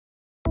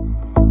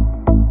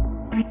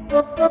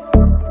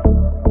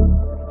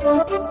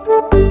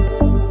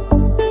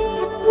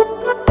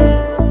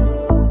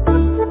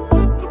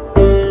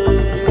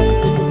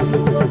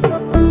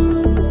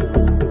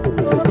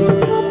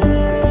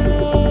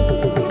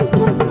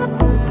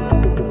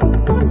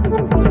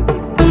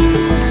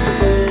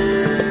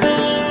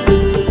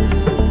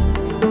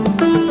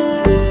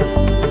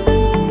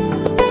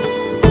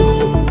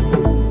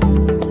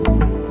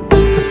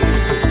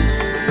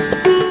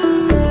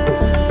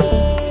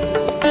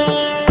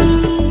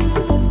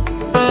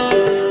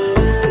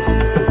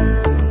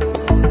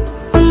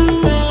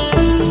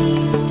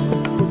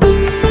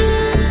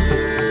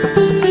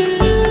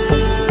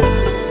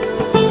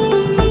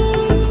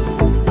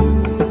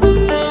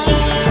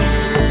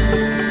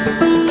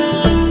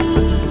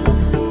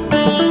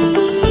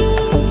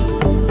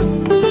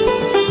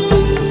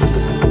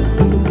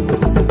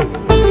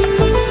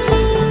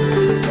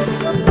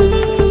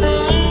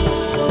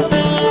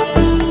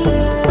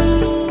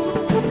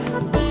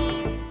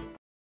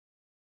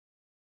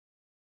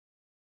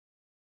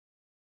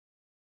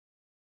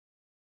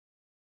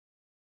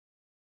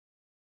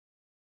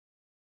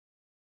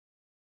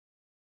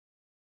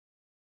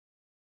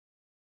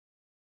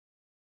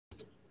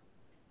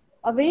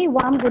A very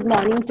warm good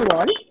morning to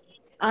all.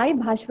 I,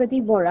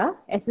 Bhashwati Bora,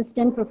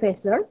 Assistant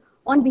Professor,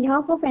 on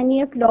behalf of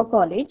NEF Law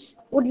College,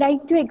 would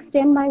like to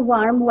extend my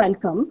warm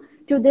welcome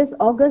to this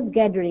August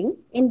gathering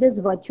in this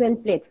virtual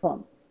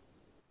platform.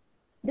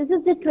 This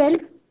is the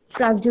 12th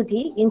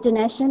Pragjyoti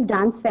International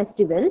Dance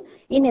Festival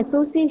in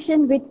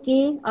association with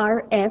Kri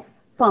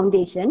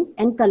Foundation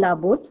and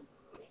Kalpa,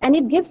 and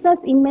it gives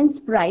us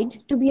immense pride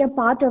to be a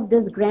part of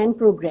this grand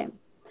program.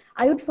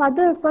 I would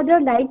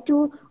further like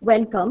to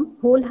welcome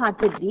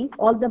wholeheartedly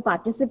all the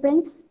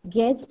participants,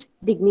 guests,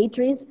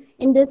 dignitaries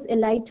in this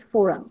elite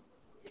forum.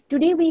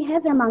 Today we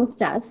have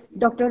amongst us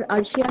Dr.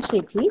 Arshiya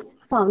Sethi,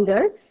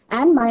 founder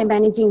and my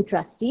managing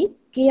trustee,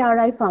 Kri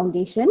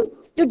Foundation,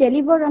 to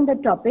deliver on the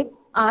topic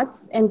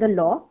Arts and the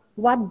Law,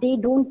 what they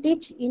don't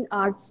teach in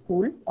art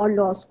school or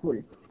law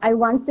school. I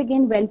once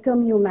again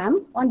welcome you,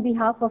 ma'am, on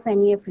behalf of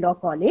NEF Law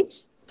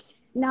College.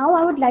 Now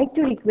I would like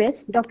to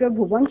request Dr.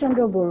 Bhuvan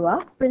Chandra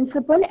Borua,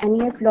 Principal,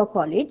 NEF Law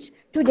College,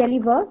 to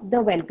deliver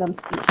the welcome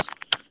speech.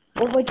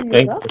 Over to you,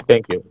 sir.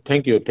 Thank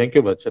you,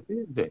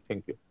 Bhashwati.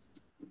 Thank you.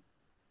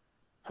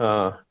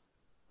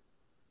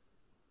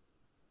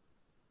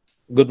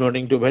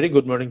 Very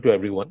good morning to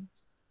everyone.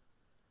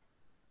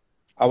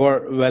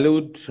 Our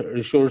valued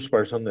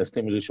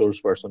esteemed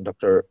resource person,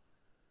 Dr.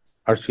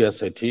 Arshiya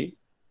Sethi,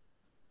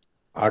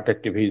 art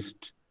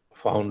activist,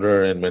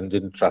 founder and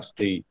managing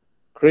trustee,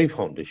 Kri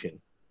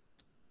Foundation.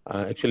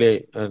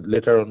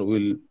 Later on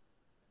we'll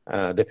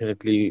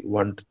definitely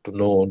want to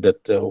know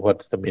that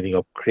what's the meaning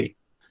of Kri,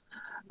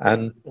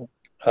 and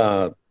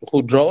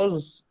who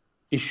draws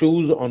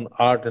issues on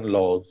art and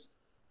laws.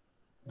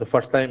 The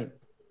first time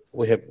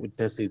we have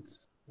witnessed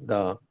it's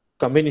the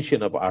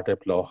combination of art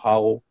and law,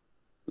 how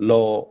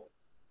law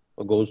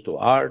goes to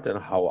art and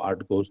how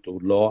art goes to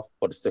law.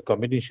 What is the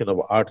combination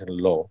of art and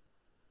law?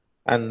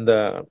 And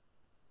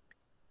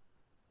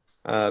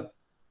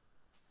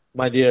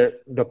my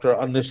dear Dr.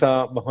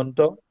 Anwesa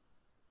Mahanta,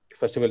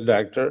 Festival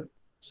Director,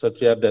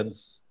 Sattriya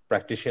Dance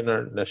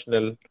Practitioner,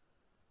 National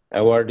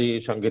Awardee,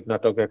 Sangeet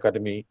Natak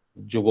Academy,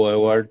 Jubo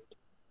Award.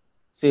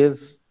 She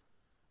has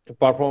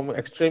performed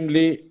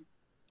extremely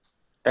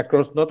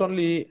across, not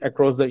only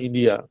across the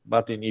India,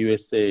 but in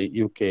USA,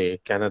 UK,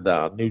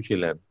 Canada, New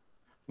Zealand,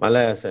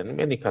 Malaysia, and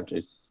many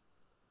countries.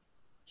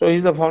 So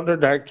he's the founder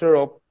director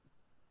of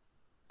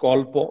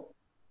Kalpa.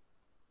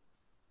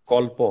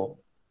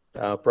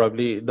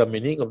 Probably the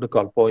meaning of the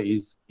Kalpa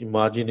is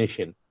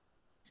imagination,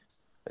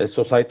 a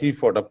society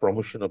for the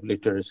promotion of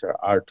literature,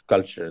 art,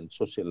 culture, and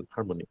social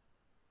harmony.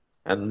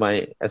 And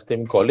my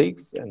esteemed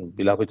colleagues and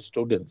beloved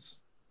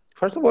students,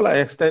 first of all, I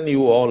extend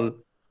you all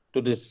to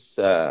this,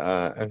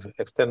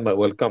 extend my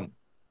welcome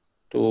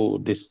to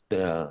this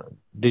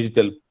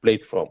digital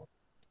platform.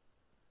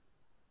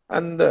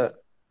 And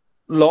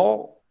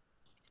law,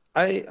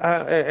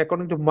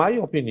 according to my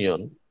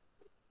opinion,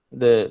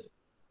 the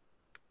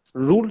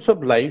rules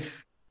of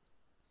life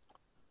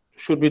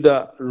should be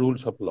the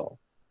rules of law.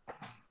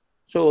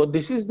 So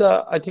this is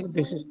the, I think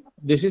this is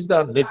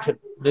the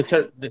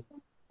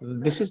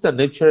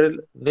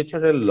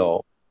natural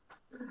law,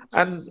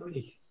 and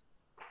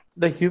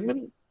the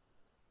human.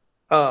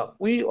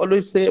 We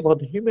always say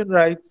about human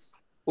rights.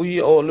 We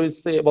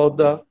always say about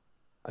the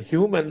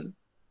human.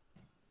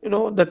 You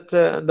know that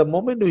the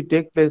moment we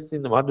take place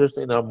in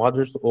our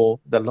mother's womb,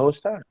 the law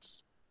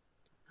starts.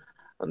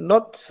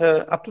 Not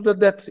after the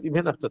death,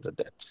 even after the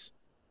death.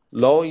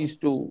 Law is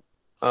to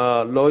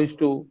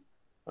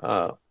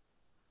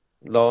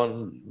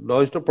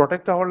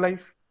protect our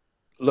life.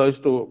 Law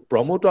is to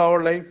promote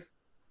our life.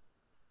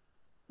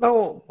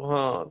 Now,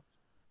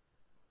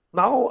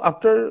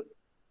 after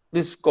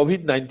this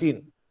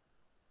COVID-19,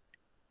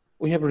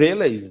 we have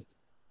realized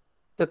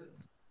that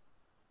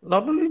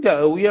not only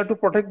we have to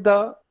protect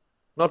not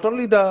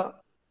only the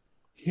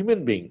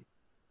human being,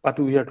 but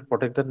we have to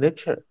protect the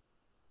nature.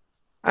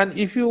 And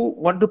if you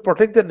want to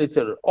protect the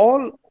nature,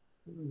 all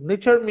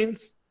nature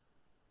means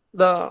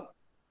the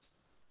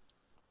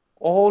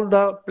all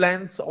the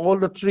plants, all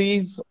the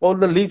trees, all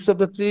the leaves of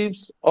the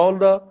trees, all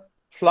the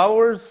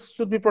flowers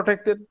should be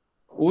protected,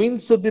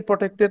 winds should be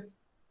protected,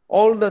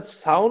 all the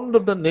sound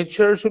of the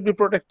nature should be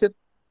protected,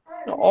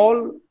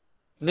 all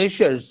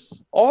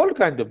natures, all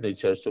kind of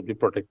nature should be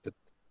protected.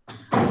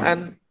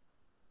 And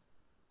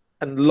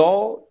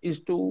law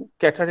is to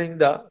catering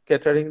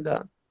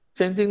the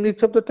changing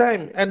needs of the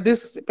time. And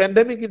this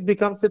pandemic, it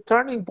becomes a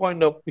turning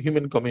point of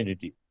human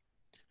community.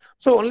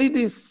 So only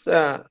this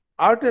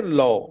art and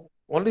law,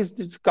 only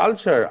this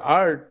culture,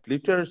 art,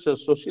 literature,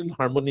 social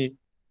harmony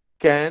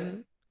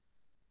can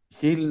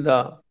heal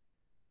the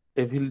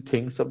evil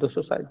things of the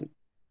society.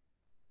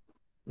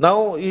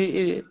 Now,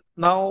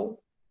 now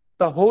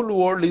the whole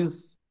world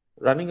is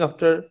running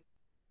after.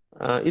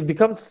 It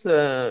becomes,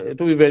 to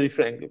be very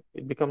frank,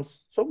 it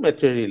becomes so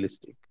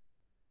materialistic.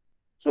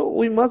 So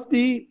we must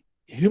be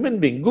human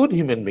being, good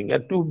human being,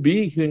 and to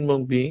be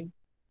human being,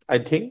 I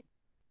think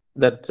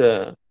that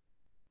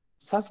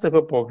such type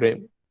of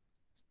program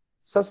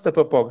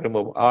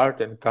of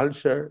art and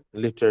culture,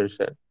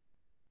 literature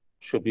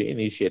should be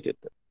initiated.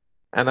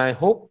 And I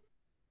hope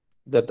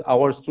that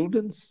our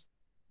students,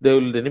 they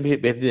will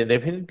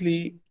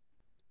definitely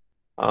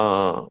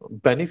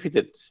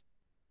benefited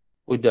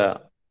with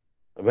the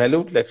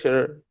valued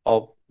lecture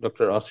of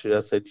Dr.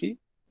 Arshiya Sethi.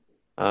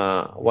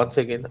 Once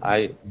again,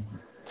 I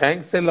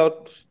thanks a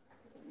lot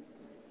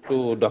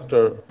to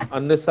Dr.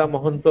 Anwesa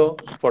Mahanta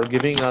for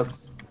giving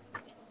us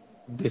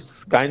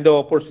this kind of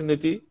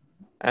opportunity.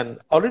 And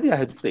already I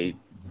have said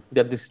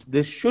that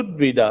this should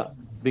be the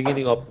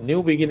beginning of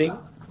new beginning,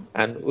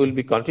 and will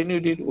be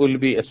continued, will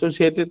be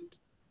associated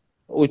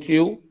with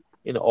you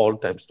in all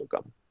times to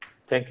come.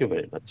 Thank you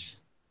very much.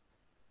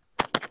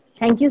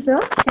 Thank you,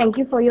 sir. Thank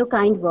you for your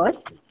kind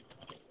words.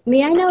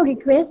 May I now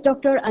request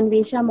Dr.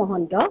 Anwesa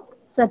Mahanta,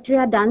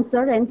 Sattriya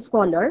Dancer and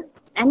Scholar,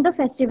 and the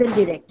Festival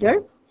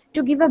Director,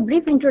 to give a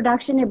brief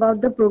introduction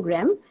about the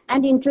program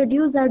and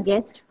introduce our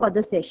guest for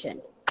the session.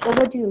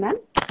 Over to you, ma'am.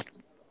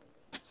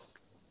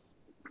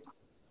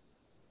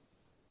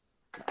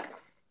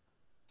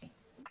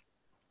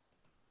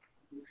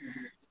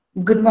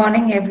 Good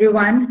morning,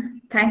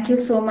 everyone. Thank you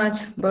so much,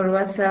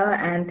 Barua sir,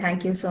 and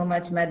thank you so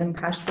much, Madam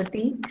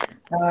Bhashwati,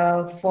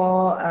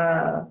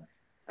 for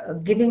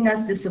giving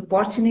us this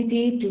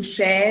opportunity to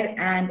share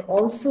and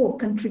also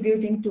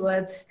contributing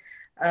towards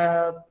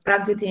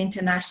Pragjyoti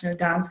International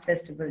Dance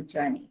Festival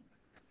journey.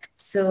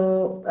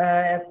 So,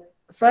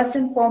 first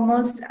and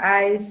foremost,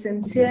 I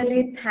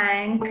sincerely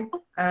thank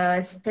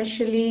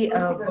especially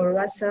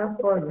Barua sir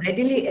for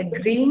readily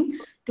agreeing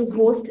to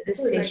host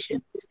this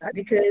session,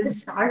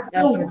 because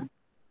for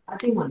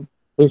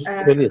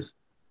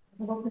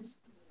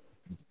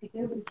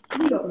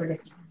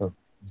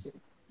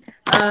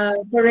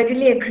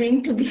readily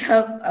agreeing to be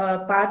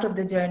a part of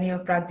the journey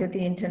of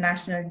Pragjyoti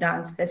International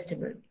Dance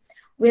Festival.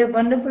 We have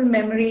wonderful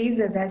memories,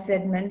 as I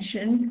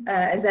mentioned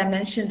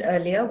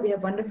earlier. We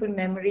have wonderful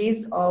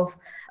memories of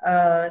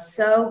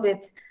Sir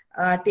with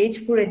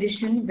Tejpur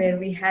edition, where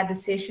we had a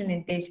session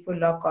in Tejpur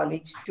Law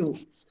College too.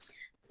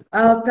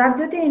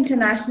 Pragjyoti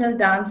International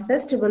Dance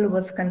Festival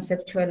was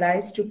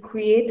conceptualized to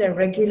create a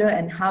regular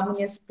and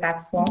harmonious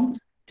platform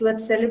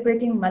towards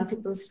celebrating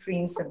multiple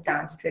streams of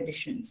dance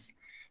traditions.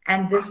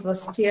 And this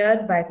was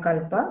steered by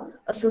Kalpa,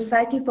 a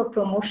society for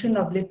promotion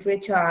of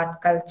literature,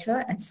 art,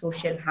 culture, and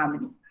social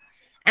harmony.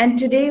 And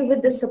today,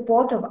 with the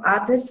support of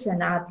artists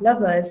and art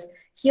lovers,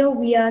 here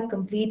we are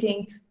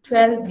completing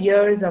 12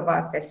 years of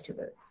our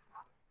festival.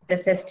 The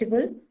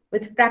festival,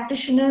 with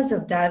practitioners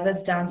of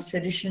diverse dance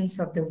traditions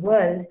of the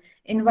world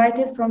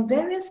invited from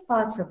various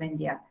parts of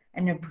India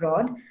and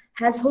abroad,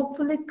 has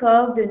hopefully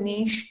carved a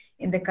niche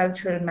in the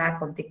cultural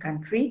map of the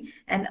country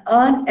and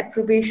earned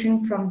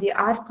approbation from the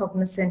art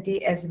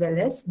cognoscenti as well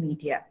as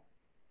media.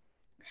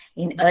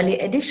 In early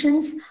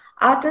editions,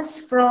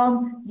 artists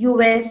from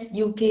US,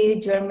 UK,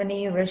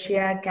 Germany,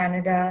 Russia,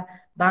 Canada,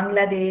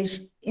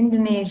 Bangladesh,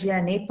 Indonesia,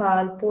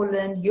 Nepal,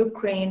 Poland,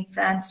 Ukraine,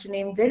 France, to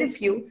name very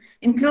few,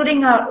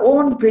 including our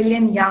own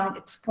brilliant young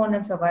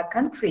exponents of our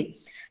country,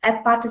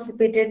 have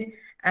participated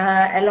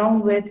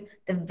along with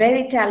the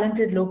very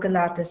talented local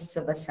artists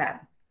of Assam.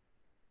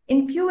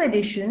 In few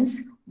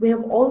editions, we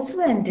have also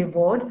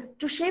endeavored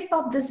to shape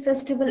up this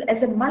festival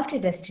as a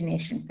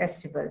multi-destination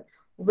festival,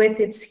 with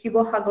its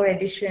Hibohagar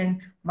edition,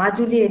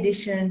 Majuli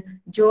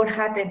edition,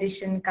 Jorhat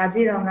edition,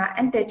 Kaziranga,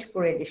 and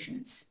Tejpur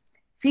editions,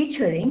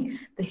 featuring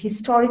the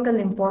historical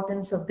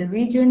importance of the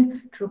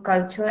region through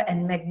culture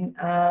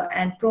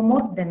and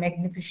promote the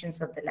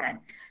magnificence of the land.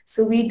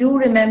 So we do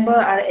remember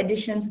our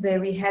editions where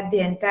we had the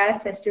entire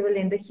festival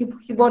in the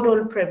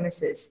Hibodol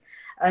premises,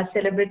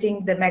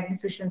 celebrating the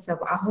magnificence of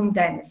Ahom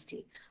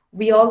dynasty.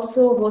 We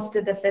also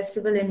hosted the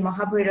festival in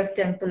Mahabhairav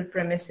temple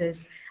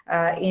premises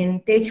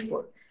in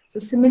Tejpur. So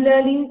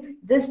similarly,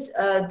 this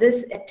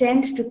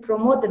attempt to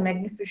promote the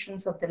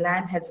magnificence of the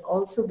land has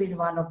also been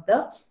one of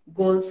the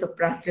goals of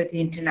Pragjyoti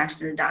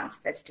International Dance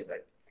Festival.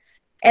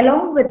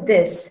 Along with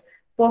this,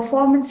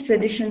 Performance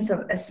traditions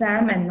of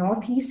Assam and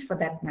Northeast, for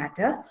that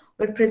matter,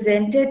 were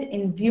presented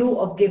in view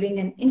of giving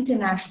an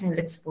international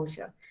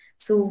exposure.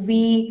 So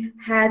we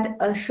had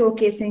a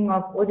showcasing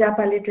of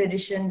Ojapali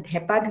tradition,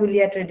 Dhepa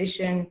Dhulia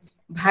tradition,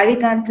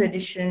 Bharigan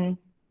tradition,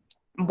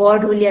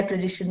 Bordhulia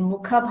tradition,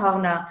 Mukha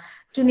Bhavna,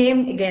 to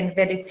name again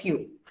very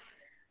few.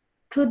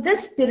 Through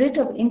this spirit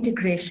of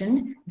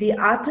integration, the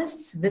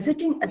artists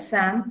visiting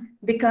Assam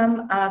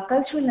become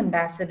cultural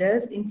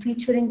ambassadors in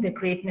featuring the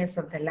greatness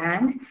of the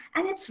land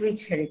and its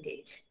rich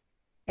heritage.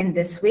 In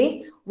this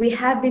way, we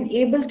have been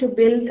able to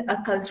build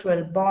a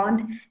cultural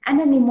bond and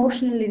an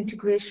emotional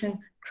integration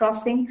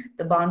crossing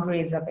the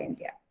boundaries of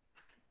India.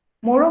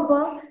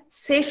 Moreover,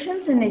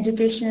 sessions in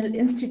educational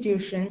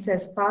institutions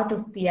as part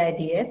of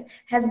PIDF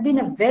has been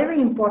a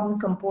very important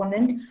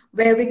component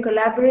where we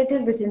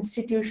collaborated with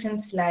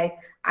institutions like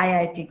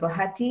IIT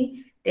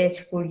Guwahati,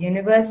 Tezpur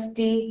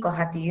University,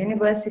 Guwahati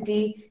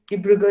University,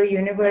 Dibrugarh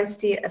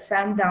University,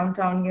 Assam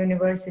Downtown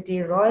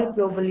University, Royal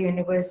Global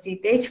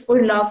University,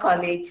 Tezpur Law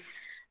College,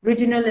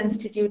 Regional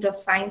Institute of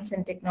Science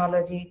and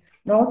Technology,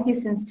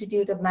 Northeast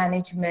Institute of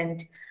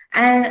Management,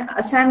 and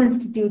Assam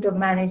Institute of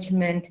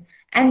Management,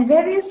 and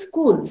various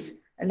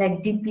schools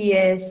like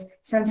DPS,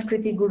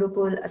 Sanskriti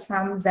Gurukul,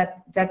 Assam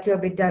Jatiya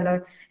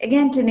Vidyalaya,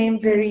 again to name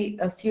very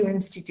few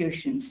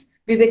institutions,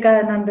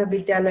 Vivekananda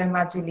Vidyalaya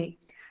Majuli.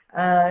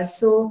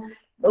 So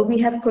we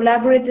have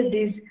collaborated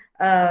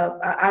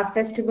our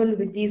festival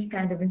with these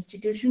kind of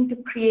institutions to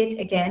create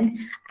again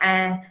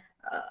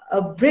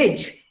a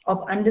bridge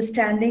of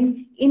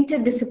understanding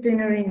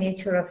interdisciplinary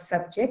nature of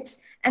subjects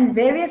and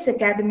various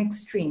academic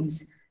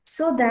streams,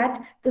 so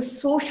that the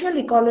social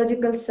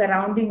ecological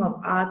surrounding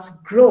of arts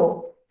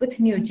grow with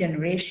new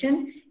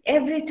generation,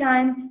 every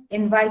time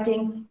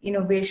inviting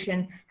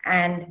innovation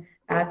and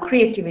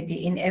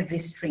creativity in every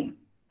stream.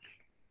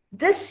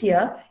 This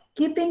year,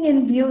 keeping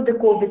in view the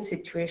COVID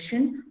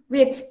situation,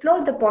 we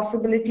explored the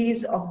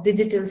possibilities of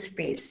digital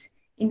space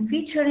in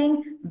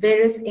featuring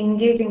various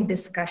engaging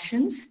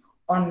discussions,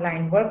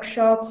 online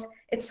workshops,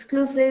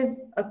 exclusive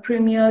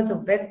premieres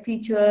of web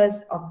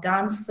features, of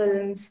dance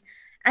films,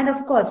 and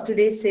of course,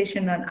 today's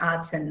session on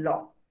arts and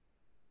law.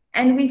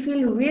 And we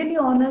feel really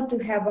honored to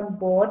have on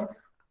board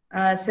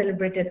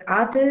celebrated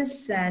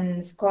artists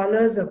and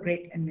scholars of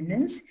great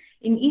eminence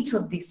in each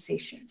of these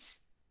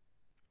sessions.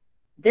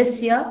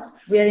 This year,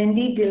 we are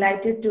indeed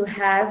delighted to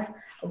have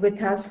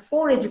with us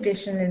 4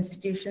 educational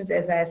institutions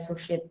as our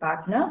associate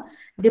partner: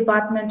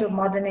 Department of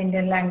Modern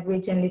Indian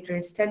Language and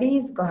Literary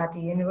Studies,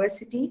 Guwahati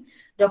University;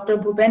 Dr.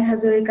 Bhupen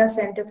Hazarika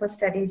Center for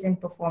Studies in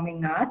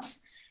Performing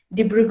Arts,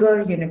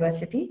 Dibrugarh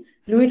University;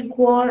 Louis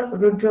Kaur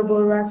Rudra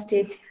Borah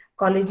State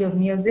College of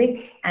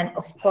Music, and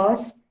of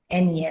course,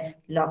 NEF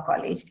Law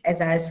College as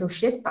our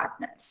associate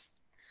partners.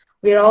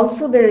 We are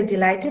also very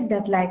delighted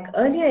that, like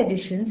earlier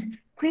editions,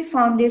 Kri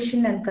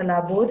Foundation and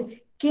Kalpa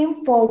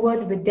came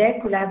forward with their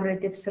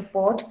collaborative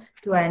support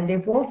to our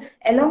endeavor,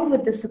 along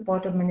with the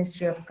support of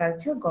Ministry of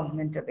Culture,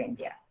 Government of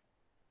India.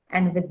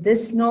 And with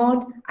this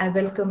note, I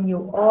welcome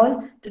you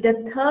all to the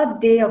 3rd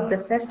day of the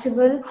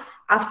festival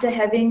after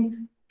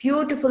having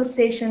beautiful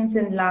sessions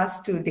in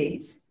last 2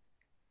 days.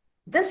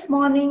 This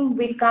morning,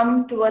 we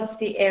come towards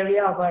the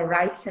area of our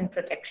rights and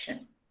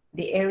protection,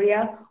 the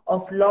area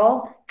of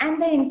law and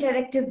the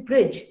interactive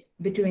bridge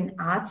between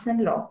arts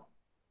and law.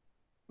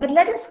 But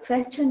let us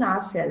question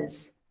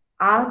ourselves,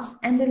 arts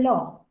and the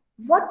law,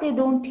 what they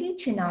don't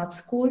teach in art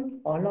school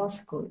or law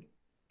school,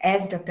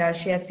 as Dr.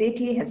 Arshiya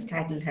Sethi has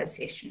titled her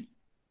session.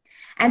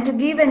 And to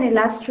give an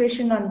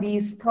illustration on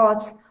these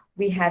thoughts,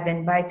 we have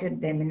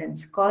invited the eminent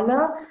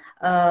scholar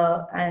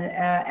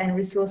and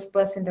resource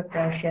person, Dr.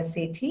 Arshiya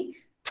Sethi,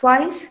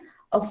 twice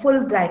a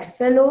Fulbright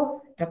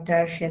Fellow, Dr.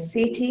 Arshiya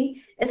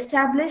Sethi,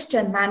 established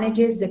and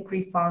manages the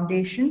Kri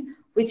Foundation,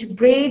 which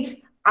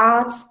braids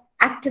arts,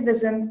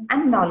 activism,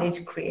 and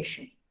knowledge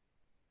creation.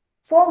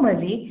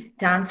 Formerly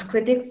dance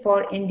critic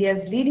for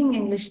India's leading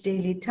English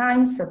daily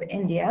Times of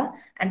India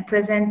and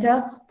presenter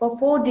for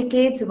 4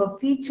 decades of a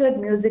featured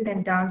music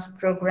and dance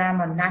program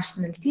on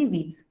national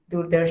TV,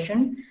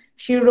 Doordarshan,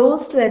 she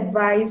rose to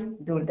advise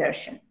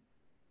Doordarshan.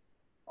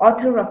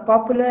 Author of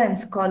popular and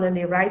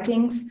scholarly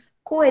writings,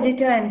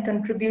 co-editor and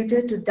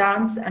contributor to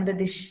Dance Under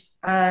the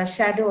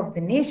Shadow of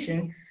the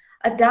Nation,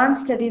 a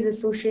Dance Studies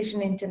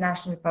Association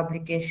international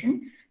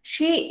publication,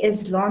 she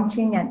is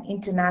launching an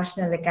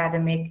international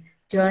academic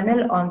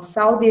journal on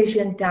South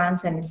Asian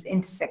dance and its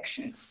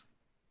intersections.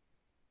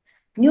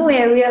 New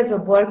areas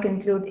of work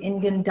include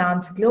Indian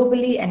dance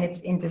globally and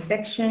its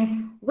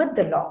intersection with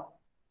the law.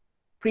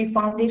 Kri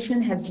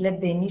Foundation has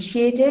led the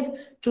initiative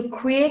to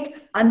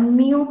create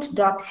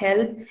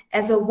unmute.help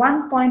as a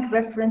one-point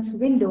reference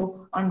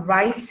window on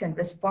rights and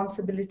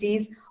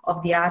responsibilities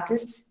of the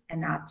artists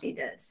and art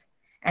leaders.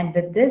 And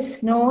with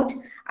this note,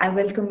 I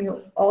welcome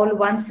you all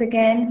once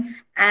again,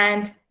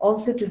 and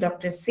also to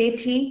Dr.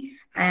 Sethi.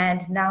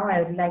 And now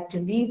I would like to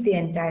leave the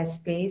entire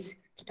space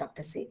to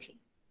Dr. Sethi.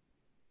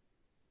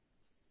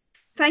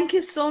 Thank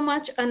you so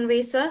much,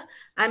 Anwesa.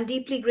 I'm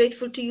deeply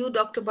grateful to you,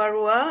 Dr.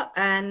 Barua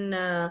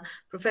and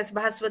Professor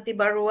Bhaswati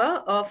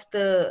Barua of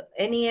the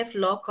NEF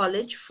Law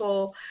College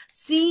for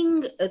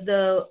seeing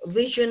the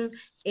vision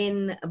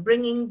in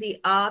bringing the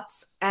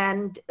arts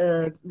and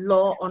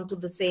law onto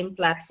the same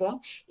platform,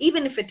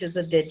 even if it is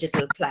a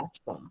digital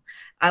platform.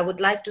 I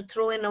would like to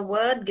throw in a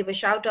word, give a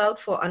shout out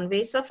for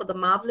Anwesa for the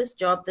marvelous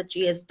job that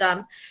she has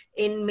done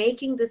in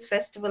making this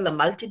festival a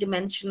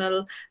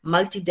multidimensional,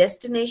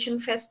 multi-destination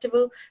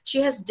festival.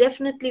 She has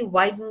definitely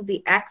widened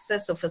the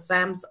access of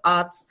Assam's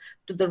arts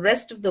to the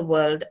rest of the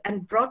world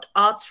and brought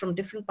arts from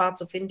different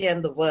parts of India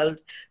and the world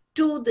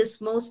to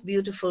this most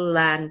beautiful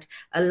land,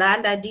 a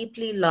land I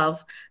deeply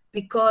love,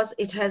 because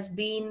it has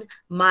been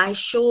my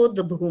show,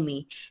 the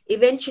Bhumi.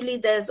 Eventually,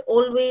 there's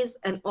always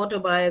an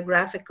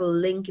autobiographical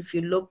link if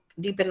you look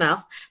deep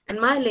enough. And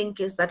my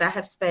link is that I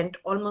have spent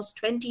almost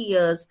 20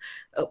 years,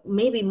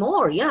 maybe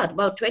more, yeah,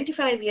 about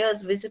 25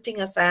 years visiting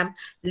Assam,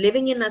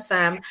 living in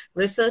Assam,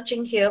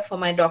 researching here for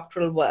my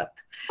doctoral work.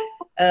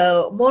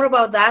 More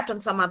about that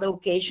on some other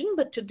occasion,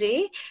 but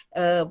today,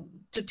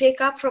 to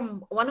take up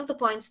from one of the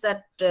points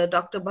that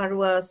Dr.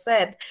 Barua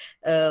said,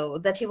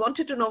 that he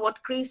wanted to know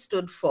what Kri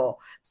stood for.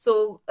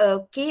 So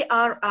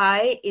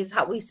K-R-I is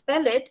how we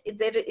spell it.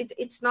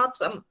 It's not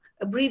some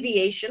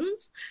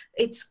abbreviations.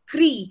 It's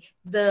Kri,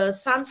 the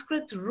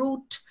Sanskrit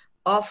root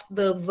of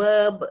the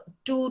verb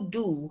to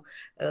do.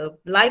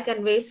 Like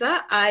Anwesa,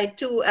 I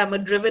too am a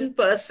driven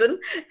person,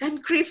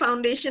 and Kri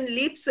Foundation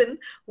leaps in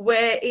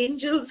where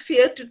angels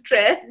fear to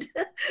tread.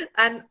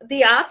 And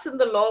the arts and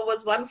the law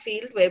was one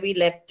field where we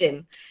leapt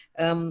in.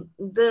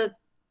 The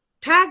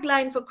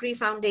tagline for Kri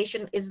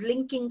Foundation is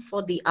linking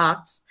for the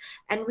arts,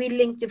 and we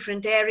link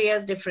different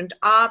areas, different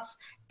arts,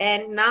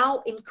 and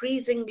now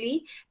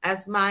increasingly,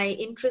 as my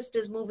interest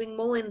is moving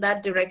more in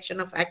that direction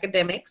of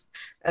academics,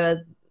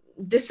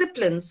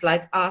 disciplines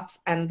like arts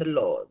and the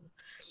law.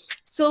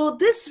 So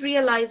this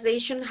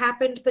realization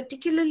happened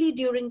particularly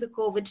during the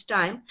COVID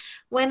time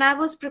when I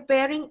was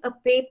preparing a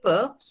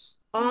paper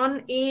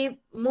on a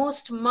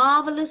most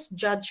marvelous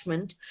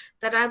judgment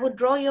that I would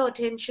draw your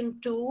attention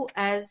to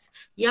as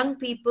young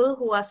people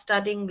who are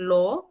studying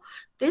law.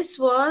 This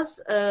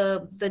was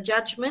the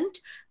judgment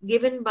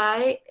given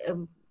by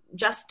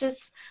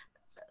Justice,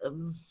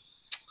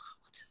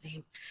 what's his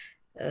name?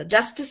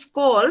 Justice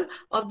Kaul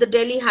of the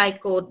Delhi High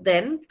Court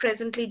then.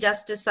 Presently,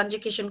 Justice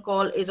Sanjay Kishan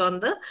Kaul is on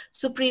the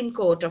Supreme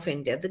Court of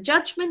India. The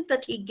judgment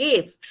that he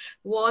gave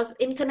was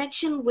in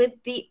connection with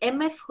the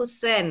M.F.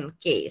 Hussain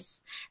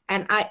case.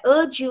 And I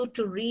urge you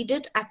to read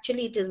it.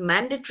 Actually, it is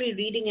mandatory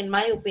reading, in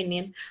my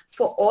opinion,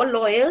 for all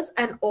lawyers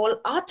and all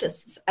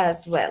artists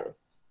as well.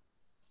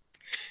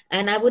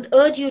 And I would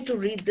urge you to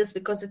read this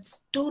because it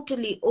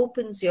totally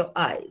opens your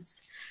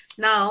eyes.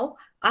 Now,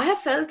 I have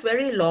felt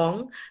very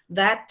long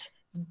that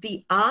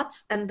the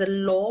arts and the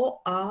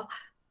law are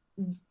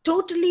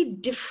totally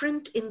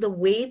different in the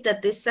way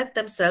that they set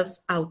themselves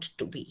out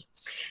to be.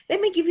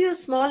 Let me give you a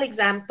small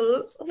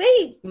example, a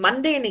very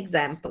mundane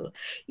example.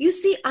 You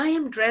see, I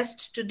am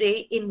dressed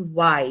today in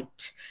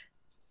white.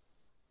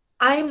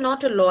 I am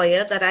not a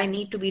lawyer that I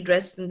need to be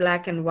dressed in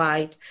black and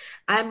white.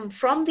 I'm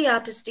from the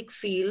artistic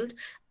field.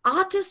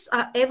 Artists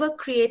are ever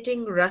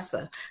creating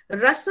rasa.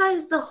 Rasa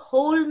is the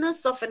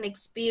wholeness of an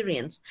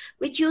experience,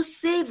 which you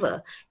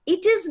savor.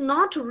 It is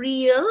not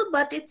real,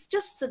 but it's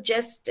just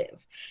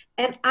suggestive.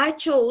 And I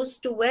chose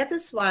to wear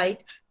this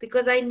white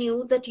because I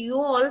knew that you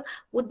all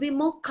would be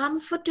more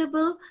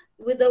comfortable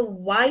with a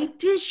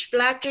whitish,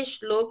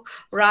 blackish look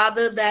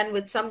rather than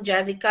with some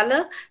jazzy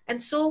color.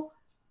 And so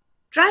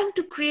trying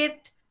to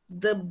create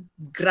the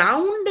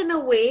ground in a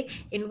way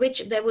in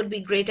which there would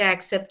be greater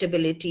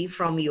acceptability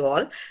from you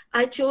all,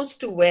 I chose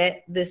to wear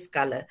this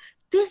color.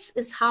 This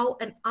is how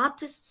an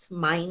artist's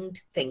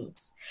mind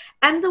thinks.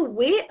 And the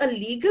way a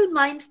legal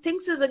mind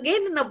thinks is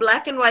again in a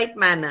black and white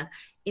manner,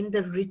 in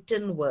the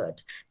written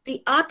word.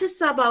 The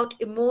artists are about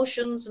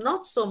emotions,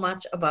 not so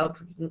much about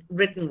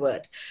written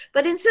word.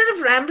 But instead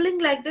of rambling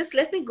like this,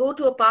 let me go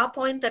to a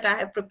PowerPoint that I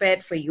have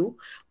prepared for you,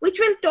 which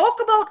will talk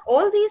about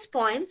all these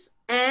points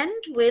and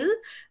will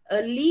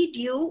lead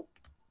you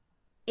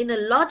in a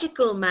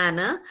logical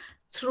manner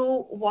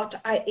through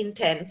what I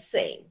intend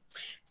saying.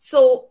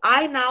 So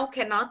I now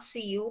cannot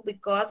see you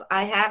because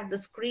I have the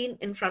screen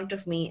in front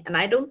of me, and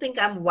I don't think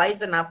I'm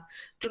wise enough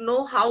to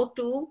know how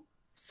to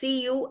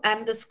see you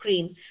and the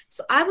screen.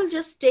 So I will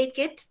just take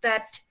it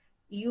that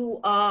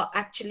you are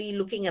actually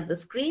looking at the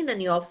screen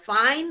and you're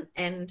fine.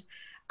 And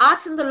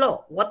arts and the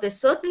law, what they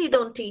certainly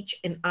don't teach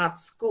in art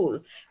school.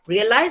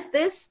 Realize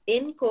this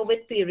in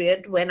COVID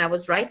period when I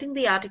was writing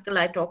the article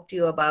I talked to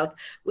you about,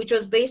 which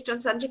was based on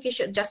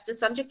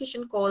Justice Sanjay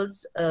Kishan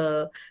Kaul's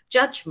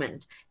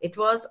judgment. It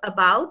was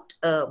about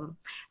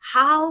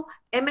how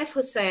M.F.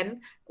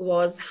 Hussain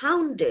was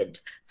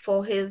hounded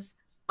for his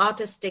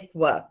artistic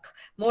work.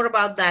 More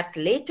about that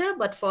later,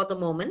 but for the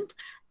moment,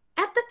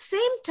 at the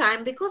same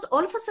time, because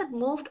all of us had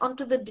moved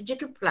onto the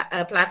digital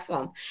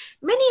platform,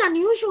 many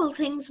unusual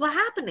things were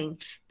happening.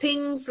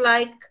 Things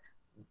like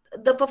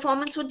the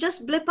performance would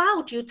just blip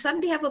out. You'd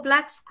suddenly have a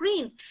black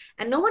screen,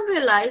 and no one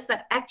realized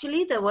that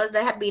actually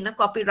there had been a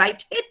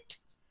copyright hit.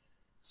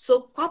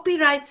 So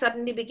copyright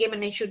suddenly became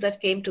an issue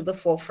that came to the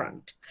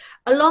forefront.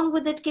 Along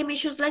with it came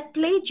issues like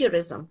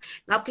plagiarism.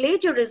 Now,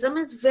 plagiarism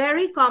is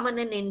very common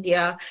in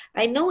India.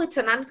 I know it's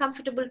an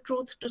uncomfortable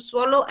truth to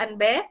swallow and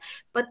bear,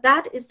 but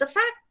that is the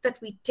fact, that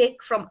we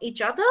take from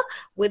each other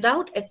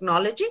without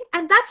acknowledging,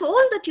 and that's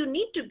all that you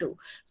need to do.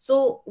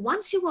 So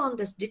once you were on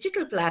this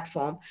digital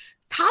platform,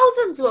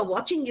 thousands were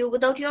watching you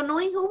without your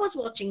knowing who was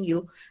watching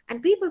you,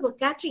 and people were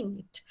catching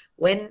it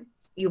when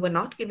you were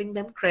not giving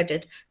them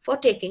credit for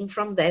taking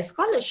from their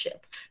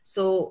scholarship.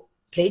 So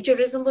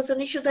plagiarism was an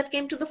issue that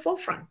came to the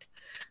forefront.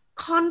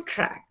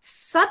 Contracts,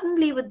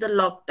 suddenly with the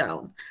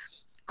lockdown,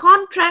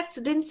 contracts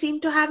didn't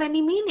seem to have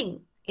any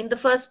meaning. In the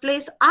first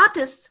place,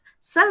 artists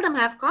seldom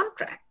have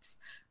contracts.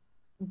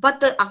 But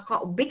the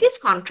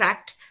biggest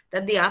contract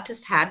that the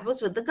artist had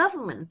was with the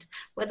government,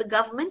 where the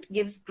government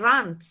gives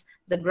grants.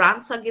 The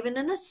grants are given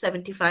in a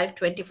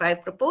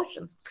 75-25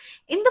 proportion.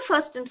 In the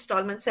first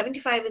installment,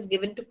 75 is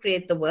given to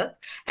create the work,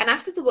 and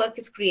after the work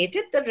is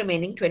created, the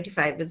remaining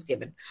 25 is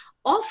given.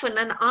 Often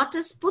an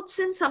artist puts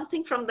in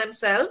something from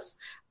themselves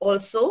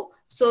also,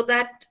 so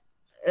that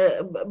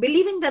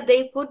believing that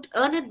they could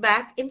earn it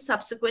back in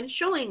subsequent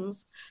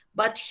showings.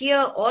 But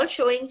here all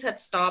showings had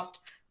stopped.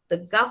 The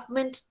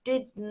government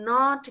did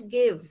not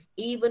give.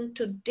 Even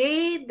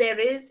today, there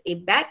is a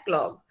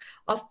backlog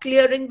of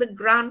clearing the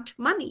grant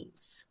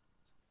monies.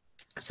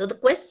 So the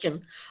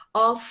question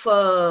of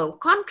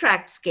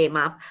contracts came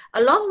up.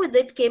 Along with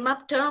it came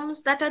up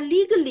terms that are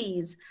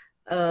legalese,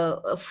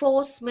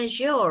 force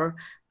majeure,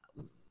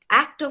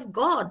 act of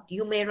God.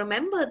 You may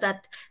remember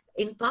that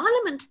in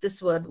Parliament,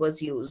 this word was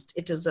used.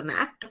 It was an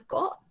act of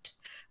God.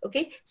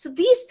 Okay, so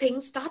these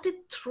things started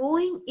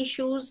throwing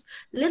issues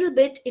a little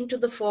bit into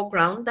the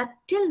foreground that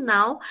till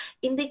now,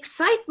 in the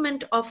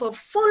excitement of a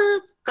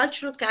full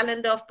cultural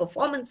calendar of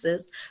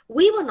performances,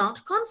 we were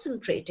not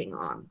concentrating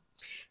on.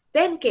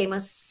 Then came a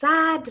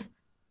sad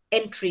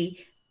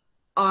entry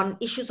on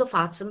issues of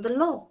arts and the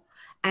law.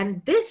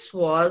 And this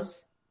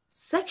was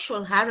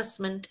sexual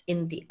harassment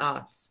in the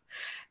arts.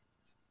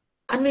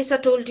 Anwesa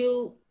told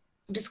you,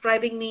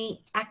 describing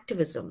me,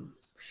 activism.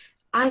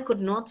 I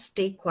could not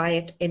stay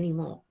quiet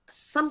anymore.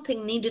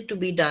 Something needed to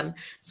be done.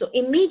 So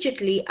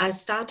immediately I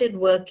started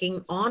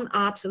working on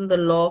arts and the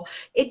law.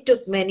 It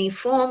took many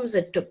forms.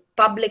 It took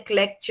public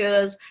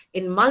lectures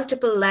in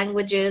multiple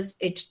languages.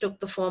 It took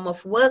the form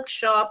of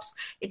workshops.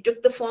 It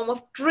took the form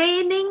of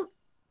training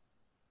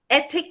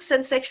ethics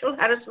and sexual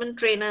harassment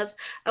trainers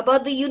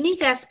about the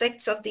unique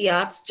aspects of the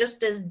arts,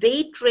 just as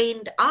they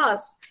trained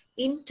us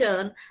in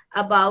turn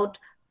about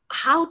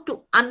how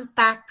to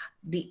unpack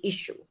the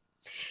issue.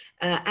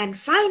 And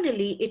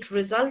finally, it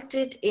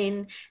resulted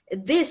in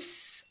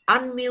this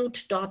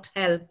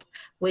unmute.help,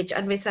 which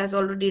Anwesa has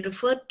already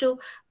referred to.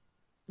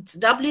 It's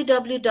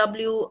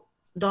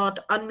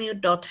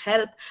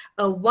www.unmute.help,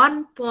 a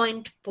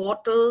one-point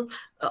portal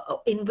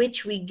in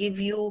which we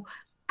give you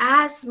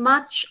as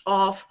much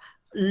of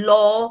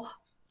law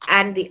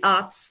and the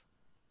arts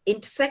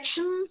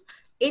intersections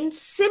in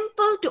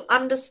simple to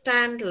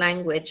understand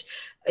language.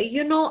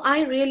 You know,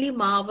 I really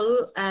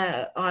marvel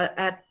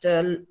at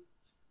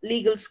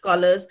legal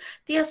scholars.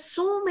 There are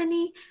so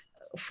many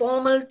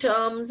formal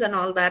terms and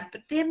all that,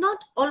 but they're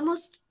not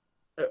almost,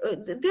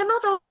 they're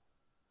not all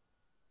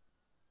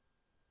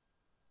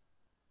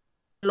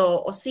law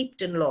or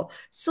seeped in law.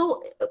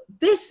 So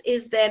this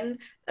is then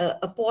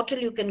a portal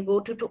you can go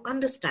to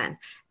understand.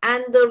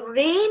 And the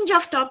range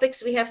of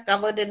topics we have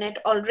covered in it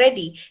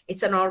already,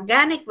 it's an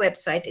organic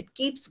website. It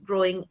keeps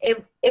growing.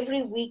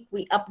 Every week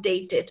we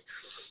update it.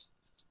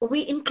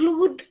 We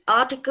include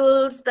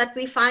articles that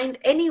we find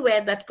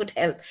anywhere that could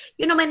help.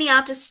 You know, many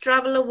artists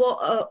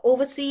travel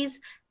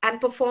overseas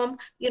and perform.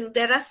 You know,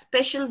 there are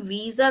special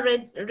visa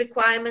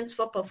requirements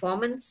for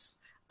performance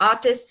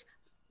artists.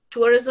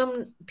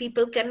 Tourism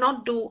people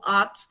cannot do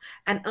arts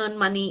and earn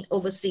money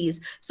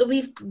overseas. So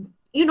we've,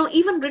 you know,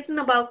 even written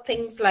about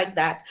things like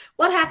that.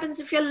 What happens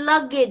if your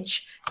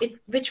luggage,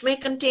 which may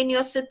contain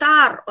your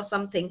sitar or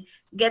something,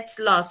 gets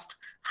lost?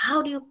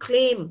 How do you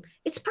claim?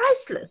 It's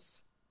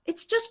priceless.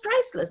 It's just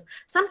priceless.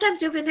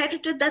 Sometimes you've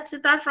inherited that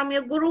sitar from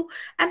your guru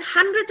and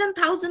hundreds and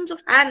thousands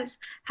of hands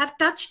have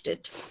touched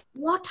it.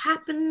 What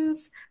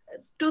happens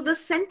to the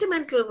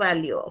sentimental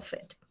value of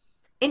it?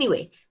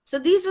 Anyway, so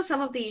these were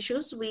some of the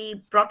issues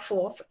we brought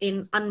forth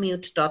in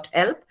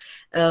unmute.help.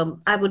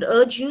 I would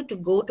urge you to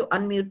go to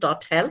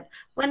unmute.help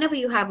whenever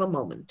you have a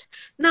moment.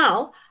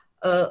 Now,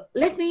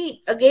 let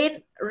me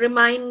again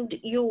remind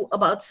you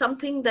about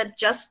something that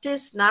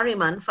Justice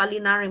Nariman, Fali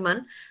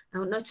Nariman,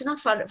 no, it's not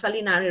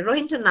Fali Nariman,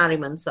 Rohinton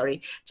Nariman,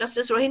 sorry.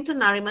 Justice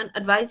Rohinton Nariman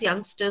advised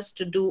youngsters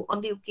to do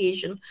on the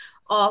occasion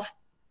of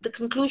the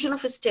conclusion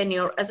of his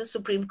tenure as a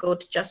Supreme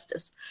Court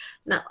Justice.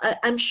 Now,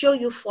 I'm sure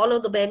you follow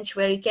the bench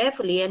very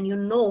carefully and you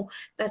know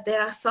that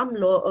there are some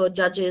law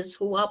judges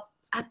who are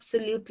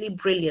absolutely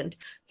brilliant.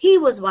 He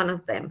was one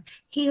of them.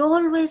 He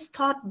always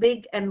thought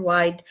big and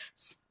wide,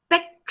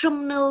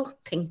 spectral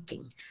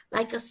thinking,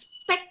 like a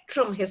spectrum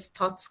spectrum his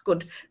thoughts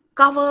could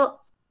cover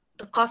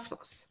the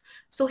cosmos.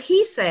 So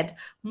he said,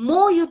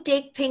 more you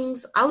take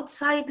things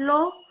outside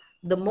law,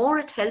 the more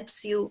it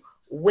helps you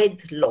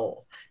with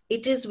law.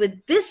 It is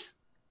with this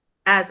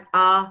as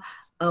our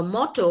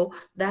motto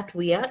that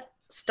we are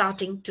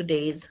starting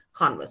today's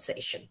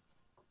conversation.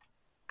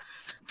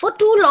 For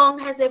too long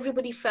has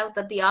everybody felt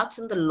that the arts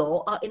and the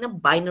law are in a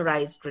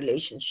binarized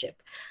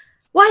relationship.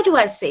 Why do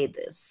I say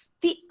this?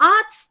 The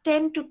arts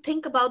tend to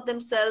think about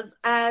themselves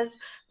as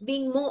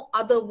being more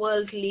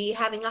otherworldly,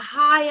 having a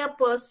higher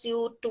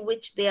pursuit to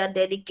which they are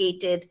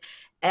dedicated,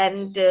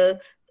 and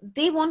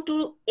they want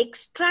to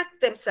extract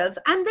themselves,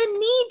 and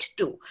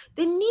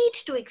they need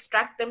to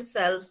extract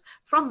themselves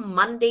from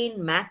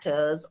mundane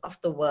matters of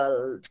the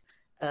world.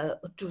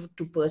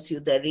 To pursue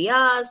their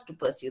riyaz, to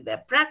pursue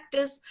their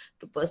practice,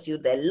 to pursue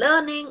their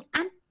learning,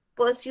 and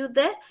pursue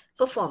their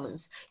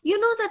performance. You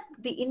know that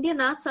the Indian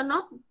arts are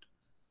not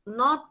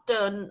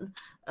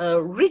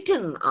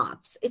written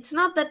arts. It's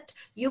not that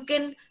you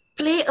can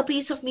play a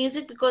piece of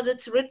music because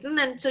it's written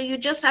and so you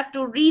just have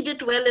to read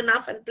it well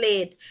enough and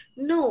play it.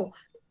 No.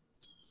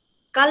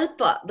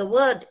 Kalpa, the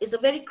word, is a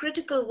very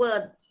critical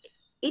word.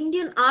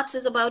 Indian arts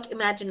is about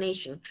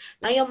imagination.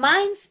 Now, your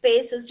mind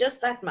space is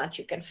just that much.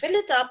 You can fill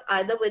it up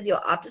either with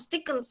your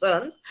artistic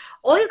concerns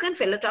or you can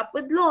fill it up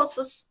with law.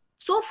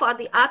 So far,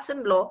 the arts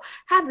and law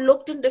have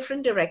looked in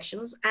different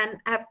directions and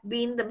have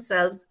been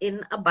themselves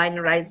in a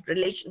binarized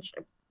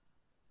relationship.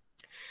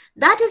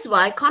 That is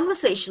why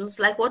conversations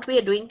like what we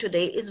are doing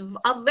today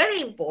are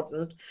very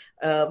important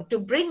to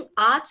bring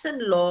arts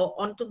and law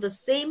onto the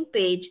same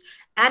page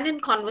and in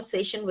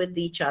conversation with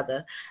each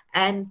other.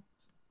 And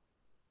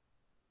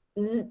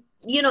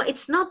you know,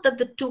 it's not that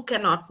the two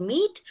cannot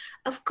meet.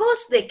 Of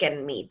course they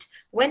can meet.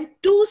 When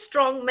two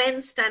strong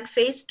men stand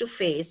face to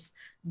face,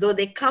 though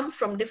they come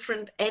from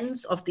different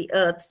ends of the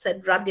earth,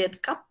 said Rudyard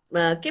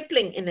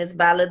Kipling in his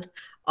ballad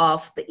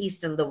of the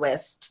East and the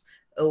West,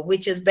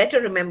 which is better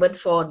remembered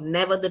for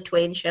never the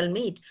twain shall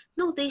meet.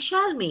 No, they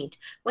shall meet.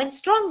 When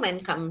strong men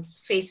come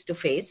face to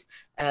face,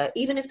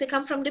 even if they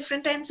come from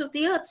different ends of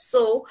the earth.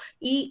 So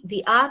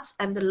the arts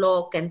and the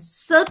law can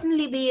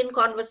certainly be in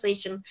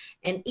conversation.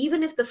 And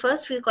even if the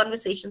first few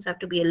conversations have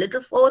to be a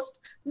little forced,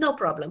 no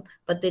problem.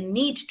 But they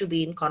need to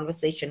be in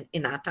conversation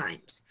in our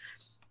times.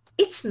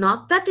 It's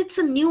not that it's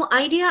a new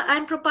idea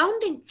I'm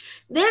propounding.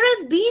 There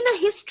has been a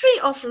history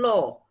of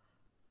law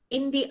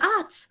in the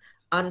arts.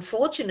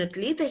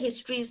 Unfortunately, the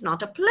history is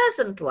not a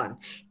pleasant one.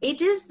 It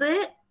is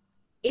the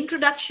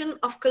introduction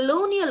of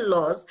colonial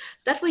laws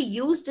that were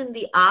used in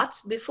the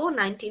arts before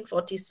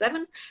 1947.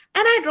 And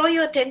I draw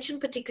your attention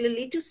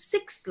particularly to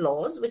 6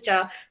 laws, which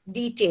are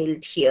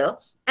detailed here,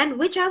 and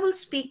which I will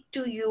speak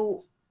to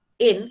you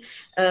in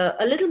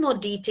a little more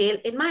detail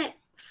in my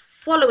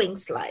following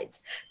slides.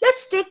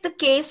 Let's take the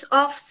case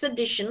of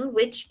sedition,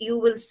 which you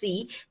will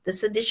see the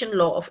Sedition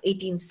Law of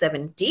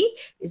 1870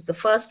 is the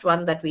first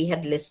one that we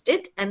had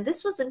listed. And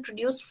this was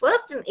introduced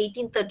first in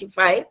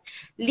 1835,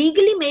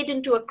 legally made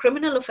into a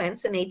criminal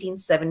offense in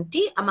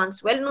 1870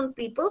 amongst well-known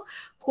people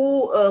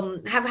who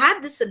have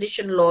had this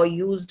sedition law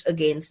used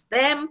against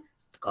them.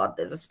 God,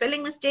 there's a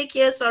spelling mistake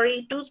here.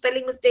 Sorry, 2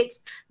 spelling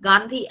mistakes,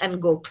 Gandhi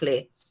and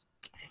Gokhale.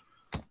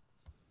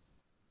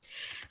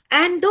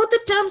 And though the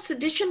term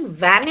sedition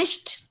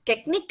vanished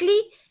technically,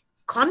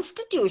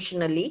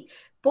 constitutionally,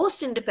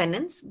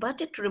 post-independence, but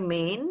it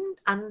remained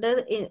under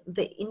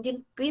the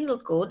Indian Penal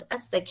Code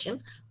as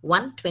Section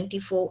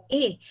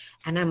 124A.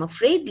 And I'm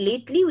afraid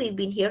lately we've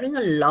been hearing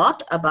a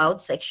lot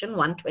about Section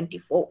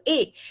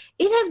 124A.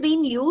 It has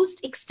been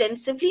used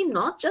extensively,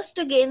 not just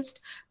against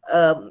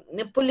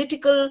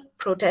political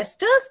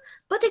protesters,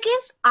 but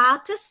against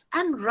artists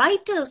and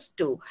writers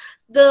too.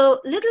 The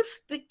little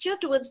picture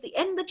towards the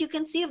end that you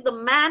can see of the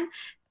man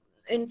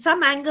in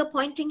some anger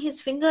pointing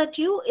his finger at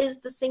you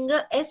is the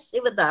singer S.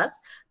 Shivadas,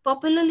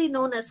 popularly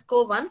known as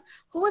Kovan,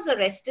 who was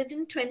arrested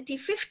in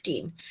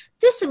 2015.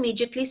 This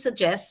immediately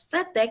suggests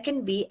that there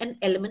can be an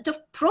element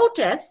of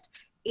protest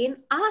in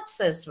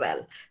arts as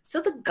well.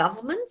 So the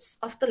governments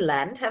of the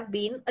land have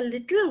been a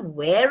little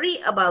wary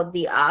about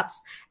the arts,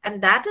 and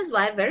that is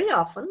why very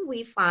often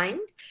we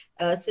find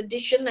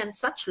sedition and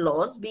such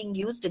laws being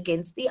used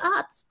against the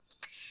arts.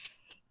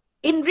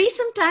 In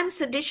recent times,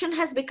 sedition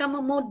has become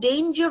a more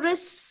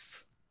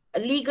dangerous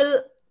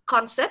legal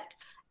concept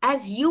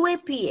as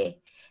UAPA.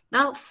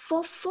 Now,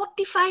 for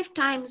 45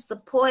 times, the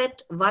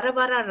poet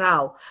Varavara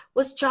Rao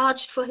was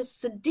charged for his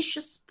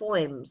seditious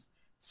poems.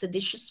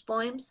 Seditious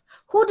poems?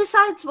 Who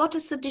decides what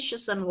is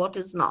seditious and what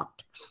is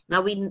not?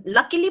 Now,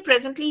 luckily,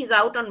 presently, he's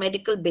out on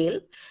medical bail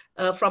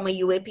from a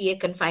UAPA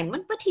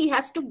confinement, but he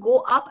has to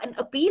go up and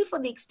appeal for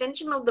the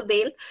extension of the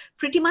bail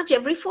pretty much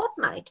every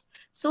fortnight.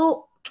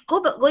 So,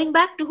 going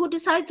back to who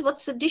decides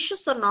what's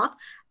seditious or not,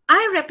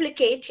 I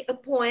replicate a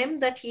poem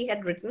that he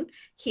had written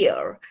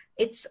here.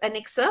 It's an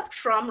excerpt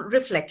from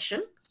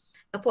Reflection,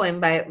 a poem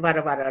by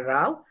Varavara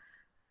Rao.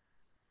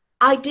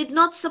 I did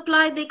not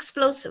supply the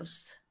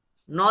explosives,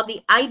 nor the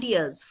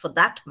ideas for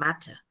that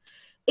matter.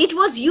 It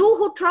was you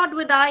who trod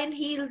with iron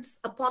heels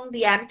upon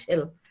the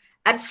anthill,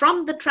 and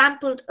from the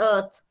trampled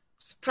earth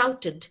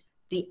sprouted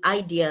the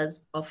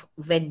ideas of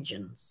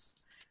vengeance.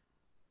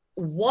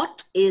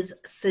 What is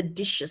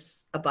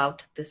seditious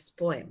about this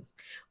poem?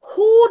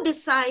 Who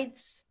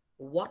decides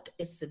what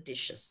is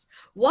seditious?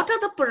 What are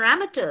the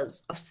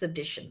parameters of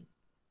sedition?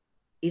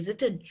 Is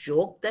it a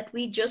joke that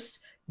we just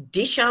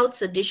dish out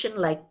sedition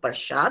like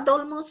Parshad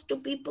almost to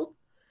people?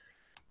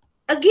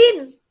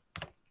 Again,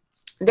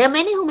 there are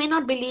many who may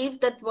not believe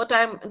that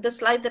the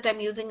slide that I'm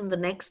using in the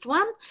next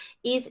one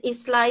is a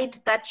slide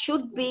that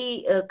should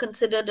be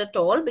considered at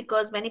all,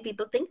 because many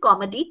people think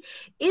comedy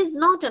is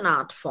not an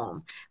art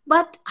form.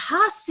 But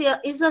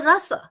Hasya is a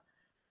rasa.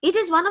 It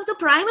is one of the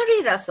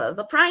primary rasas,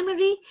 the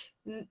primary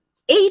 8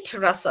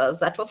 rasas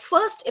that were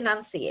first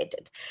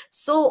enunciated.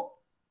 So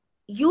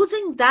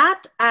using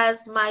that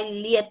as my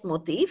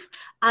leitmotif,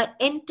 I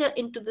enter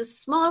into this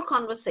small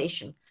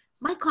conversation.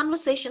 My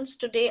conversations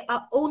today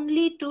are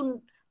only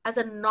as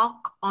a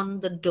knock on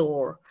the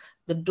door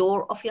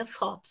of your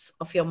thoughts,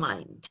 of your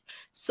mind.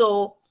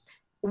 So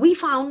we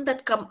found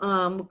that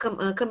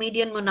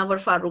comedian Munawar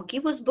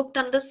Farooqi was booked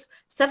under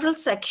several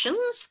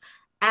sections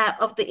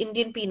of the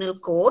Indian Penal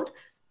Code.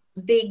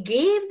 They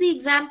gave the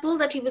example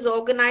that he was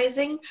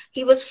organizing,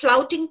 he was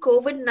flouting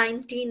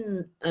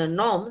COVID-19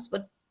 norms,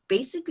 but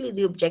basically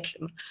the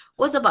objection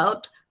was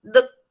about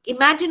the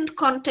imagined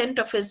content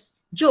of his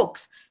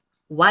jokes.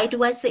 Why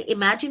do I say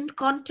imagined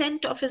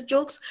content of his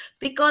jokes?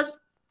 Because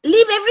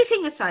leave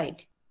everything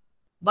aside.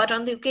 But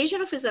on the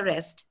occasion of his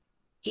arrest,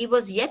 he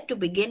was yet to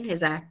begin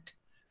his act.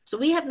 So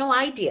we have no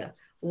idea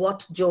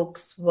what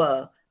jokes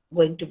were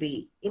going to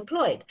be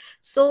employed.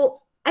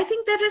 So I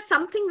think that is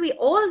something we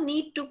all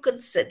need to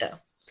consider.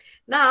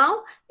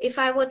 Now, if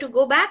I were to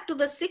go back to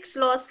the 6th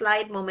law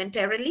slide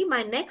momentarily,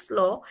 my next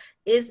law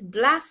is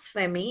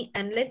blasphemy.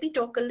 And let me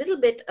talk a little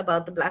bit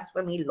about the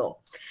blasphemy law.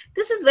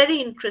 This is very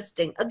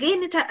interesting.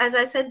 Again, as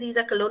I said, these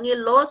are colonial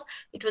laws.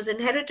 It was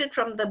inherited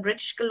from the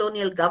British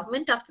colonial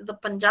government after the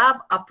Punjab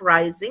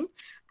uprising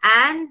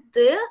and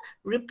the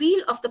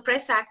repeal of the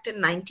Press Act in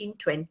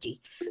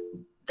 1920.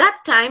 That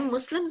time,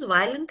 Muslims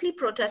violently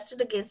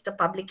protested against a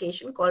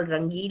publication called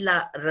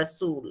Rangila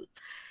Rasool.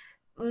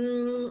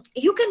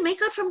 You can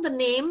make out from the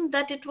name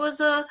that it was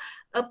a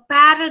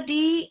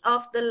parody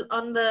of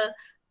on the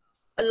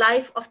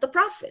life of the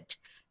Prophet.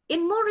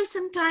 In more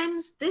recent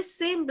times, this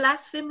same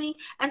blasphemy,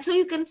 and so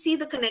you can see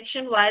the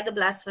connection why the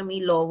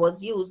blasphemy law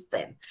was used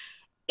then.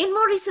 In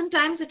more recent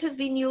times, it has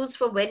been used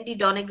for Wendy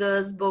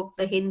Doniger's book,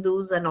 The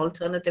Hindus and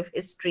Alternative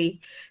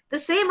History. The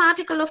same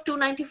article of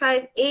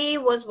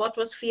 295A was what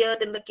was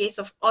feared in the case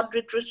of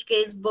Audrey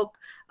Trushke's book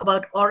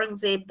about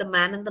Aurangzeb, the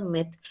Man and the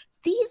Myth.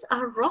 These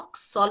are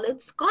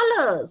rock-solid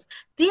scholars.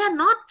 They are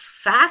not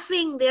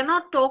faffing. They are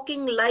not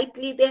talking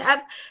lightly. They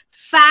have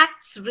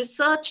facts,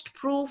 researched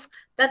proof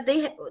that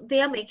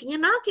they are making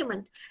an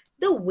argument.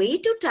 The way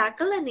to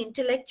tackle an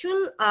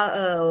intellectual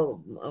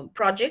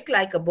project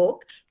like a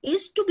book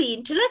is to be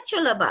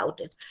intellectual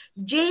about it.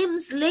 Jamie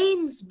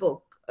Lane's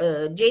book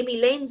on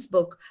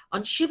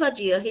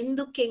Shivaji, a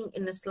Hindu king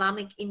in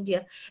Islamic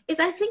India, is,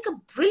 I think, a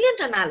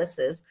brilliant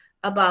analysis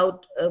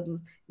about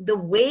the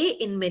way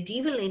in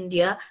medieval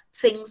India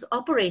things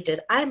operated.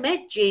 I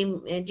met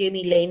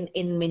Jamie Lane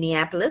in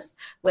Minneapolis,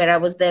 where I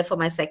was there for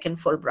my second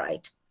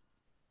Fulbright.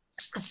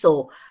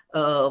 So,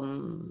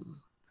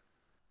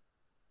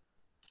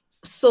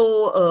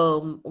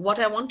 what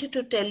I wanted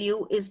to tell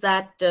you is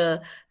that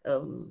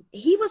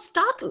he was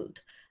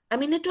startled. I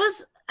mean, it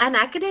was an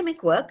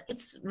academic work.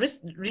 Its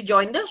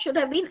rejoinder should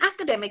have been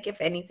academic, if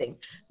anything,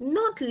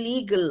 not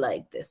legal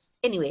like this.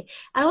 Anyway,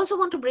 I also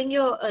want to bring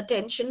your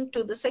attention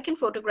to the second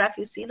photograph.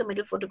 You see the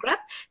middle photograph.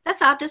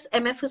 That's artist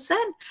M.F.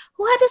 Hussain,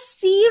 who had a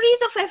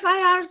series of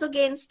FIRs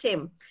against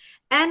him.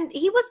 And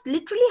he was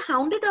literally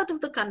hounded out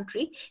of the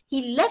country.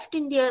 He left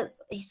India,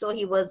 so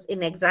he was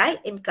in exile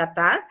in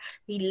Qatar.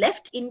 He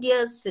left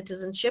India's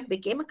citizenship,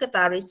 became a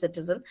Qatari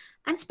citizen,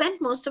 and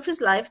spent most of his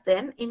life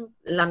then in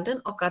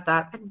London or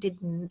Qatar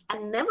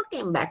and never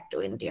came back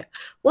to India.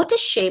 What a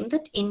shame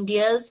that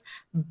India's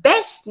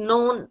best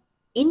known,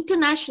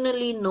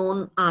 internationally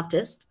known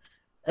artist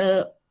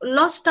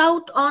lost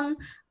out on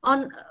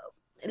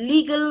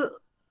legal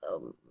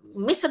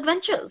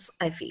misadventures,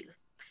 I feel.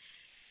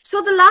 So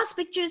the last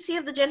picture you see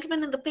of the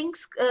gentleman in the pink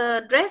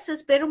dress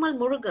is Perumal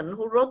Murugan,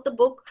 who wrote the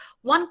book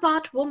One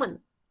Part Woman.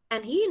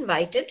 And he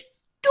invited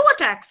 2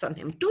 attacks on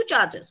him, 2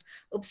 charges,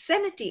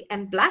 obscenity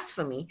and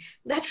blasphemy,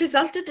 that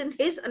resulted in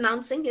his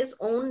announcing his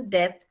own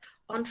death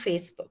on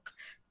Facebook.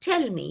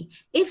 Tell me,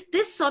 if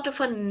this sort of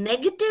a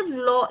negative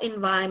law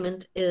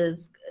environment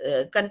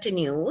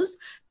continues,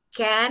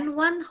 can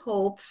one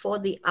hope for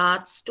the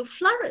arts to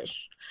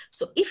flourish?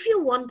 So if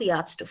you want the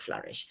arts to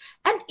flourish,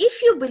 and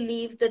if you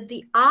believe that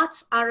the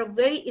arts are a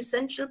very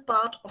essential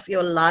part of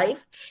your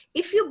life,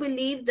 if you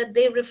believe that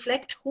they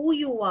reflect who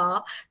you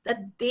are,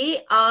 that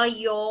they are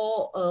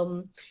your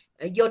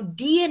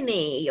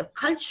DNA, your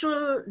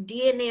cultural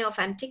DNA of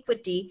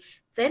antiquity,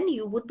 then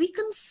you would be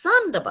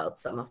concerned about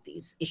some of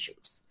these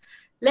issues.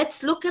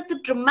 let's look at the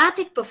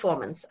Dramatic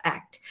Performance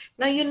Act.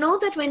 Now, you know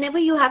that whenever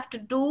you have to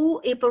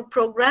do a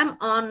program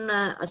on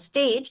a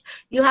stage,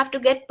 you have to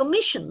get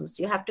permissions.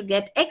 You have to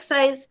get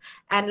excise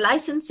and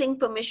licensing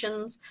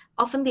permissions.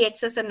 Often the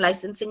excise and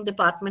licensing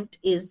department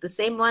is the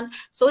same one.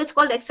 So it's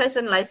called excise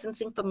and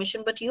licensing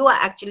permission, but you are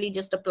actually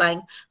just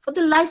applying for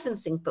the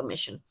licensing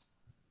permission.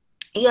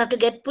 You have to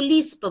get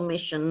police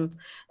permission,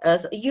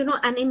 you know,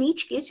 and in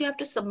each case, you have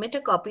to submit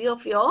a copy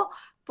of your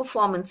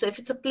performance. So if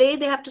it's a play,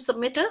 they have to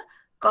submit a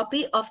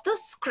copy of the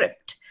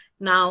script.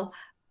 Now,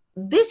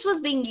 this was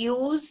being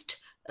used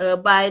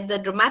by the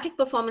Dramatic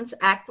Performance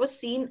Act, was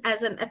seen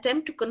as an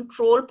attempt to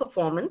control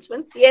performance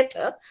when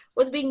theatre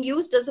was being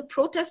used as a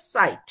protest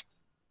site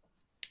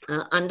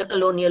under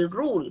colonial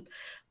rule.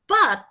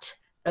 But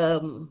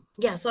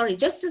yeah, sorry,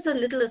 just as a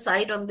little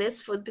aside on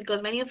this,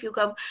 because many of you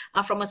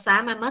are from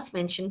Assam, I must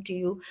mention to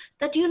you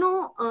that, you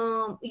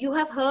know, you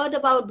have heard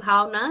about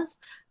bhavnas.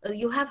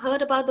 You have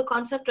heard about the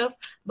concept of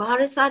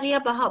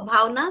Bharisariya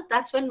bhavnas.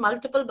 That's when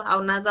multiple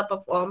bhavnas are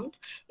performed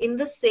in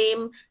the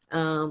same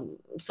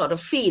sort of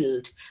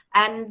field.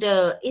 And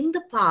in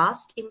the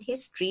past, in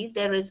history,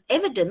 there is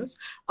evidence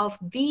of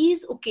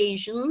these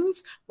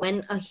occasions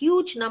when a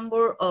huge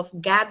number of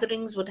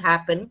gatherings would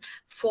happen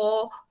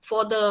for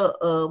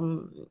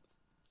the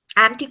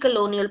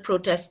anti-colonial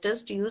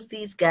protesters to use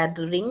these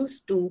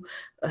gatherings to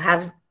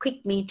have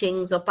quick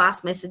meetings or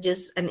pass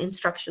messages and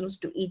instructions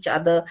to each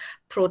other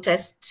for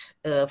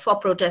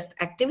protest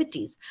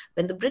activities.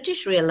 When the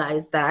British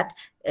realized that,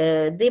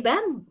 they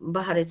banned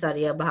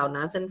Bharisariya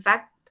bhavnas. In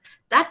fact,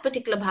 that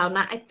particular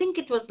bhavna, I think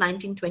it was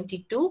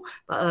 1922,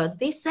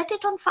 they set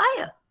it on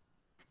fire.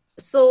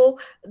 So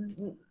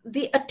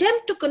the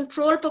attempt to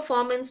control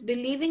performance,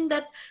 believing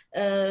that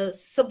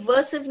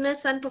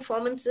subversiveness and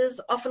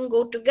performances often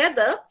go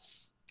together,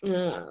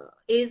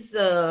 is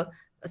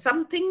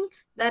something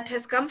that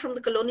has come from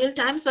the colonial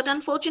times, but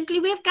unfortunately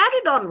we have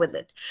carried on with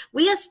it.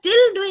 We are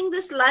still doing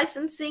this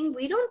licensing.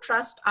 We don't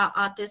trust our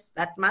artists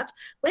that much.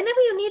 Whenever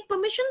you need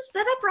permissions,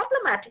 there are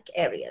problematic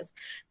areas.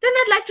 Then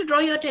I'd like to draw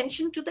your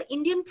attention to the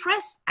Indian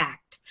Press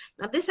Act.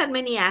 Now, this had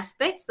many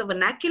aspects. The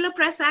Vernacular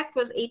Press Act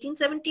was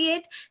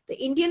 1878.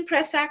 The Indian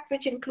Press Act,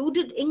 which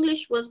included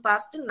English, was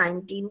passed in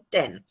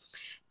 1910.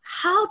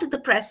 How did the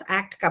Press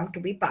Act come to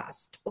be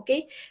passed?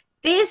 Okay.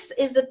 This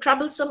is the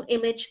troublesome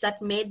image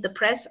that made the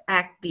Press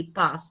Act be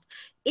passed.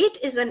 It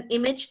is an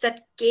image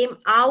that came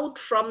out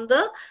from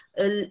the,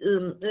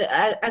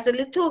 as a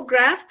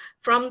lithograph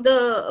from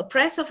the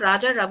press of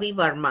Raja Ravi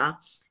Varma.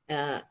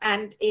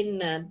 And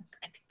in,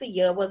 I think the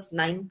year was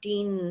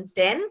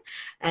 1910,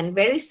 and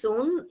very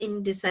soon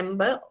in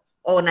December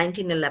or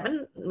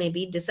 1911,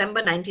 maybe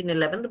December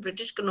 1911, the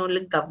British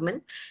colonial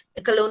government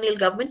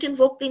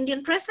invoked the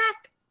Indian Press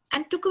Act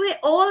and took away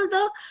all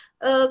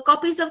the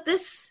copies of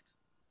this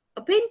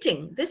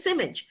painting, this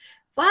image.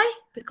 Why?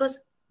 Because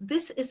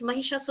this is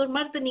Mahishasur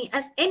Mardani,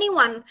 as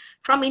anyone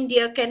from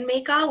India can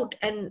make out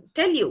and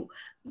tell you.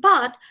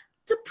 But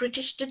the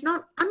British did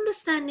not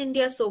understand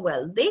India so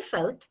well. They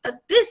felt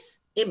that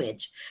this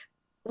image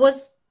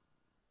was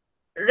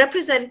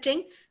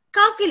representing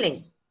cow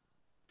killing.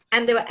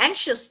 And they were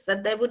anxious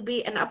that there would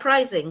be an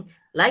uprising,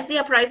 like the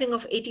uprising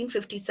of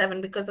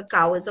 1857, because the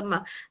cow is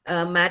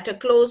a matter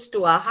close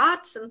to our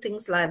hearts and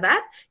things like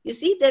that. You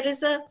see, there is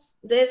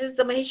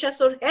the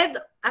Mahishasur head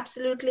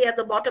absolutely at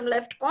the bottom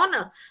left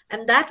corner.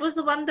 And that was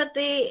the one that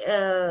they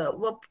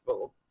were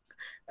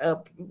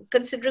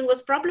considering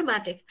was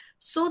problematic.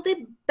 So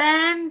they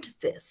banned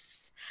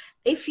this.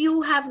 If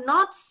you have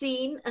not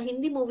seen a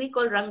Hindi movie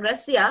called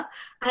Rangrasya,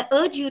 I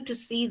urge you to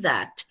see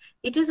that.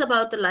 It is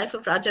about the life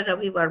of Raja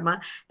Ravi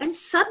Varma. And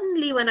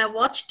suddenly when I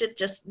watched it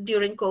just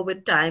during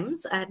COVID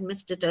times, I had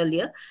missed it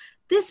earlier,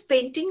 this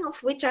painting,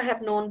 of which I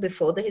have known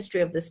before, the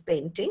history of this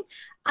painting,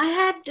 I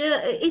had,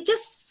 it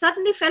just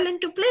suddenly fell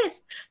into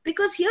place,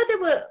 because here they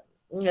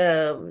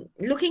were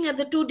looking at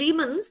the two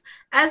demons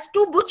as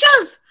two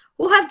butchers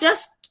who have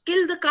just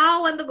killed the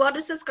cow and the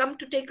goddess has come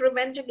to take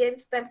revenge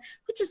against them,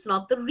 which is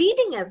not the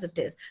reading as it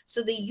is.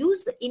 So they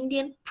use the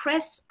Indian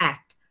Press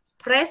Act.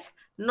 Press,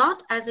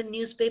 not as a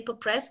newspaper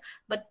press,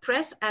 but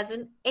press as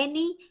in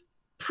any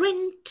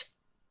print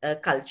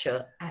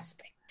culture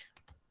aspect.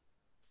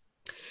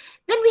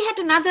 Then we had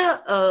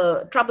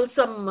another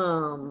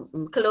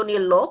troublesome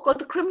colonial law called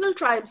the Criminal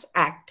Tribes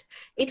Act.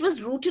 It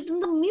was rooted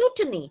in the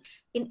mutiny.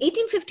 In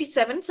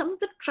 1857, some of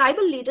the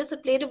tribal leaders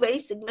had played a very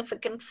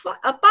significant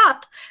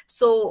part.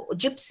 So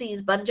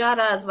gypsies,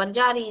 banjaras,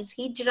 vanjaris,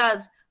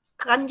 hijras,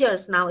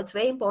 kanjars. Now, it's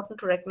very important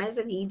to recognize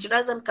that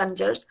hijras and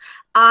kanjars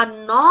are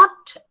not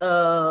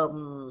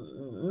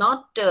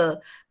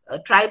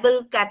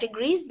tribal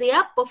categories. They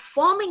are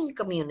performing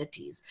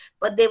communities,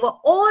 but they were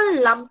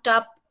all lumped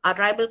up. Our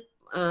tribal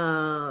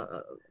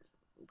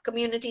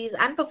communities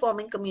and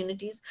performing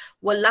communities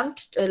were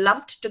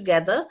lumped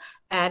together,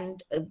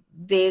 and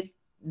they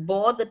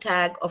bore the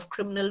tag of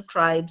Criminal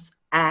Tribes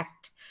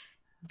Act.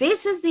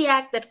 This is the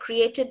act that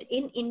created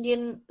in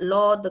Indian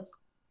law the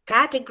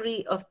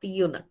category of the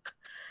eunuch.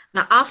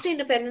 Now, after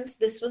independence,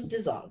 this was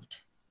dissolved.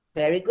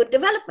 Very good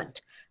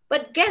development.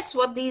 But guess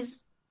what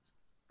these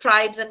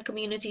tribes and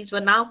communities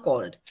were now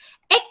called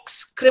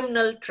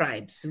ex-criminal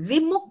tribes,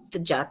 Vimukta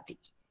Jati.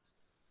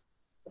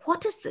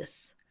 What is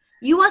this?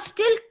 You are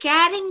still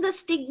carrying the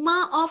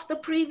stigma of the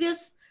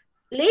previous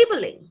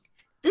labeling.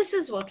 This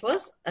is what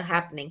was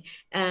happening.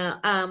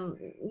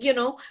 You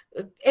know,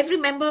 every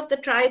member of the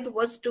tribe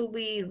was to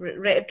be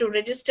to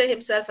register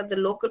himself at the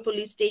local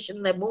police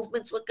station. Their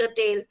movements were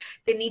curtailed.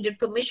 They needed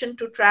permission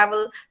to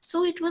travel.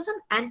 So it was an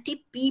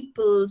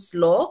anti-people's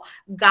law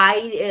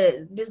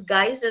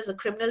disguised as a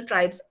Criminal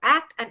Tribes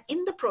Act. And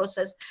in the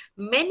process,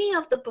 many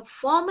of the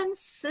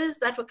performances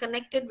that were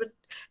connected with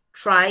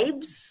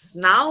tribes,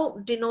 now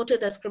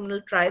denoted as criminal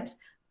tribes,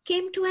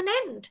 came to an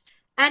end.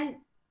 And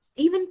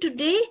even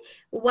today,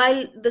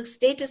 while the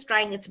state is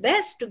trying its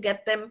best to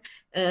get them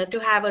to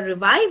have a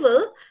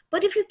revival,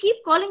 but if you keep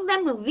calling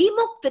them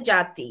Vimukta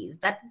Jatis,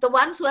 that the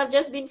ones who have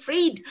just been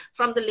freed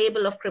from the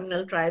label of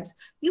criminal tribes,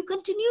 you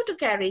continue to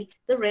carry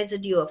the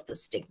residue of the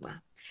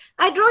stigma.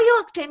 I draw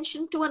your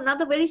attention to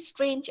another very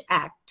strange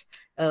act,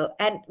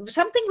 and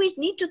something we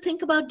need to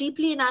think about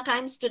deeply in our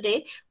times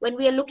today when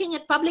we are looking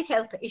at public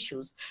health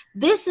issues.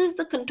 This is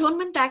the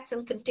Cantonment Acts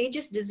and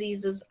Contagious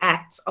Diseases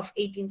Acts of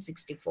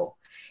 1864.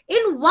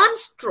 In one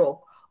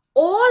stroke,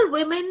 all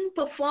women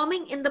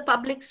performing in the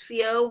public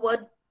sphere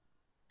were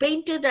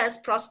painted as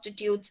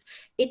prostitutes.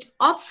 It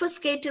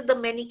obfuscated the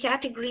many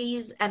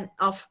categories and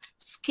of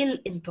skill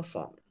in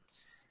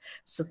performance.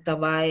 So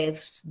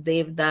tawaifs,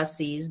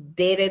 devdasis,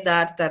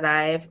 deredar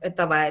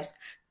tawaifs,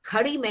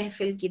 khadi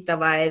mehfil ki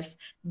tawaifs,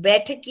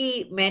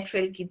 baithaki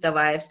mehfil ki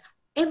tawaifs,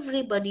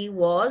 everybody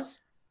was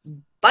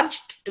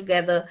bunched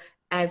together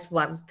as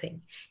one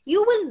thing.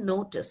 You will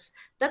notice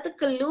that the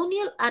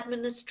colonial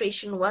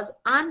administration was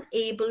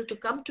unable to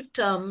come to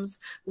terms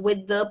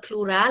with the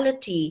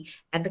plurality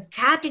and the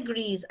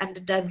categories and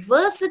the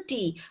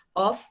diversity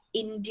of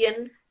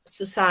Indian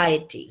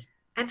society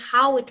and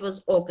how it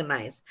was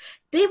organized.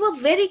 They were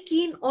very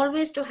keen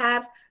always to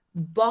have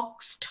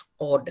boxed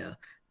order.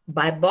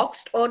 By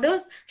boxed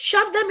orders,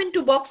 shove them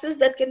into boxes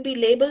that can be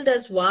labeled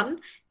as one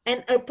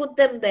and put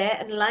them there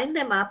and line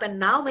them up. And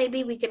now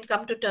maybe we can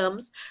come to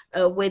terms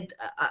with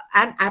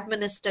and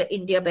administer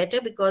India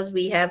better because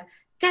we have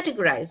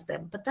categorized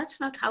them. But that's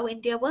not how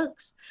India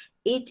works.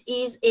 It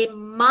is a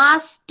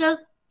master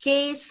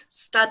case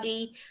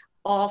study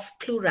of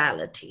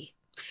plurality.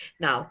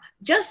 Now,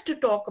 just to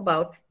talk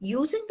about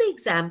using the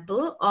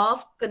example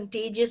of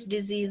contagious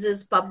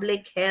diseases,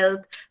 public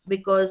health,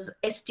 because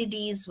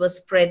STDs were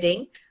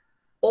spreading,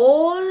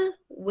 all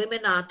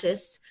women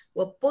artists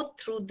were put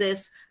through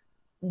this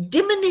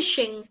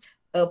diminishing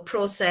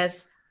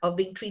process of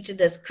being treated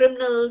as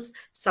criminals,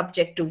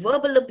 subject to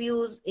verbal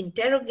abuse,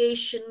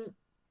 interrogation,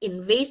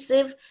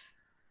 invasive,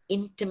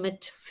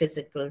 intimate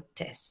physical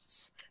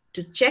tests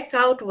to check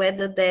out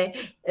whether they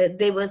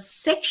were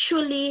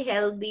sexually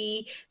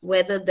healthy,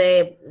 whether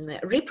their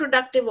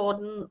reproductive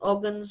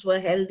organs were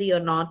healthy or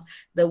not.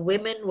 The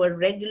women were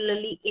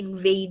regularly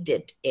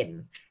invaded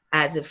in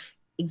as if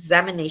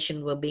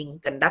examination were being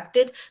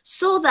conducted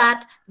so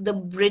that the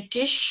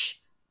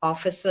British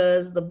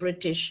officers, the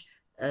British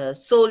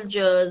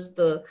soldiers,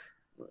 the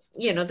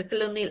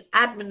colonial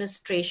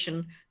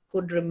administration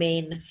could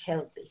remain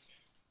healthy.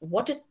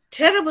 What a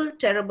terrible,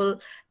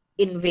 terrible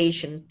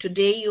invasion.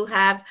 Today you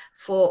have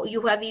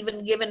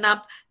even given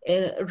up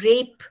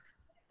rape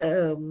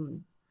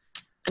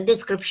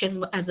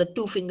description as a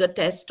two-finger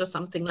test or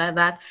something like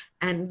that,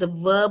 and the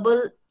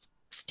verbal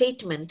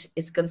statement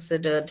is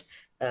considered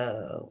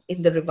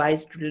in the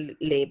revised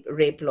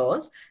rape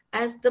laws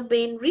as the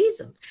main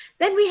reason.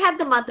 Then we have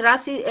the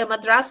Madras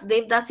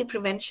Devdasi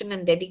Prevention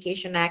and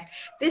Dedication Act.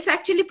 This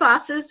actually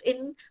passes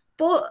in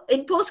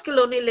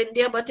post-colonial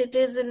India, but it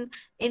is in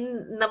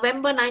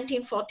November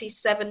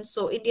 1947,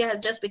 so India has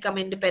just become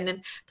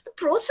independent. But the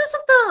process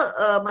of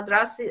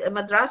the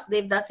Madras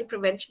Devdasi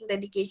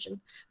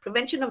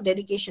Prevention of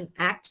Dedication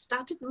Act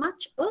started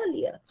much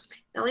earlier.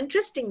 Now,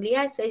 interestingly,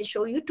 I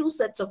show you two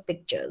sets of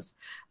pictures.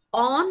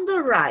 On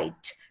the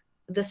right,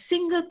 the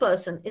single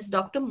person is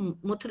Dr.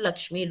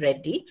 Muthulakshmi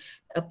Reddy,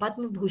 a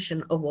Padma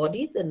Bhushan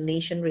awardee. The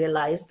nation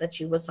realized that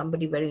she was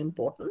somebody very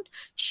important.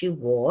 She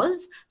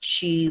was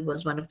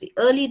one of the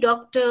early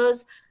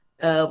doctors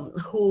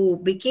who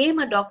became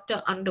a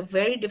doctor under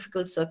very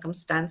difficult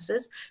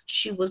circumstances.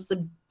 She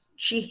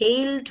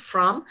hailed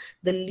from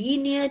the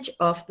lineage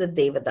of the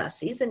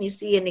Devadasis, and you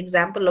see an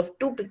example of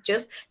two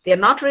pictures. They are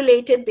not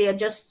related, they are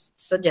just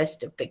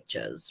suggestive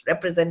pictures,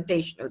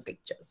 representational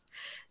pictures.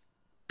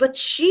 But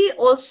she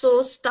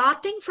also,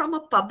 starting from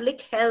a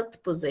public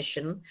health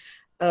position,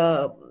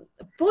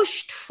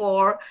 pushed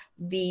for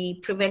the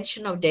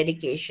Prevention of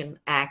Dedication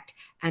Act.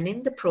 And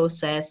in the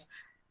process,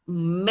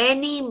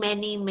 many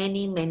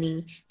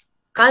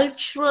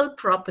cultural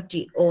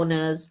property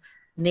owners,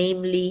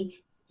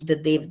 namely the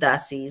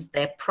Devdasis,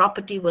 their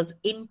property was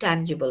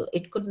intangible.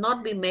 It could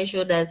not be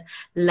measured as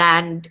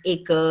land,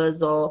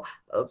 acres, or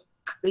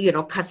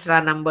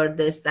khasra number,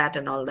 this, that,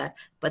 and all that.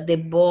 But they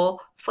bore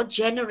for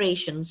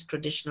generations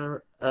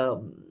traditionally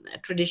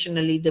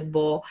they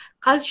bore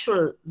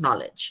cultural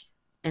knowledge,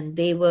 and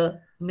they were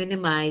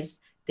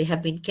minimized They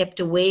have been kept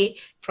away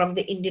from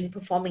the Indian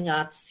performing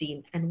arts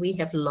scene, and we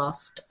have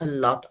lost a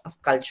lot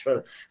of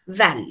cultural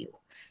value.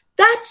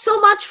 That's so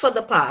much for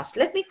the past.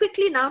 Let me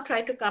quickly now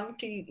try to come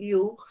to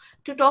you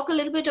to talk a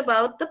little bit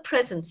about the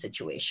present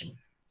situation.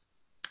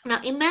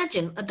 Now,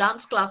 imagine a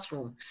dance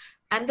classroom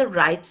and the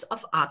rights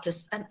of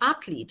artists and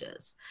art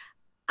leaders.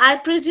 I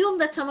presume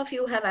that some of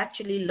you have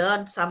actually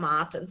learned some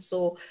art, and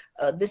so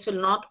this will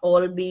not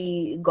all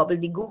be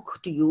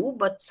gobbledygook to you,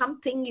 but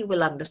something you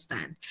will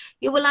understand.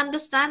 You will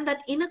understand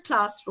that in a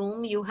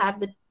classroom, you have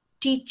the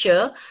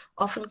teacher,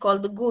 often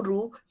called the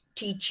guru,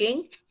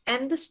 teaching,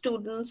 and the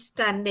students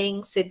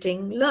standing,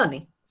 sitting,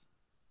 learning.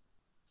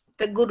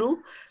 The guru,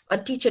 a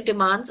teacher,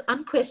 demands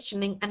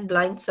unquestioning and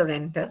blind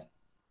surrender.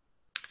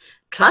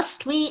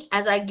 Trust me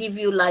as I give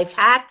you life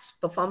hacks,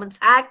 performance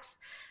hacks,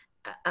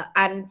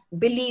 and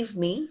believe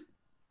me,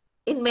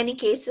 in many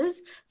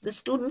cases, the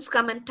students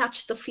come and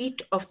touch the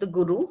feet of the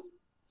guru,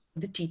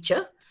 the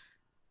teacher,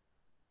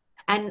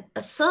 and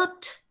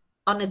assert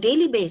on a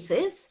daily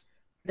basis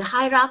the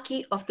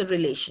hierarchy of the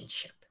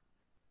relationship.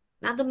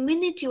 Now, the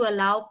minute you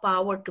allow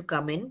power to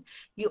come in,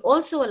 you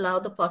also allow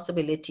the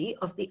possibility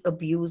of the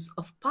abuse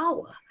of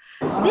power.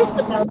 This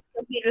abuse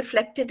can be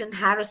reflected in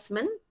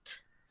harassment,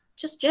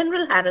 just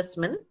general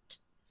harassment,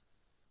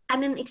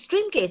 and in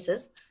extreme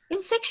cases,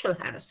 in sexual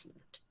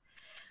harassment.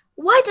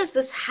 Why does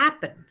this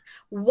happen?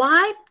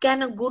 Why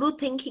can a guru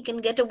think he can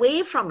get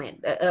away from it,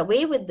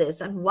 away with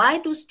this? And why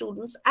do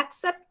students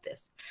accept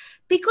this?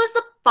 Because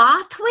the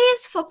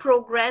pathways for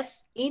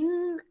progress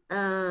in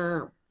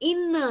the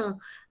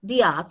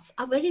arts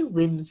are very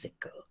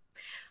whimsical.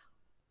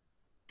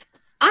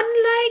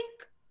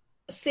 Unlike,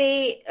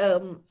 say,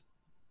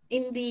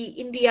 in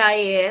the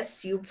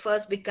IAS, you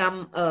first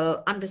become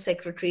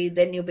undersecretary,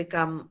 then you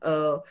become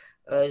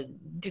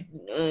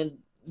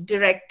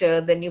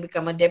director, then you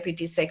become a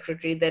deputy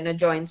secretary, then a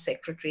joint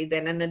secretary,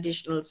 then an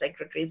additional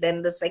secretary,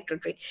 then the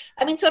secretary.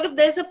 I mean, sort of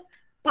there's a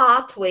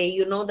pathway,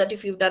 you know, that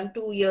if you've done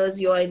 2 years,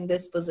 you're in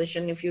this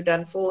position. If you've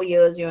done 4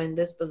 years, you're in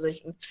this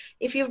position.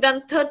 If you've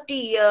done 30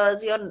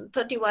 years, you're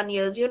 31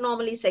 years, you're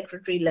normally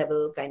secretary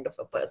level kind of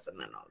a person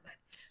and all that.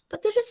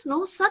 But there is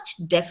no such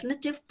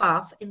definitive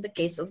path in the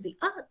case of the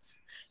arts.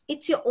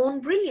 It's your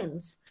own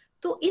brilliance.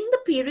 So in the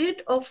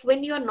period of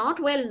when you are not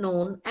well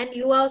known and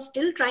you are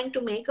still trying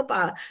to make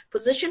a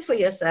position for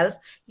yourself,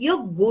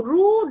 your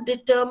guru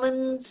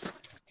determines,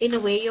 in a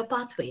way, your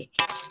pathway.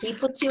 He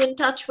puts you in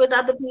touch with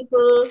other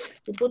people.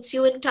 He puts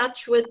you in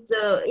touch with,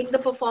 in the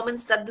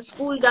performance that the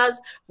school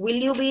does. Will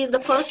you be the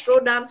first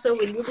row dancer?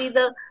 Will you be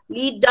the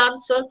lead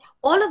dancer?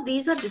 All of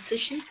these are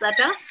decisions that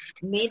are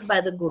made by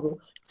the guru.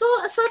 So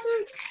a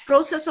certain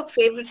process of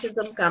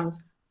favoritism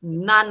comes.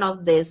 None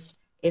of this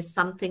is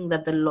something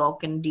that the law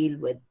can deal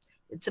with.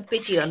 It's a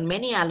pity on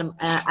many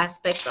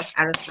aspects of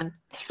harassment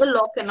the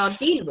law cannot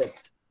deal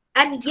with.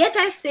 And yet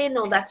I say,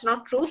 no, that's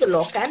not true. The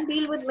law can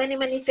deal with many,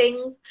 many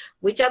things.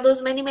 Which are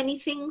those many, many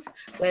things?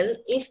 Well,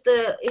 if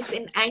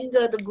in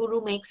anger the guru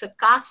makes a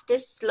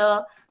casteist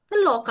slur, the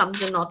law comes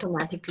in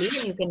automatically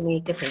and you can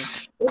make a thing.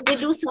 If they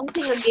do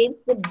something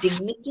against the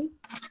dignity,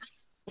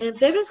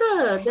 there is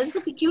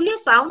a peculiar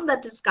sound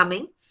that is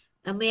coming.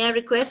 May I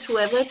request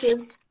whoever it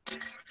is?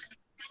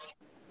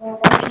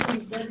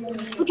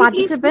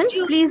 Participants,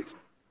 please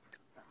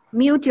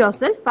mute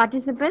yourself.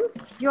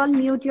 Participants, you all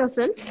mute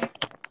yourself.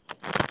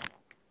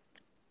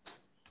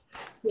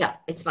 Yeah,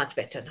 it's much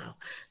better now.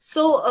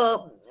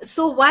 So,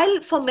 so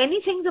while for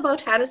many things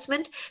about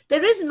harassment,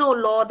 there is no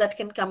law that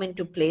can come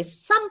into place,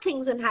 some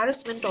things in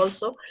harassment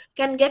also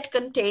can get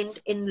contained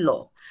in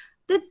law.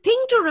 The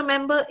thing to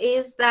remember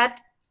is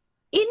that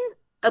in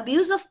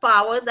abuse of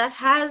power that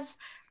has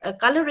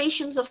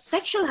colorations of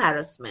sexual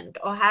harassment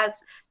or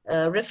has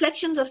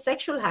reflections of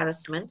sexual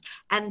harassment,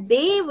 and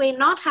they may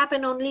not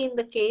happen only in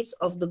the case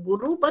of the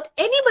guru, but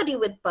anybody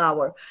with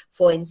power.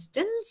 For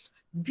instance,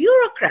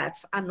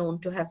 bureaucrats are known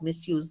to have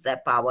misused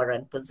their power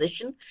and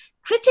position.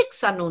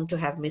 Critics are known to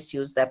have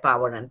misused their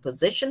power and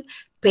position.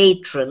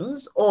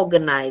 Patrons,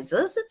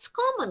 organizers, it's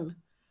common.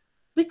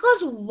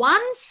 Because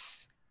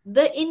once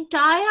the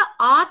entire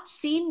art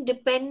scene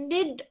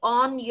depended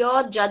on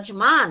your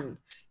judgment,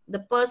 the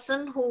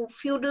person who,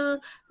 feudal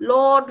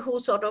lord who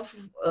sort of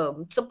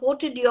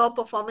supported your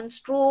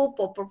performance troupe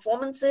or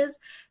performances,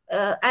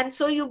 and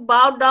so you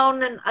bowed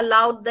down and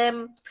allowed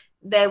them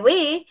their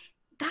way,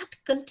 that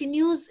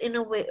continues in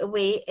a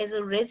way as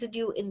a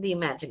residue in the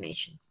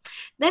imagination.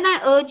 Then I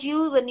urge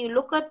you, when you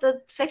look at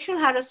the sexual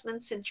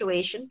harassment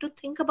situation, to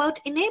think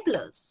about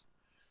enablers,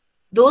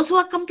 those who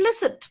are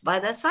complicit by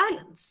their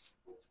silence.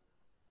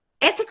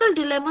 Ethical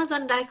dilemmas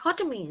and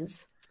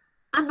dichotomies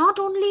are not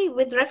only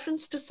with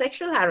reference to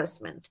sexual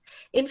harassment.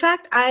 In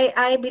fact,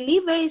 I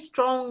believe very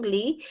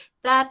strongly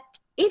that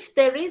if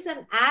there is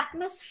an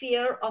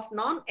atmosphere of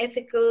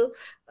non-ethical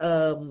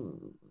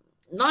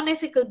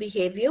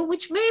behavior,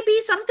 which may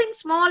be something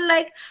small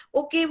like,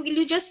 okay, will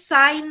you just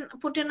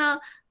put in a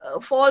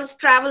false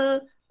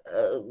travel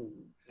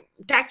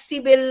taxi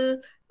bill,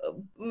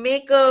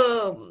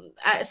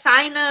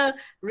 sign a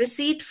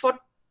receipt for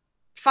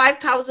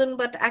 5,000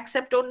 but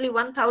accept only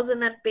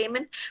 1,000 at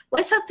payment.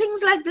 Why so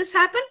things like this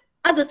happen?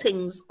 Other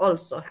things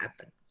also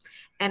happen.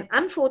 And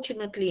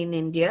unfortunately in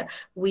India,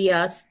 we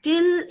are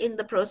still in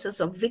the process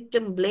of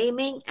victim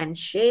blaming and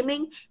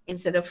shaming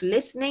instead of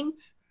listening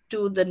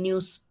to the new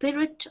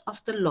spirit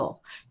of the law.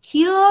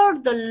 Here,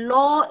 the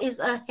law is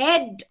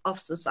ahead of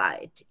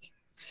society.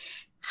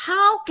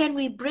 How can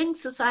we bring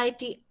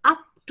society up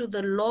to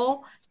the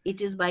law?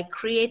 It is by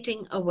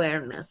creating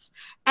awareness.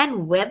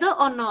 And whether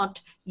or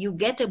not you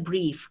get a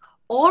brief,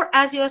 or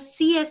as your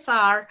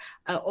CSR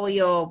or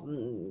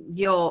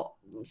your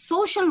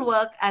social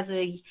work as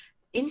a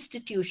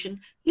institution,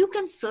 you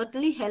can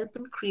certainly help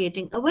in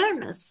creating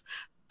awareness.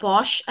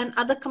 POSH and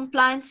other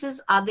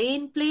compliances, are they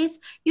in place?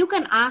 You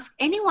can ask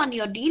anyone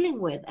you're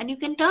dealing with, and you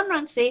can turn around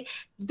and say,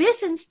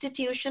 this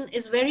institution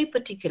is very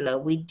particular.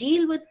 We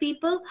deal with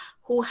people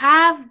who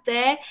have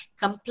their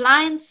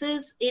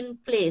compliances in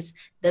place.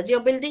 Does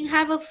your building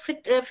have a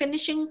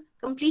finishing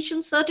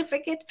completion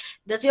certificate?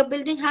 Does your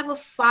building have a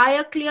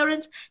fire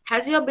clearance?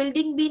 Has your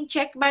building been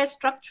checked by a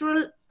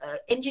structural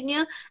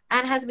engineer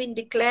and has been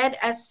declared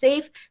as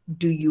safe?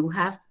 Do you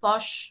have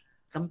POSH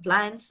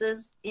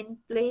compliances in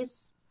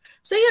place?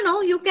 So,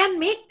 you can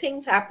make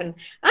things happen.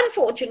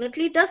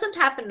 Unfortunately, it doesn't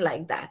happen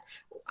like that.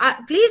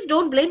 Please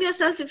don't blame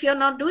yourself if you're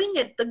not doing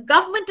it. The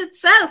government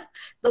itself,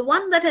 the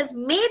one that has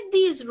made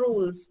these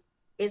rules,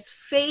 is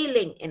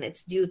failing in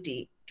its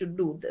duty to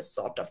do this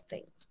sort of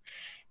thing.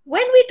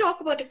 When we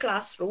talk about a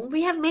classroom,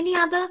 we have many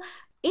other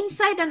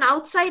inside and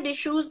outside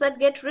issues that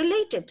get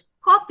related.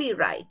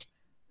 Copyright,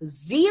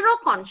 zero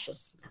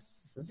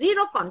consciousness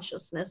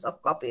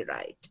of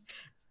copyright.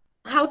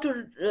 How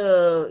to,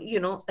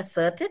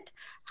 assert it,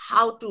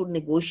 how to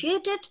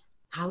negotiate it,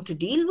 how to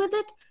deal with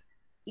it.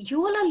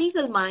 You all are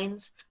legal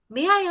minds.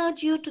 May I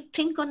urge you to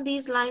think on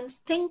these lines.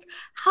 Think,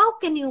 how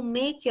can you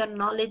make your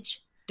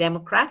knowledge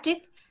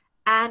democratic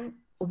and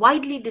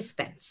widely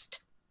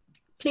dispensed?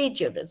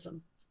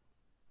 Plagiarism.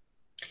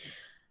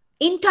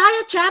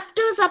 Entire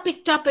chapters are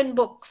picked up in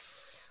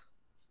books.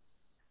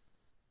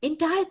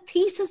 Entire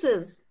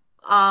theses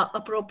are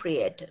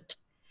appropriated.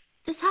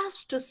 This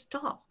has to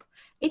stop.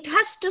 It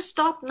has to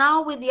stop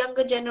now with the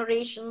younger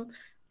generation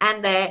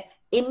and their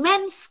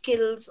immense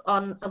skills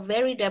on a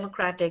very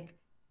democratic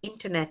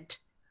internet,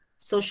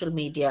 social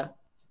media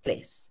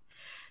place.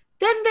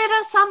 Then there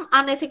are some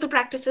unethical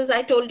practices.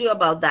 I told you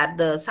about that,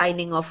 the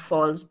signing of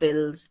false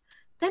bills.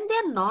 Then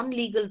there are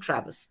non-legal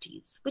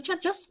travesties, which are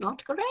just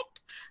not correct.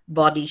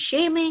 Body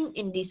shaming,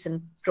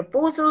 indecent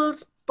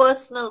proposals,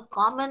 personal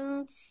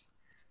comments.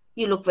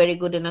 You look very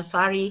good in a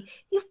sari.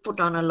 You've put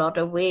on a lot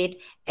of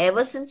weight.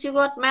 Ever since you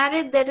got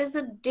married, there is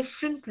a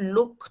different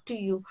look to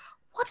you.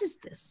 What is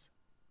this?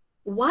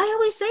 Why are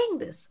we saying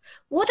this?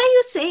 What are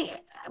you saying?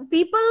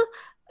 People,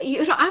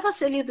 I must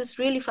tell you this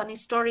really funny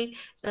story.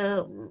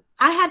 I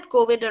had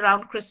COVID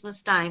around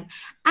Christmas time,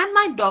 and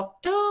my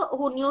doctor,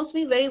 who knows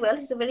me very well,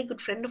 he's a very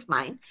good friend of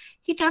mine,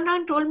 he turned around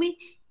and told me,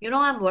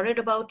 I'm worried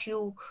about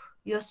you.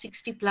 You're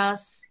 60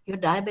 plus, you're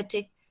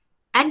diabetic,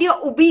 and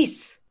you're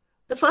obese.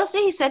 The first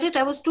day he said it,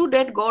 I was too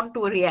dead gone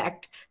to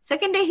react.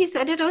 Second day he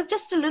said it, I was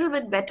just a little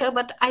bit better,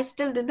 but I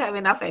still didn't have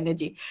enough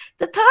energy.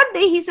 The third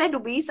day he said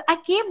obese, I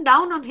came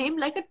down on him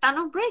like a ton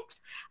of bricks.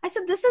 I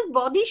said, this is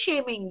body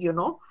shaming,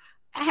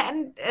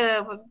 and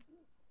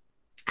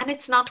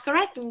it's not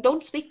correct. And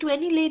don't speak to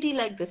any lady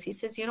like this. He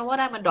says, you know what,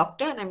 I'm a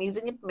doctor and I'm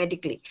using it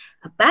medically.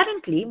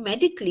 Apparently,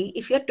 medically,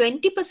 if you're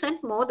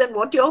 20% more than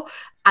what your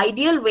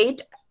ideal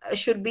weight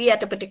should be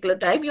at a particular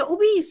time, you're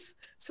obese.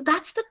 So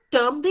that's the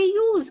term they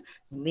use.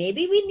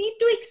 Maybe we need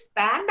to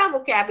expand our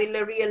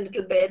vocabulary a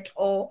little bit,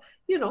 or,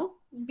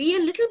 be a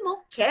little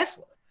more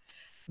careful.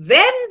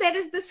 Then there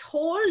is this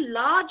whole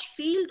large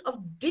field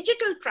of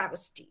digital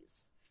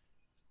travesties.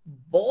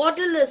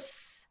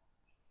 Borderless.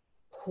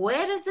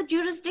 Where is the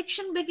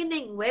jurisdiction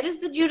beginning? Where is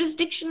the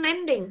jurisdiction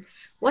ending?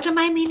 What am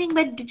I meaning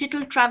by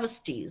digital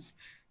travesties?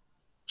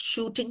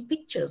 Shooting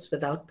pictures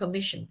without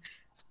permission.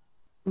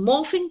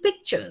 Morphing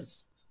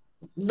pictures.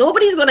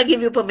 Nobody's going to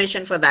give you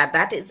permission for that.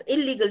 That is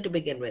illegal to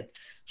begin with.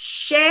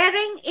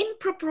 Sharing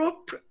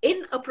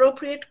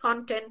inappropriate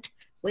content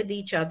with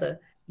each other.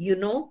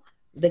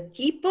 The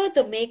keeper,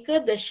 the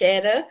maker, the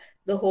sharer,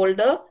 the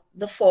holder,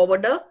 the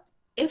forwarder,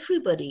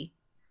 everybody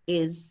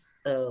is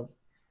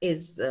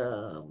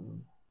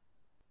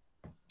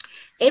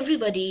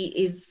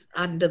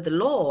under the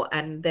law,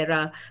 and there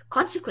are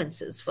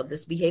consequences for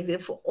this behavior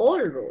for all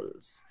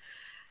roles.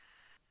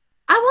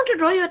 I want to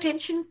draw your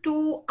attention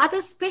to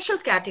other special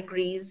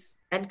categories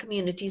and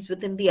communities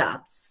within the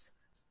arts.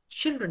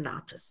 Children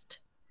artists,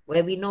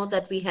 where we know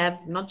that we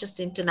have not just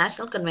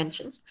international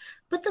conventions,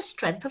 but the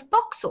strength of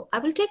POCSO. I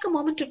will take a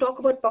moment to talk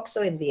about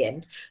POCSO in the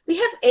end. We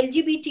have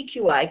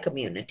LGBTQI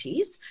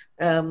communities.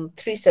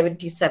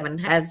 377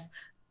 has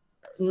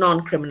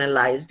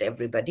non-criminalized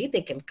everybody.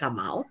 They can come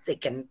out,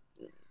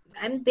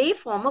 and they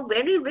form a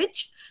very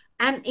rich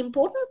and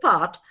important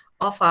part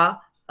of our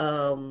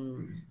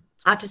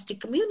artistic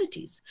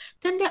communities.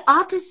 Then there are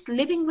artists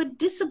living with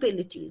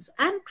disabilities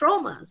and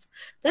traumas.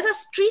 There are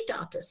street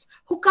artists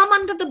who come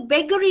under the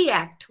Beggary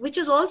Act, which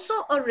is also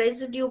a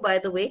residue, by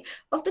the way,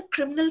 of the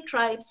Criminal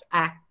Tribes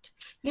Act.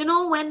 You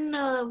know,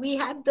 when we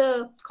had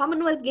the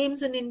Commonwealth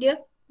Games in India,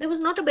 there was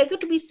not a beggar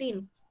to be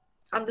seen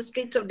on the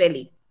streets of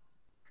Delhi.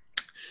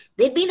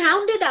 They'd been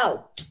hounded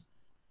out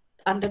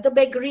under the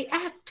Beggary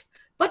Act.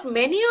 But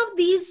many of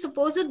these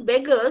supposed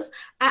beggars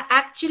are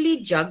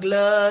actually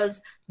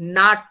jugglers,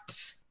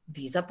 nuts.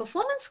 These are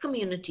performance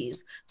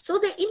communities. So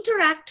they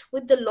interact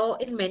with the law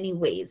in many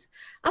ways.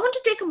 I want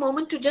to take a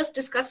moment to just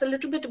discuss a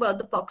little bit about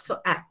the POCSO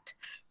Act.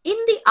 In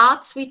the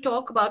arts, we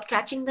talk about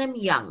catching them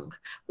young.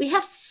 We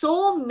have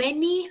so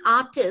many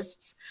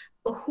artists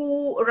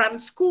who run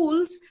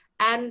schools,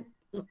 and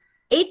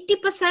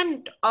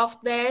 80% of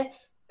their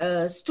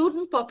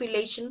student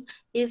population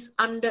is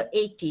under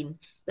 18.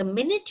 The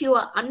minute you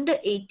are under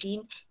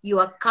 18, you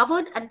are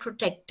covered and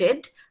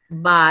protected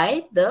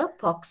by the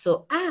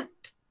POCSO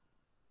Act.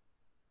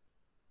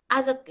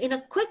 In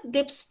a quick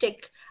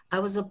dipstick, I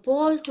was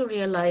appalled to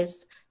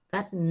realize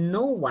that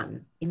no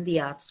one in the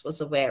arts was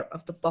aware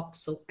of the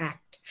POCSO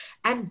Act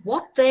and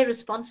what their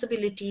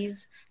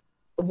responsibilities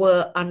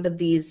were under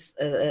this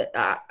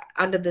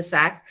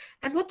act,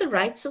 and what the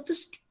rights of the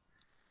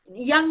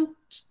young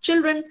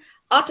children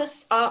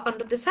artists are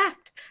under this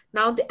act.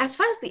 Now, as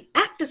far as the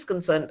act is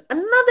concerned,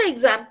 another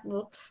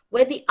example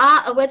where the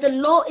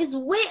law is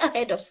way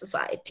ahead of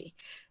society.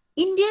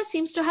 India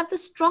seems to have the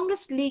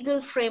strongest legal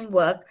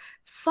framework,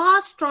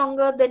 far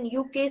stronger than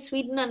UK,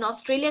 Sweden, and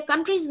Australia,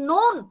 countries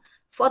known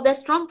for their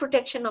strong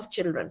protection of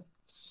children.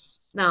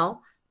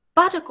 Now,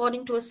 but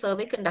according to a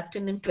survey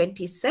conducted in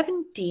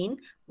 2017,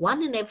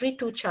 1 in every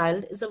 2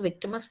 child is a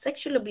victim of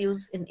sexual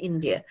abuse in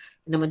India.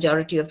 In a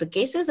majority of the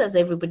cases, as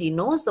everybody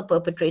knows, the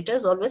perpetrator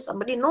is always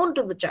somebody known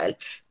to the child.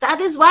 That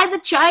is why the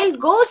child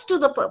goes to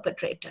the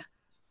perpetrator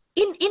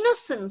in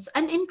innocence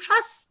and in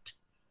trust.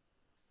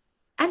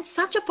 And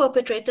such a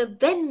perpetrator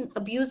then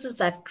abuses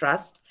that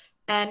trust,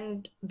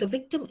 and the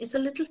victim is a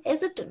little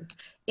hesitant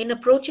in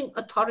approaching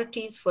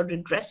authorities for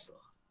redressal.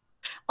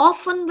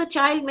 Often the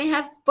child may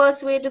have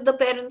persuaded the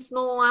parents,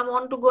 no, I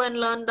want to go and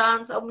learn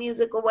dance or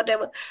music or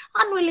whatever.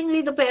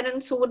 Unwillingly, the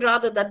parents, who would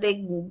rather that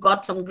they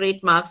got some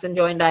great marks and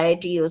joined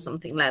IIT or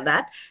something like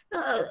that,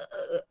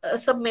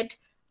 submit.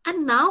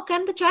 And now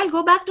can the child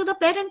go back to the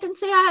parent and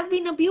say, I have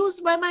been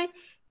abused by my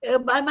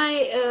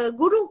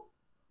guru?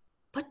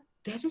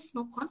 There is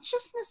no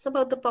consciousness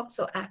about the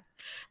POCSO Act.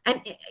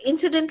 And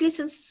incidentally,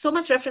 since so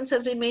much reference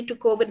has been made to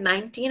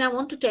COVID-19, I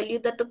want to tell you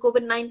that the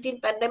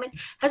COVID-19 pandemic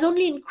has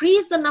only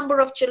increased the number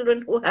of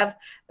children who have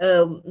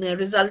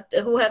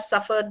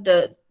suffered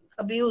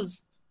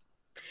abuse.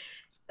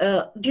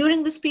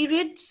 During this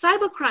period,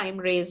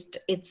 cybercrime raised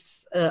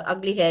its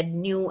ugly head.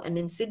 New and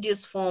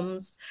insidious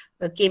forms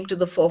came to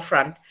the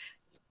forefront.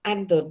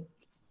 And the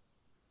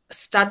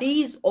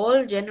studies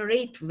all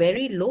generate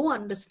very low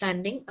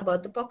understanding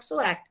about the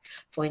POCSO Act.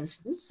 For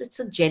instance, it's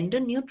a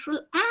gender-neutral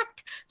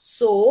act.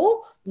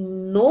 So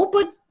no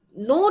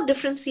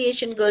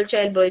differentiation, girl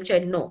child, boy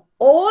child, no.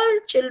 All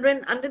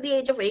children under the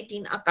age of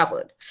 18 are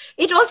covered.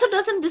 It also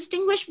doesn't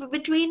distinguish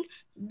between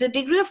the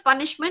degree of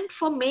punishment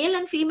for male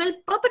and female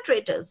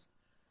perpetrators.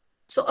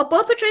 So a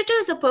perpetrator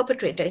is a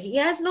perpetrator. He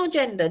has no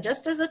gender.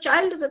 Just as a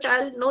child is a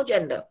child, no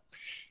gender.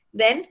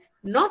 Then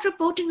not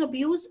reporting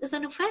abuse is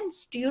an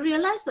offense. Do you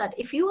realize that?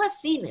 If you have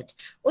seen it,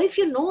 or if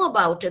you know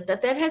about it,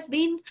 that there has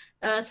been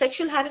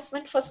sexual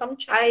harassment for some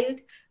child,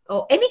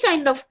 or any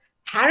kind of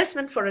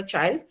harassment for a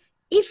child,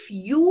 if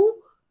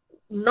you,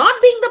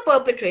 not being the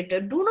perpetrator,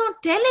 do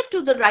not tell it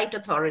to the right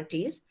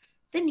authorities,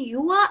 then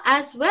you are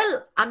as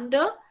well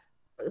under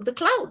the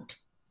cloud.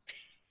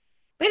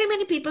 Very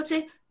many people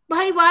say,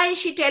 why is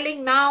she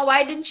telling now?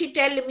 Why didn't she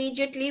tell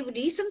immediately?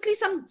 Recently,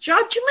 some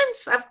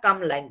judgments have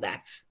come like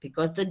that,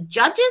 because the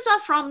judges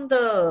are from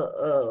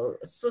the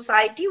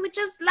society which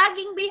is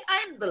lagging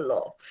behind the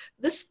law.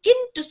 The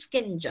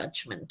skin-to-skin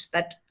judgment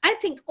that I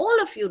think all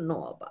of you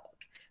know about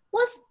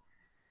was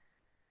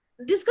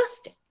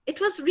disgusting. It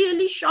was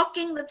really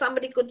shocking that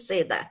somebody could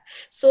say that.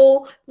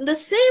 So in the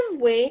same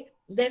way,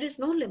 there is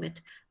no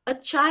limit. A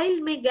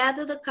child may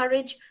gather the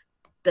courage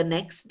the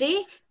next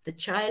day. The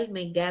child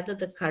may gather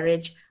the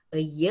courage a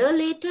year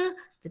later.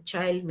 The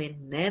child may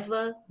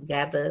never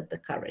gather the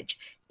courage.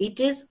 It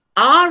is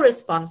our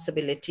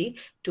responsibility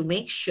to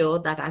make sure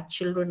that our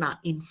children are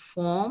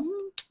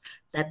informed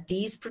that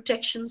these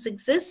protections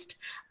exist,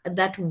 and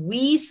that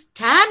we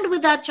stand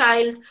with our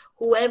child,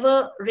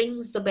 whoever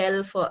rings the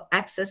bell for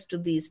access to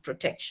these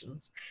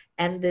protections.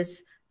 And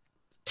this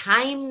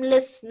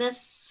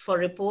timelessness for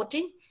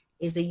reporting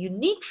is a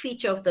unique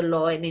feature of the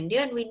law in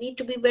India, and we need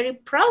to be very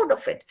proud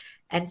of it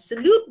and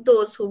salute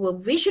those who were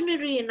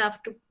visionary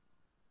enough to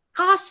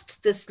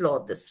cast this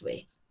law this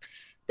way.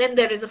 Then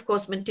there is, of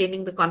course,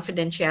 maintaining the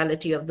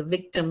confidentiality of the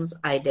victim's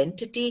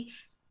identity.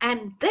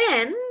 And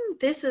then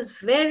this is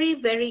very,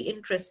 very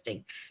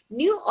interesting.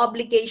 New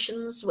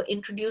obligations were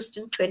introduced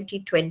in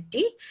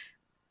 2020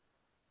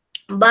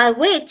 by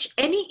which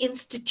any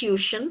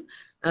institution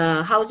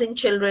housing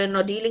children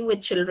or dealing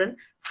with children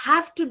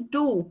have to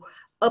do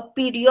a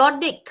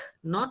periodic,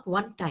 not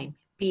one time,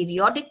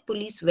 periodic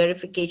police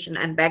verification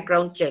and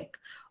background check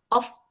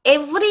of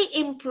every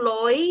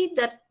employee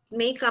that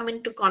may come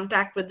into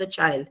contact with the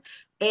child.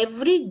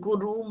 Every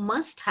guru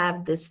must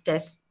have this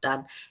test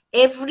done.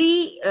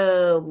 Every,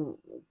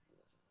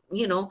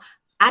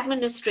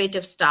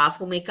 administrative staff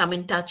who may come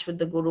in touch with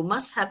the guru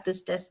must have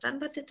this test done,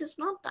 but it is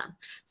not done.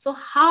 So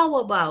how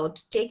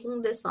about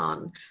taking this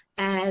on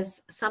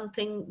as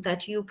something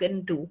that you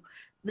can do?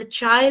 The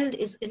child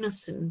is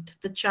innocent.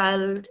 The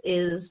child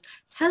is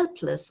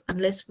helpless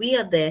unless we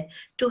are there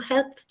to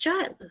help the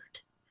child.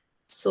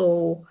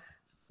 So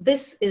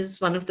this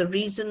is one of the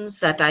reasons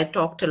that I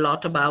talked a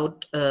lot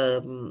about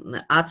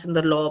arts in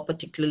the law,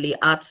 particularly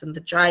arts in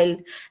the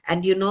child.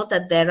 And you know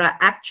that there are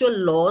actual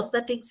laws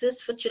that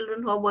exist for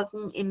children who are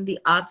working in the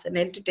arts and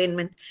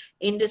entertainment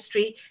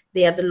industry.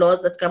 They are the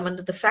laws that come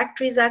under the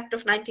Factories Act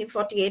of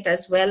 1948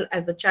 as well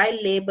as the Child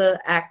Labor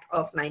Act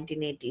of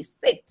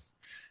 1986.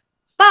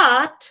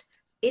 But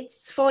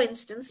it's, for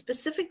instance,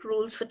 specific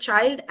rules for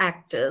child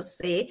actors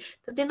say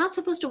that they're not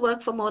supposed to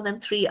work for more than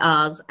 3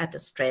 hours at a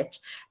stretch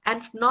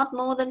and not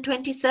more than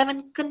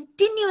 27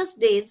 continuous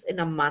days in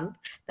a month.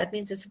 That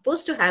means they're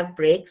supposed to have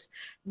breaks.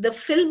 The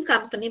film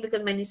company,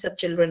 because many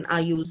such children are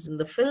used in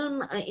the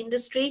film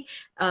industry,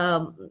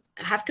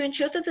 have to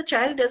ensure that the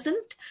child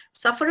doesn't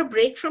suffer a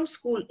break from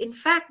school. In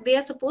fact, they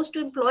are supposed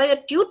to employ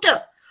a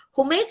tutor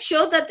who makes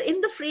sure that in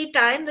the free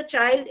time, the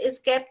child is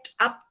kept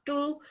up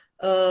to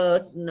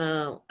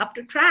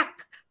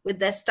track with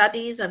their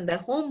studies and their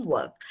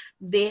homework.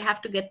 They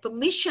have to get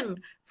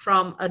permission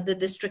from the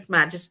district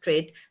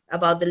magistrate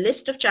about the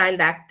list of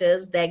child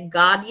actors, their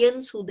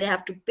guardians who they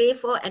have to pay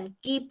for and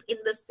keep in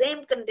the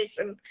same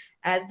condition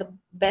as the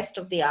best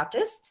of the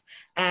artists.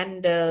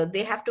 And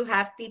they have to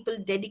have people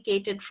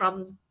dedicated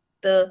from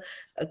the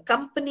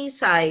company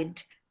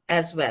side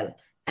as well.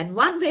 And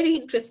one very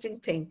interesting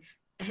thing,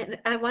 and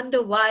I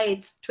wonder why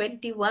it's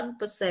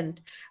 21%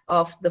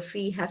 of the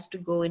fee has to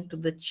go into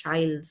the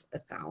child's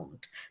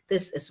account.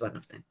 This is one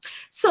of them.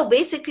 So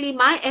basically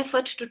my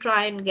effort to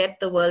try and get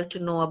the world to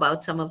know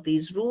about some of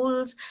these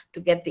rules, to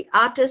get the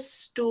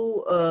artists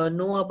to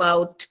know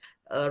about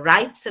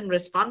rights and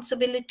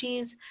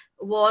responsibilities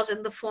was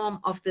in the form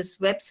of this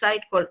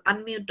website called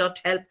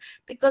unmute.help,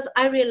 because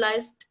I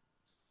realized,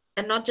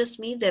 and not just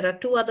me, there are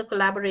 2 other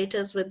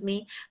collaborators with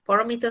me,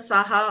 Paramita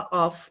Saha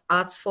of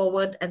Arts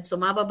Forward and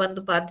Sumaba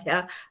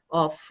Bandopadhyay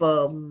of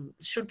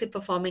Shruti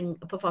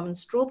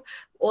Performance Troupe.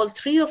 All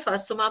 3 of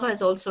us, Sumaba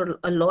is also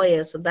a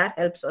lawyer, so that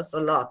helps us a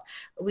lot.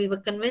 We were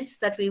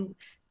convinced that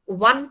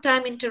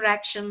one-time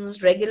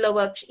interactions, regular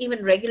work,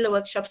 even regular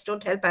workshops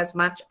don't help as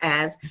much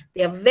as,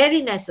 they are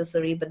very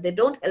necessary, but they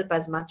don't help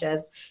as much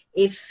as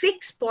a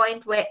fixed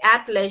point where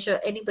at leisure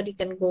anybody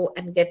can go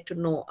and get to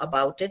know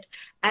about it,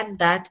 and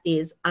that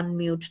is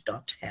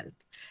unmute.help.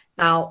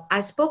 Now, I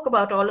spoke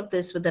about all of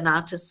this with an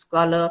artist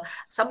scholar,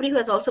 somebody who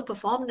has also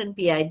performed in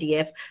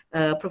PIDF,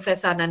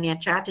 Professor Ananya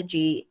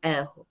Chatterjee,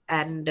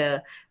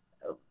 and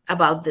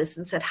about this,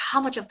 and said,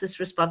 how much of this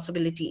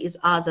responsibility is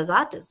ours as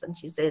artists? And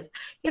she says,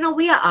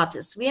 we are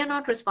artists. We are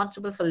not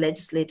responsible for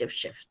legislative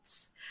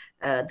shifts.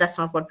 That's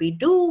not what we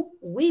do.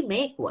 We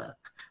make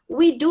work.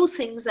 We do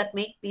things that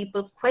make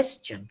people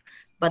question.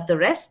 But the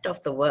rest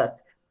of the work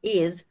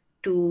is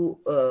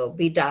to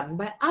be done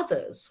by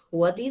others.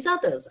 Who are these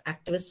others?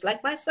 Activists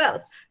like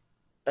myself,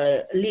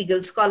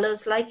 legal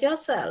scholars like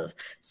yourself.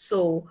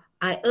 So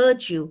I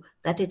urge you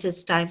that it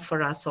is time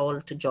for us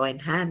all to join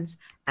hands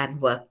and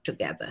work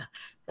together.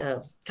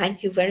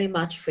 Thank you very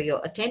much for your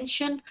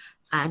attention,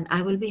 and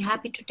I will be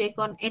happy to take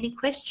on any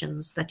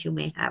questions that you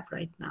may have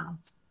right now.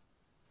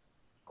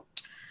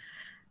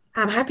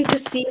 I'm happy to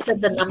see that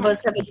the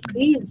numbers have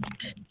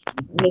increased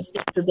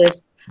listening to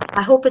this.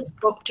 I hope it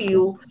spoke to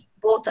you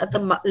both at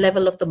the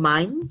level of the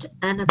mind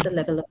and at the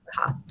level of the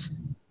heart.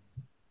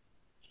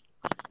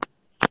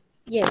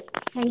 Yes,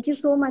 thank you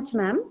so much,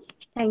 ma'am.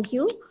 Thank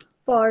you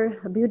for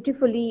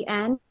beautifully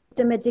and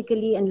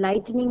systematically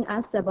enlightening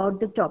us about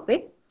the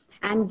topic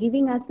and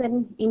giving us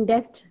an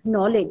in-depth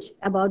knowledge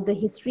about the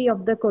history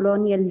of the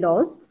colonial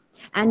laws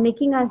and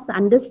making us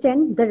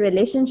understand the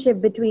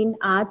relationship between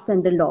arts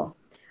and the law.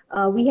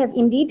 We have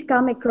indeed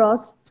come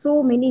across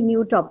so many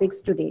new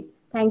topics today.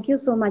 Thank you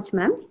so much,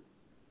 ma'am.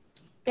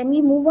 Can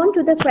we move on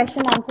to the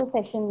question answer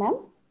session, ma'am?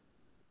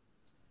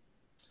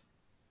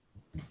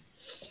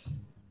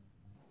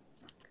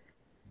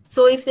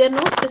 So if there are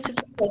no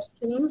specific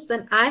questions,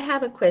 then I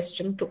have a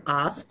question to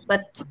ask,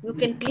 but you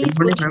can please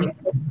put it.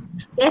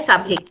 Yes,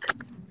 Abhik.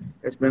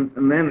 Yes, ma'am.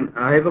 Ma'am,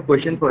 I have a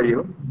question for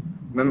you.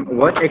 Ma'am,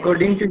 what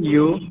according to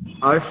you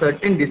are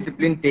certain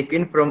discipline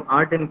taken from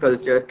art and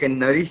culture can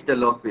nourish the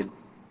law field?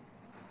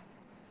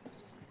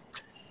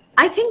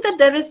 I think that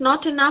there is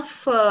not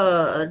enough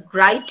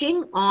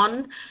writing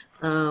on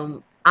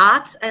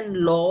arts and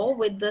law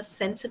with the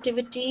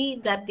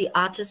sensitivity that the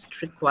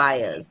artist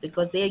requires,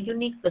 because they are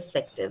unique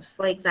perspectives.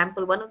 For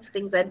example, one of the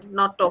things I did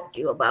not talk to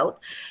you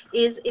about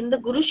is in the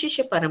Guru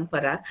Shishya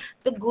Parampara,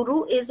 the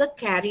Guru is a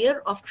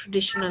carrier of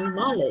traditional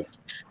knowledge.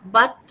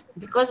 But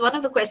because one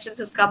of the questions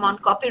has come on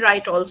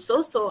copyright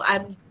also, so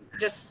I'm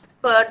just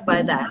spurred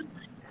by that.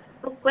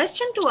 The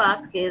question to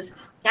ask is,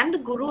 can the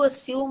guru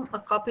assume a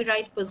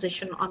copyright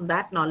position on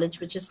that knowledge,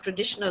 which is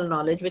traditional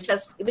knowledge,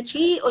 which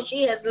he or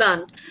she has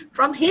learned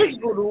from his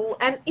guru,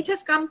 and it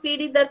has come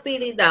pidi dar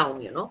pidi down,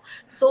 you know.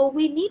 So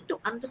we need to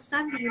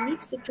understand the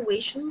unique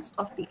situations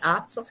of the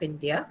arts of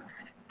India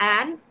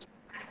and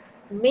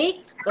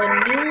make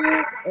a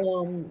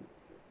new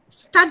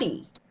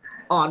study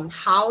on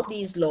how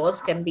these laws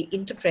can be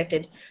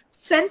interpreted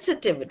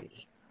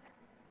sensitively.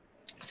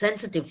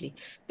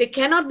 They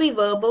cannot be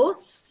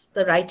verbose.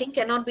 The writing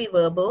cannot be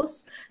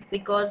verbose,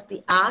 because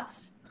the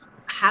arts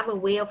have a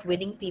way of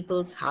winning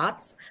people's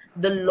hearts.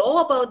 The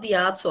law about the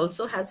arts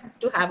also has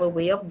to have a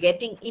way of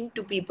getting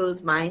into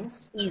people's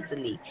minds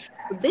easily.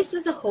 So this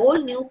is a whole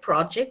new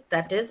project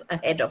that is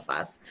ahead of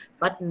us,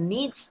 but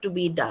needs to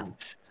be done.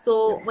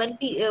 So when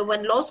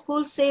law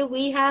schools say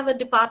we have a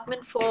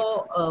department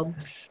for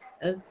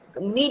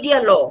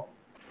media law,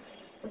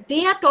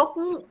 they are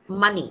talking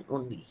money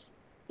only.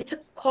 It's a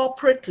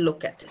corporate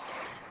look at it.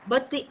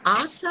 But the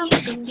arts of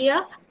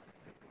India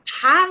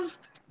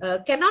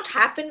cannot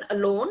happen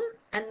alone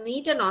and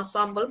need an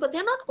ensemble, but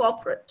they're not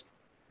corporate.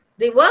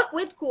 They work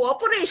with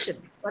cooperation,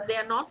 but they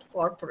are not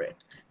corporate.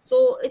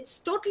 So it's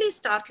totally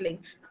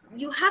startling.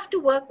 You have to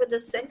work with a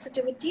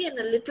sensitivity and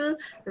a little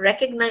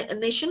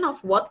recognition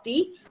of what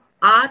the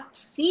art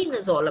scene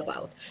is all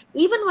about.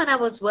 Even when I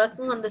was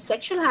working on the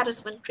sexual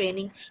harassment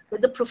training with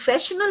the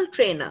professional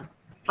trainer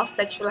of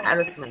sexual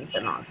harassment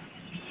and all,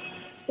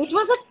 it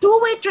was a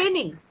two-way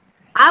training.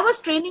 I was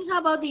training her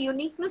about the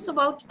uniqueness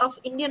of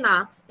Indian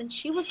arts, and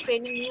she was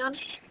training me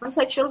on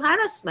sexual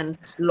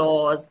harassment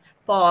laws,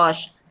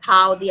 POSH,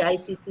 how the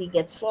ICC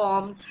gets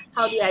formed,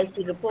 how the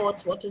IC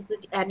reports, what is the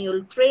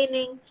annual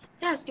training.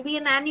 There has to be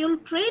an annual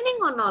training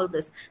on all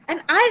this.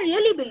 And I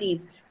really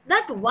believe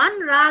that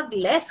one rag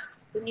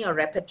less in your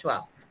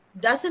repertoire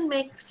doesn't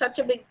make such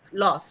a big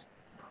loss,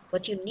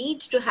 but you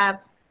need to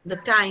have the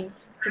time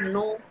to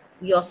know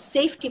your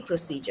safety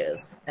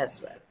procedures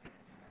as well.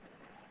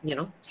 You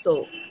know,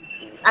 so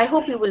I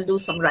hope you will do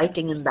some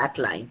writing in that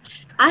line.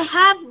 I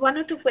have one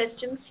or two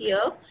questions here,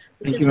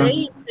 which is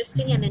very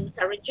interesting and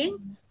encouraging.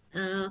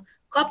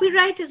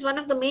 Copyright is one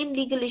of the main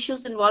legal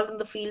issues involved in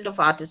the field of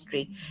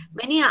artistry.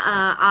 Many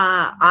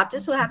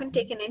artists who haven't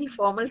taken any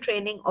formal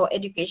training or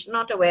education are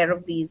not aware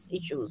of these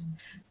issues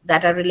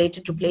that are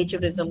related to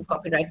plagiarism,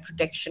 copyright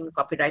protection,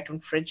 copyright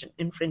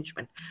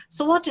infringement.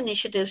 So what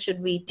initiatives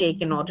should we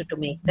take in order to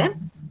make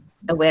them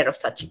aware of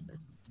such?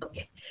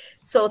 Okay,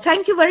 so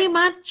thank you very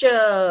much,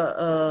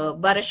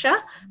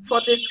 Barasha, for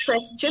this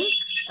question.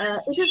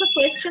 It is a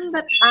question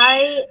that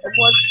I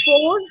was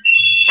posed,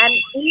 and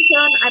in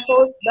turn I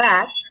posed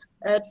back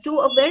to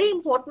a very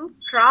important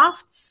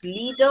crafts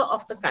leader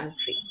of the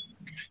country.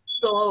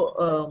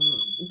 So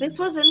this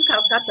was in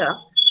Calcutta,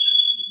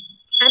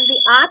 and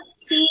the art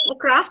scene,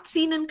 craft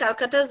scene in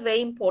Calcutta is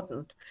very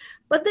important.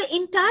 But the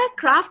entire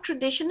craft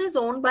tradition is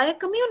owned by a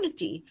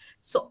community.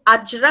 So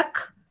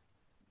Ajrak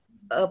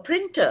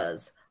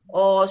printers,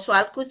 or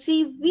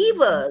Swalkusi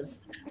weavers,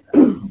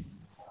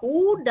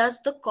 who does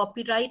the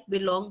copyright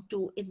belong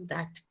to in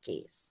that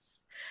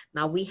case?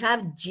 Now we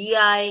have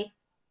GI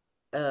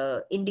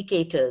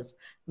indicators.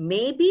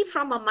 Maybe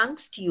from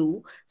amongst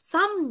you,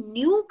 some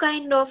new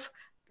kind of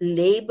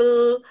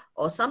label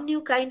or some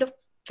new kind of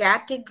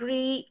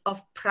category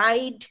of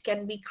pride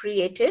can be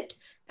created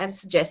and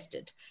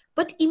suggested.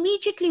 But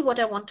immediately what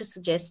I want to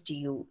suggest to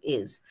you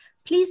is,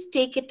 please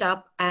take it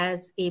up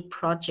as a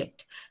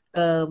project.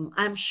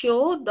 I'm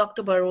sure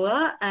Dr.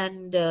 Barua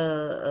and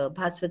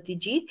Bhaswati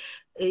ji,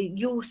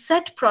 you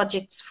set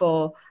projects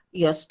for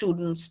your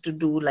students to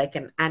do, like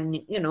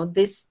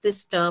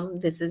this term,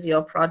 this is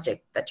your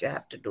project that you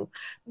have to do.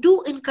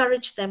 Do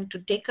encourage them to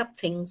take up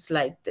things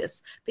like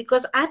this,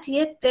 because as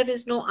yet there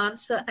is no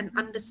answer and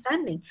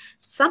understanding.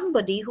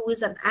 Somebody who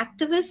is an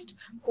activist,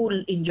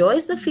 who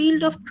enjoys the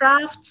field of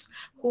crafts,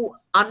 who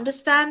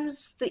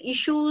understands the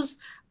issues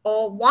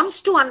or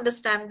wants to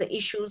understand the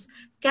issues,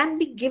 can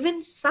be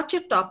given such a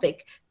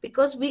topic,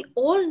 because we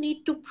all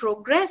need to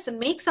progress and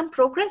make some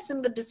progress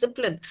in the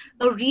discipline,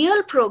 a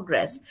real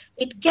progress.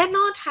 It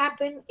cannot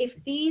happen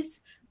if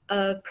these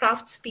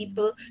crafts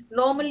people,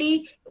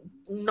 normally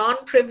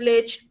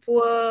non-privileged,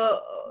 poor,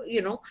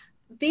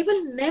 they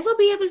will never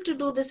be able to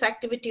do this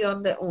activity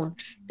on their own.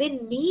 They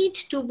need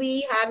to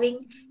be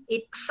having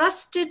a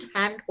trusted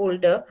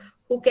handholder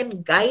who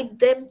can guide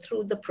them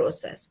through the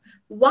process.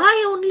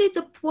 Why only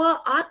the poor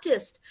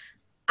artist?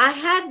 I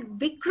had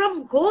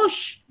Bikram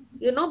Ghosh,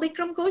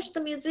 Bikram Ghosh,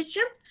 the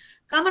musician,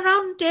 come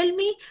around and tell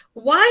me,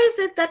 why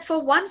is it that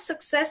for one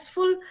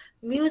successful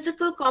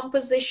musical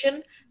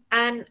composition,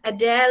 and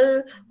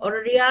Adele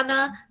or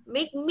Rihanna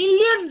make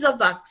millions of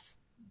bucks,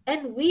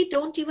 and we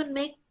don't even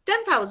make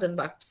 10,000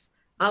 bucks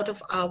out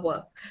of our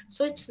work.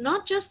 So it's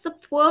not just the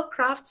poor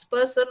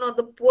craftsperson or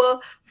the poor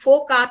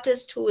folk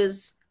artist who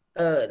is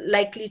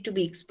likely to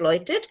be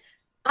exploited.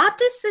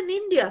 Artists in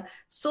India.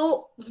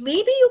 So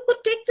maybe you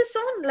could take this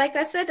on, like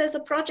I said, as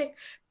a project.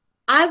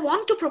 I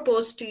want to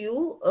propose to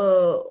you,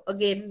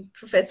 again,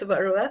 Professor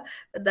Barua,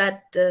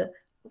 that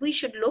we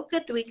should look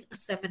at doing a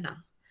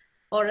seminar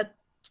or a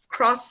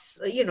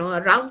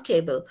a round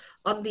table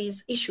on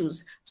these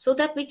issues so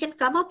that we can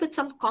come up with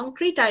some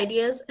concrete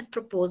ideas and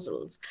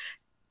proposals.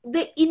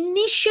 The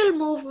initial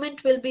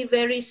movement will be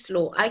very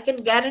slow. I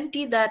can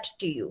guarantee that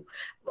to you.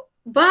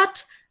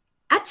 But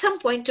at some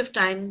point of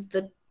time,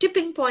 the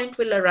tipping point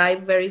will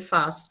arrive very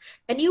fast,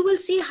 and you will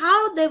see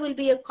how there will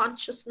be a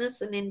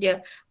consciousness in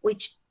India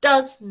which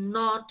does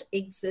not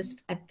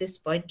exist at this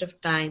point of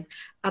time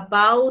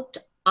about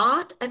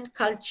art and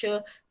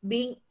culture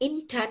being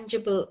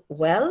intangible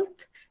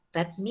wealth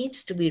that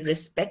needs to be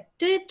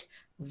respected,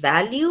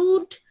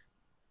 valued,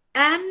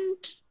 and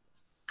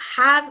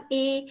have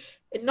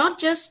not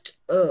just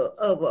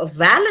a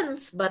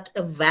valence, but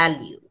a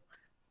value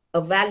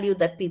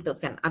that people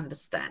can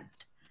understand.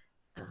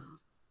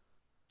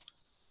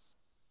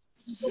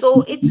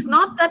 So it's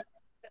not that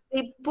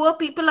the poor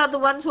people are the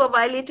ones who are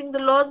violating the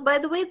laws. By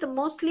the way,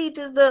 mostly it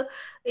is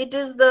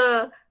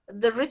the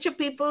richer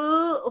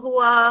people who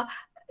are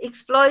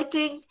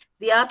exploiting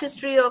the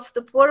artistry of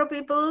the poorer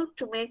people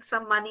to make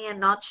some money and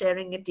not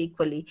sharing it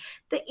equally.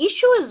 The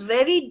issue is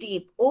very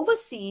deep.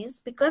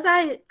 Overseas, because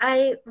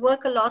I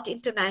work a lot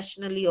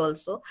internationally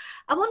also,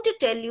 I want to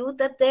tell you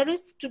that there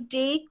is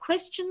today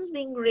questions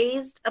being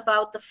raised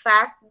about the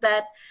fact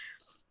that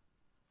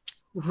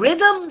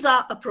rhythms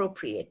are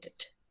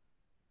appropriated.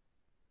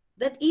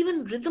 That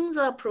even rhythms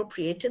are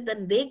appropriated,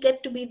 then they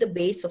get to be the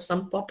base of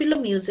some popular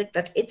music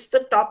that hits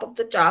the top of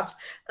the charts,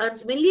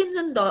 earns millions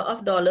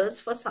of dollars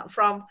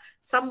from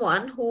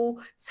someone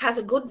who has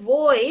a good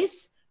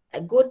voice,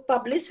 a good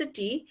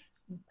publicity,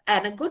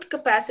 and a good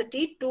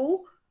capacity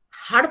to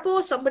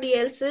harpo somebody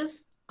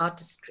else's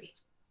artistry.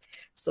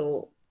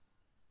 So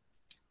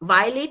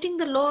violating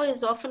the law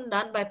is often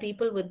done by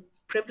people with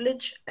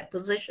privilege,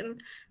 position,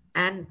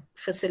 and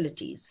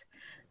facilities.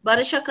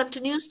 Barisha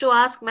continues to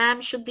ask, ma'am,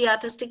 should the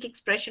artistic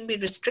expression be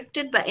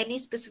restricted by any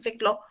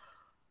specific law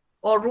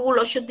or rule,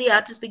 or should the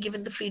artist be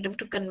given the freedom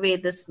to convey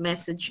this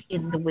message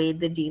in the way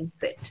they deem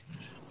fit?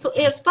 So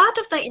as part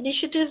of the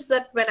initiatives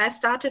that when I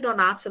started on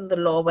arts and the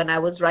law, when I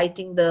was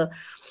writing the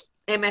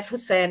M.F.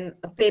 Hussain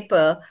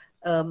paper,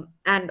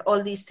 and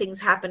all these things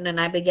happened, and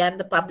I began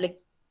the public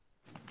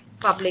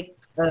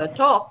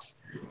talks,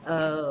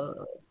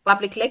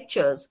 public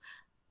lectures.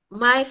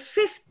 My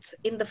fifth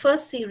in the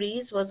first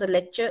series was a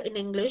lecture in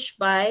English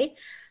by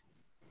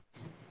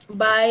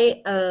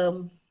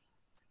Akhil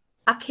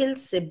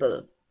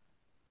Sibal.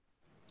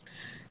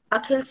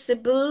 Akhil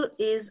Sibal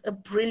is a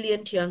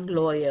brilliant young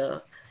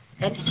lawyer,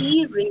 and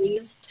he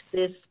raised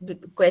this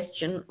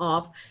question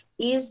of,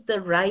 is the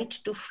right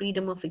to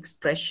freedom of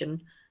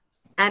expression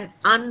an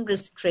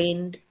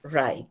unrestrained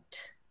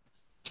right?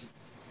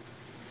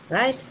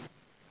 Right?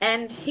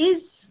 And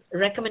his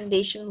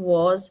recommendation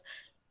was,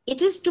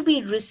 it is to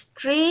be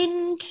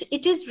restrained.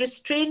 It is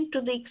restrained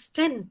to the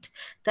extent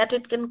that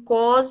it can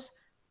cause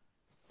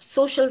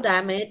social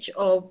damage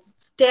or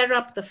tear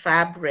up the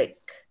fabric.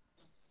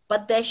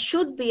 But there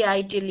should be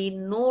ideally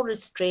no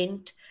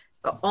restraint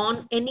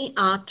on any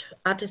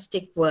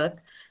artistic work,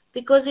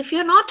 because if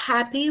you're not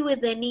happy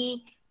with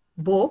any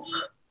book,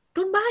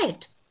 don't buy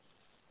it.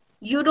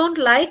 You don't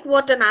like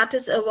what an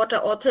artist or what an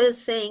author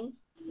is saying,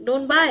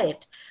 don't buy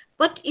it.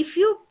 But if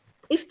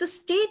the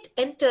state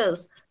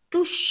enters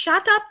to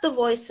shut up the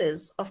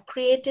voices of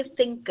creative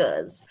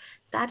thinkers,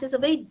 that is a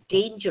very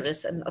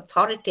dangerous and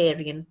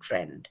authoritarian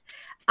trend.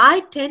 I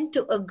tend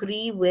to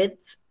agree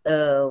with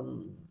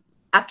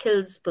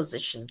Akhil's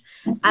position.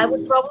 I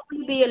would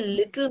probably be a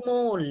little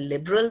more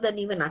liberal than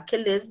even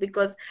Akhil is,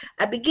 because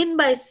I begin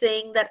by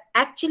saying that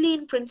actually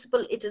in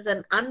principle it is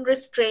an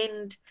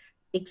unrestrained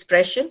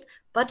expression,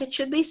 but it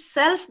should be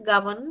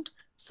self-governed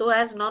so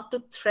as not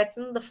to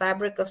threaten the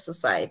fabric of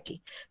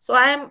society. So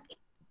I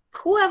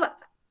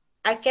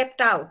kept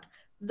out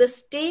the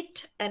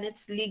state and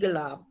its legal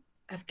arm.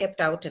 I've kept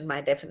out in my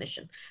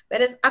definition.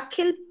 Whereas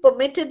Akhil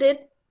permitted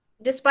it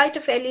despite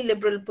a fairly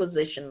liberal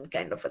position,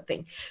 kind of a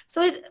thing.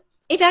 So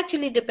it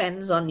actually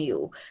depends on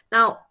you.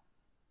 Now,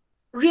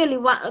 really,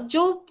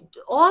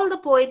 all the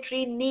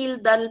poetry, Neel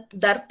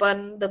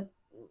Darpan, the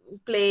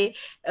play,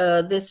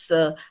 this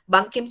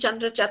Bankim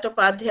Chandra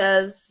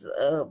Chattopadhyay's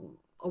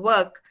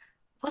work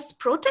was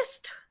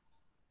protest.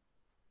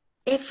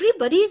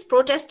 Everybody is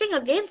protesting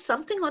against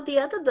something or the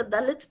other. The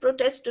Dalits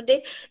protest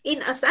today.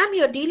 In Assam,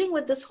 you're dealing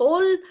with this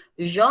whole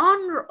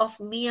genre of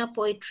Mia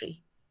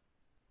poetry.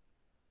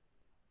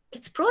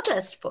 It's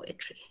protest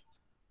poetry.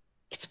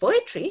 It's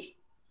poetry.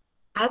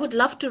 I would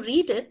love to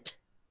read it.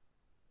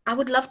 I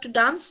would love to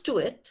dance to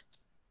it.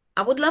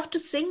 I would love to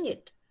sing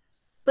it.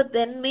 But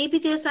then maybe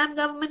the Assam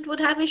government would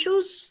have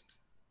issues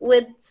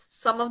with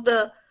some of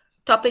the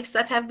topics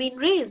that have been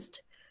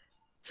raised.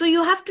 So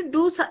you have to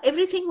do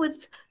everything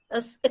with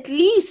at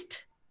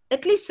least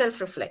at least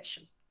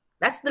self-reflection.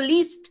 That's the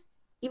least,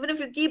 even if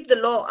you keep the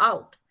law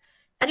out.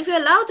 And if you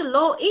allow the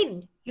law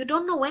in, you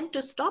don't know when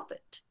to stop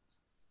it.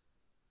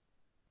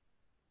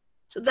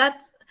 So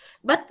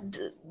but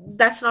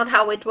that's not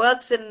how it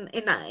works in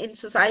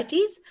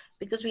societies,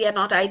 because we are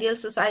not ideal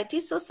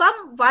societies. So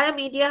some via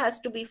media has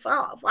to be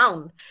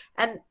found,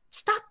 and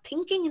start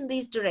thinking in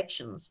these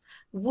directions.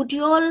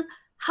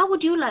 How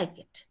would you like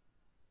it?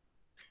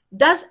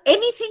 Does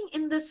anything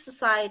in this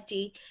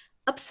society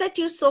upset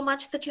you so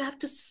much that you have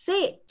to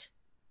say it?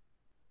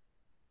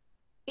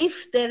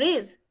 If there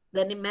is,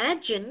 then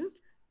imagine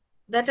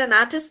that an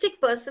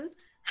artistic person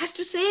has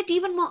to say it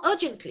even more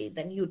urgently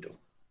than you do.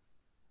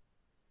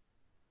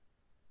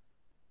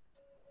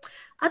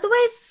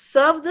 Otherwise,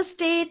 serve the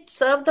state,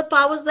 serve the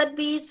powers that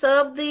be,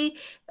 serve the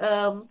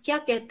क्या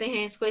कहते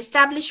हैं इसको,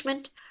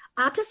 establishment.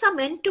 Artists are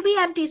meant to be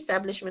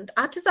anti-establishment.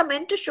 Artists are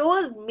meant to show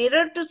a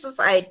mirror to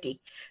society.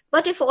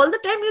 But if all the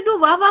time you do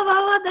wah, wah,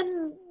 wah, wah,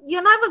 then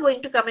you're never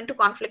going to come into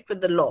conflict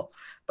with the law.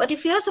 But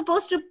if you're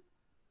supposed to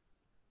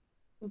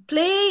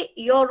play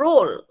your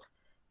role,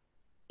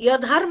 your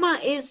dharma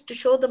is to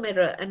show the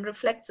mirror and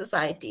reflect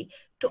society,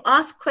 to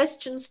ask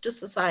questions to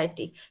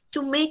society,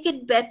 to make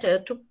it better,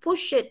 to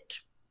push it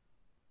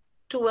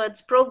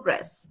towards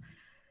progress.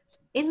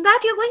 In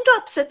that, you're going to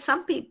upset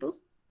some people.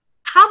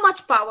 How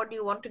much power do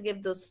you want to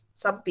give those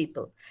some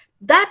people?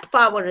 That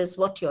power is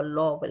what your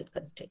law will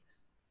contain.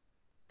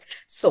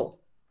 So,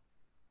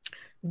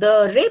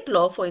 the rape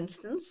law, for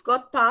instance,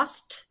 got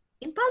passed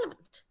in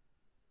Parliament.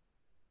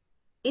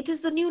 It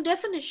is the new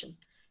definition.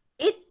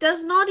 It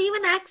does not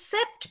even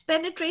accept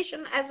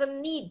penetration as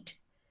a need.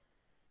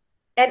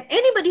 And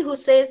anybody who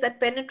says that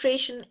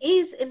penetration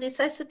is a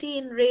necessity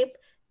in rape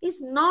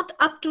is not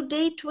up to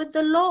date with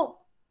the law.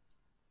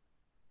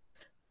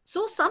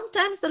 So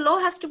sometimes the law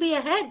has to be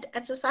ahead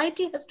and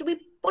society has to be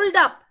pulled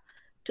up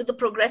to the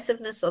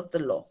progressiveness of the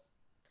law.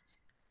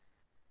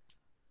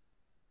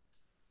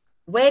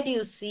 How do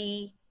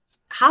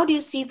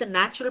you see the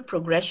natural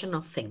progression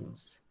of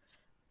things?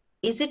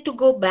 Is it to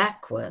go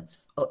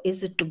backwards or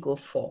is it to go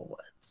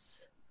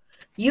forwards?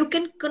 You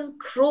can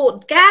control,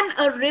 can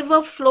a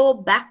river flow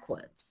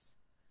backwards?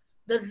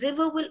 The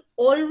river will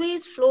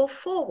always flow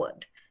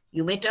forward.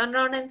 You may turn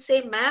around and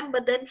say, ma'am,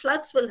 but then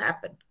floods will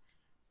happen.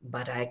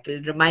 But I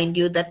will remind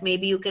you that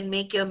maybe you can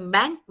make your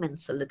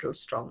embankments a little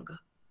stronger.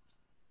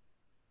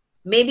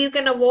 Maybe you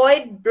can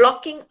avoid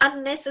blocking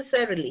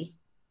unnecessarily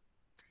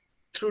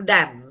through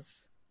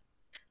dams.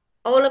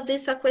 All of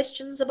these are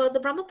questions about the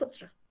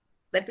Brahmaputra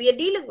that we are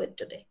dealing with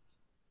today.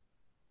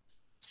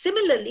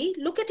 Similarly,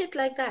 look at it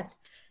like that.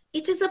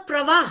 It is a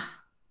pravah.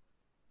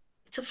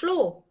 It's a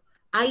flow.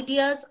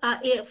 Ideas are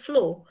a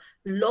flow.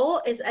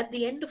 Law is at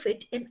the end of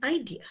it an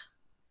idea.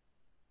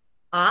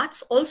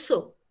 Arts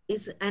also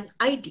is an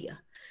idea.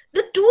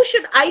 The two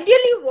should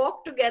ideally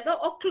walk together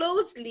or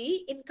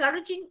closely,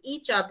 encouraging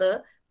each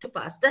other to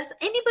pass. Does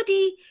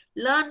anybody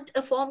learn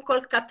a form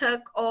called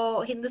Kathak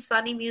or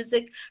Hindustani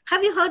music?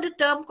 Have you heard a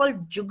term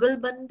called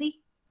Jugalbandi?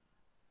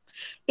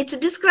 It's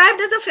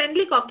described as a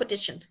friendly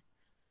competition.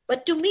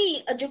 But to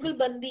me, a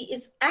Jugalbandi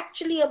is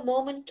actually a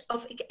moment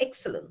of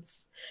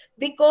excellence,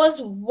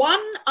 because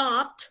one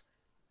art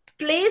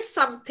plays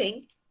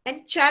something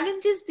and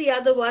challenges the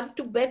other one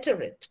to better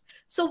it.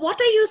 So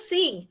what are you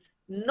seeing?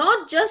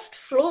 Not just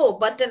flow,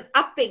 but an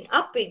upping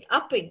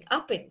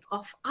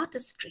of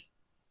artistry.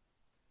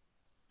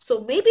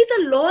 So maybe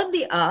the law and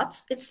the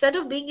arts, instead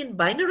of being in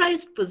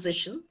binarized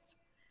positions,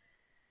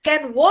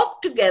 can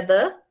walk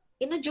together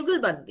in a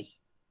Jugalbandi.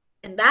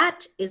 And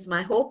that is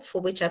my hope,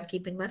 for which I'm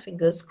keeping my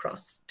fingers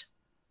crossed.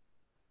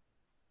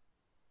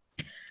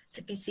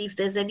 Let me see if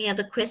there's any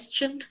other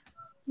question.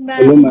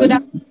 Hello,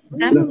 ma'am.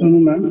 Good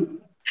afternoon,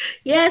 ma'am.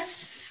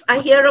 Yes, I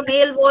hear a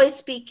male voice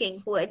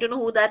speaking. I don't know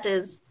who that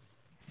is.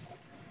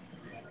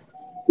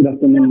 Good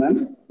afternoon,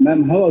 ma'am.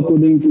 Ma'am, how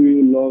according to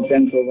you, law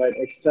can provide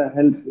extra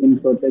help in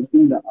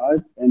protecting the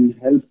art and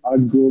help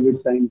art grow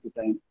with time to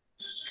time?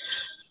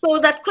 So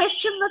that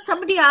question that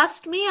somebody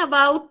asked me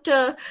about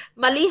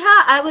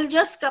Maliha, I will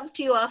just come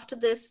to you after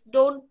this.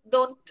 Don't.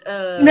 No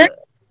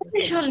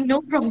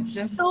problem,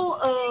 sir.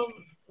 So,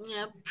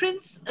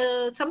 Prince,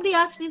 somebody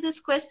asked me this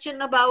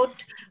question about,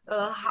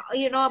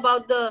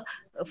 about the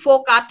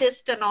folk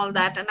artist and all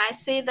that, and I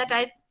say that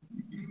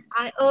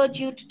I urge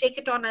you to take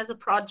it on as a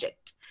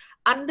project.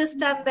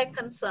 Understand their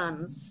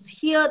concerns,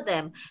 hear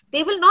them.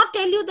 They will not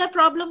tell you their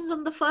problems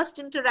on the first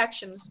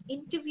interactions.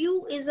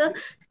 Interview is a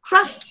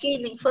trust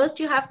gaining. First,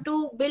 you have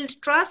to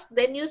build trust.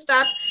 Then you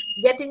start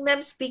getting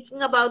them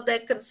speaking about their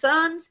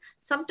concerns.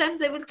 Sometimes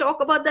they will talk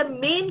about their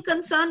main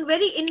concern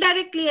very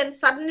indirectly and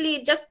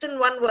suddenly just in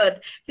one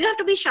word. You have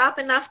to be sharp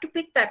enough to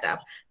pick that up.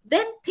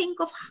 Then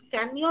think of,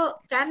 can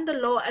the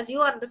law, as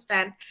you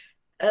understand,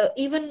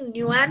 even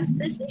nuance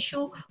this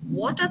issue?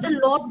 What are the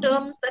law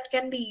terms that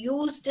can be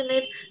used in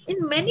it?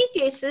 In many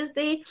cases,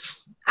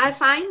 I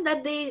find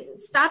that they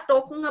start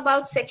talking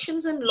about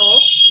sections in law,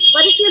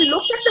 but if you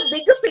look at the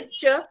bigger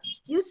picture,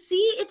 you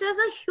see it as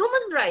a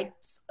human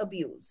rights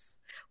abuse.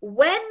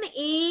 When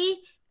a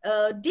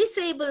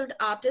disabled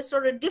artist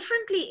or a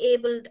differently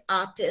abled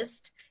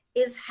artist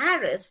is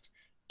harassed,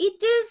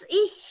 it is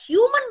a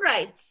human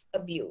rights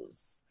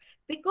abuse,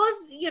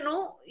 because, you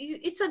know,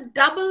 it's a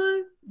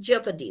double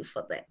jeopardy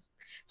for them.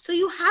 So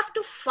you have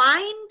to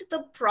find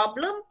the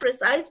problem,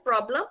 precise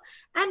problem,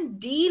 and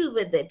deal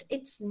with it.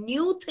 It's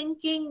new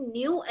thinking,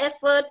 new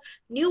effort,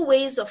 new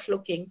ways of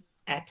looking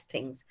at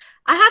things.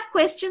 I have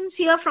questions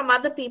here from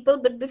other people,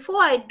 but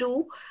before I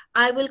do,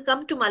 I will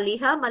come to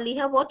Maliha.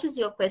 Maliha, what is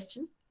your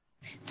question?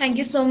 Thank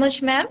you so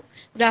much, ma'am.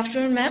 Good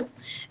afternoon, ma'am.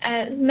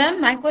 Ma'am,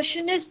 my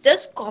question is,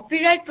 does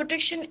copyright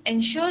protection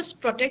ensures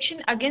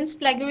protection against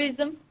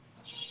plagiarism?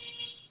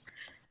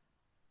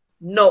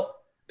 No.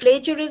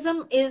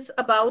 Plagiarism is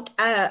about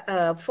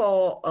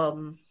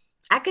for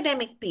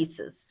academic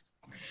pieces.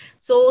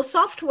 So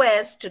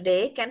softwares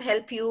today can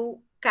help you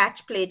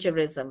catch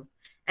plagiarism.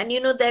 And,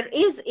 you know, there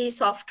is a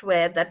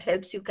software that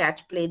helps you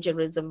catch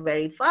plagiarism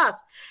very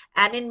fast.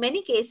 And in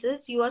many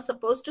cases, you are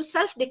supposed to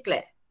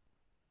self-declare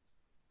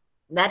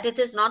that it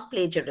is not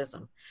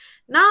plagiarism.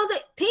 Now, the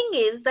thing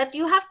is that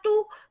you have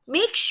to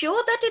make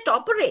sure that it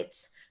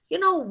operates. You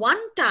know, one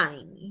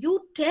time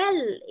you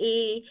tell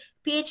a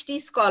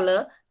PhD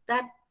scholar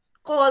that,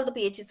 call the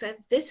PhD scholar,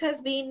 this has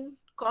been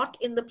caught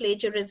in the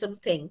plagiarism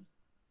thing.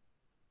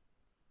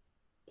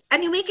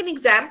 And you make an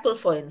example,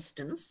 for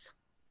instance.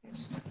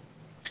 Yes.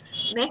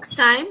 Next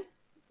time,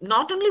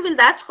 not only will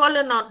that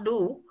scholar not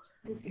do,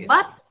 yes,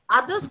 but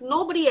others,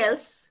 nobody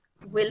else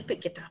will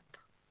pick it up,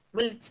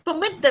 will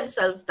permit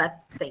themselves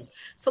that thing.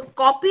 So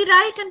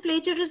copyright and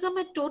plagiarism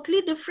are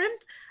totally different.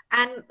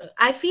 And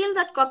I feel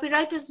that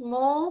copyright is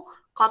more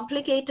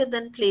complicated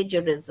than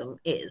plagiarism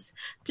is.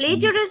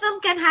 Plagiarism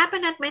can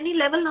happen at many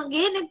levels.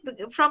 Again,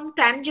 from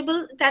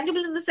tangible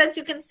in the sense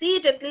you can see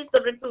it, at least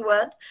the written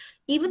word.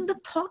 Even the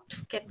thought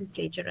can be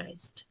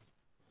plagiarized.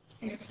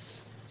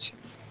 Yes.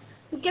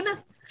 Okay, na?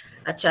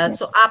 Acha,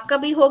 so aapka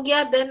bhi ho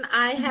gaya. Then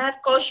I have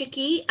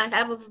Kaushiki. I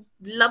have a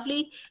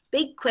lovely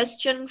big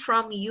question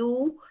from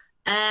you.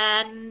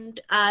 And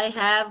I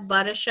have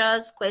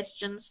Barasha's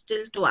question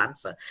still to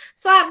answer.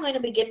 So I'm going to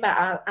begin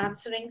by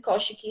answering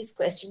Kaushiki's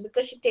question,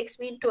 because she takes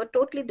me into a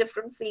totally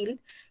different field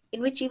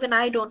in which even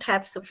I don't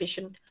have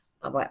sufficient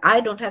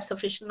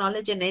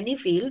knowledge in any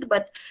field,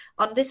 but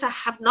on this I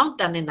have not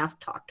done enough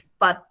thought,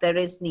 but there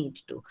is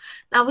need to.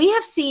 Now, we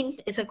have seen,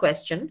 is a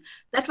question,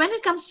 that when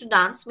it comes to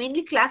dance,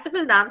 mainly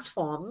classical dance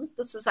forms,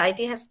 the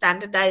society has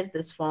standardized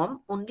this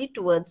form only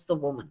towards the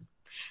woman.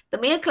 The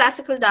male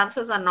classical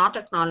dancers are not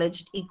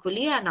acknowledged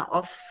equally and are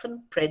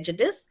often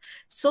prejudiced.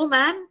 So,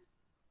 ma'am,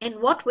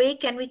 in what way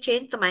can we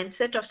change the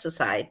mindset of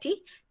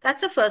society?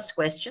 That's a first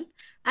question.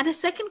 And a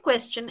second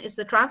question is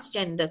the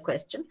transgender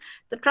question.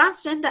 The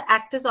transgender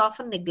actors are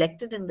often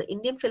neglected in the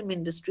Indian film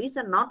industries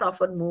and not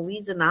offered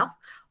movies enough,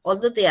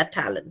 although they are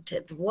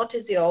talented. What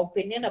is your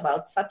opinion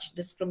about such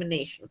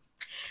discrimination?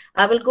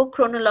 I will go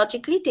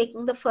chronologically,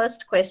 taking the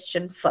first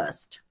question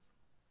first.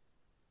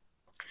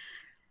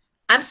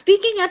 I'm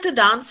speaking at a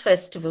dance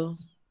festival,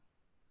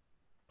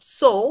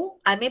 so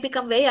I may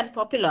become very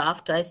unpopular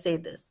after I say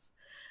this.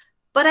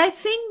 But I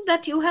think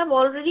that you have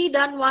already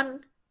done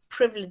one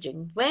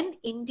privileging. When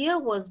India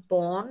was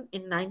born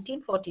in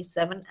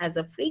 1947 as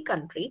a free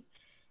country,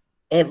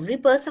 every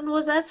person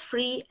was as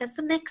free as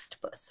the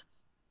next person.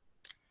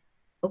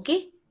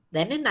 Okay,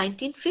 then in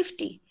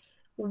 1950,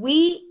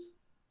 we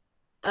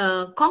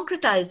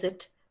concretize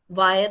it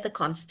via the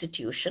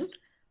Constitution,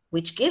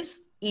 which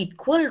gives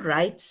equal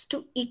rights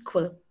to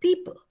equal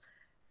people.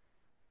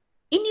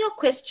 In your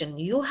question,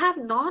 you have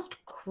not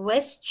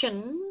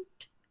questioned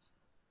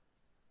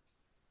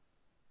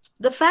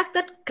the fact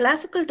that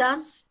classical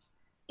dance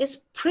is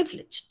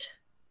privileged.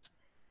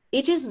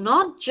 It is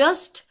not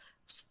just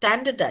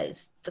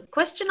standardized. The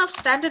question of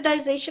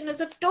standardization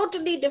is a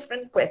totally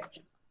different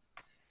question.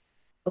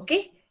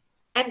 Okay?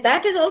 And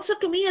that is also,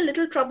 to me, a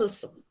little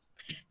troublesome.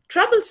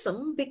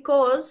 Troublesome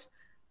because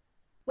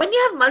when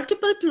you have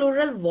multiple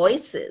plural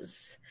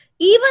voices,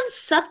 even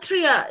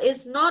Sattriya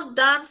is not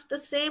danced the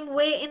same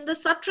way in the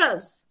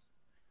Satras.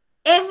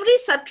 Every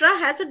Satra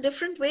has a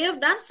different way of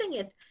dancing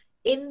it.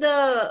 In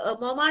the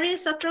Momare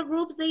Satra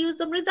groups, they use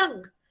the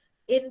Mridang.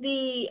 In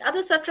the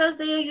other Satras,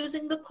 they are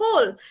using the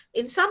Khol.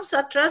 In some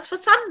Satras, for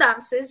some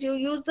dances, you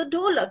use the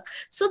Dholak.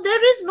 So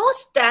there is no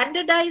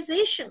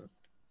standardization.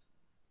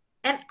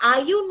 And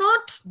are you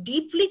not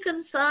deeply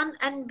concerned,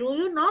 and do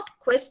you not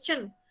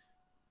question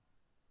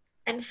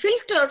and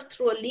filter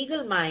through a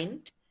legal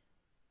mind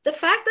the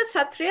fact that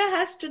Sattriya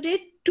has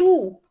today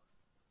two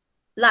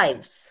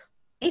lives?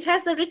 It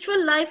has the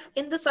ritual life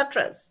in the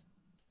Satras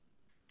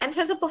and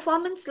has a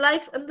performance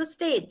life on the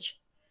stage.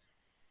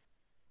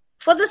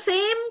 For the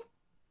same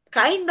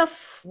kind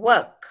of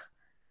work,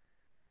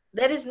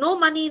 there is no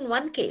money in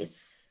one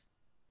case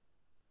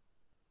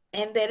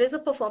and there is a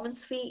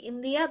performance fee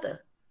in the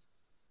other.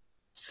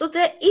 So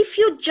that if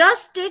you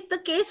just take the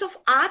case of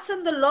arts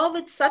and the law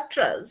with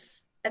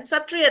Satras and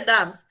Sattriya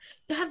dance,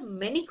 you have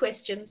many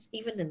questions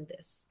even in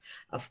this.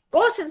 Of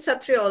course, in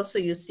Sattriya also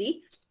you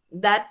see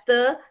that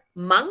the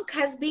monk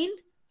has been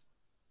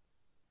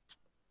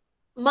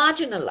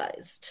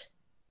marginalized,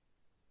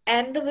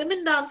 and the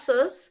women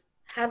dancers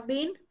have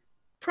been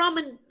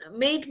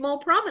made more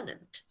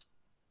prominent.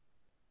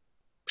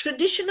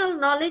 Traditional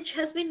knowledge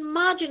has been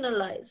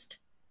marginalized,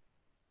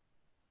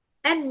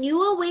 and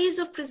newer ways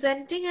of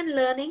presenting and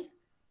learning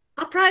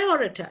are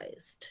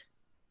prioritized.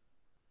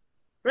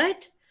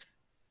 Right?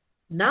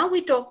 Now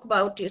we talk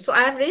about you. So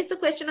I have raised the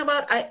question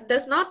about,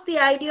 does not the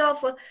idea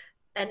of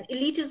an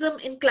elitism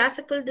in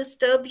classical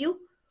disturb you?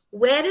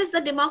 Where is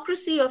the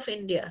democracy of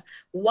India?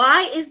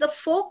 Why is the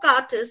folk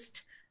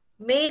artist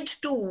made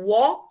to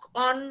walk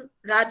on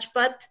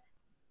Rajpath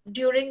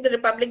during the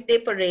Republic Day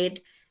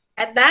parade,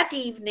 and that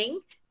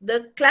evening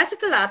the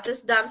classical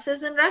artist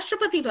dances in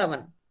Rashtrapati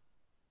Bhavan?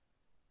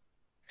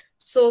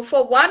 So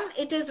for one,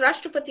 it is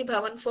Rashtrapati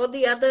Bhavan. For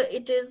the other,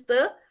 it is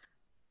the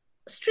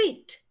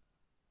street.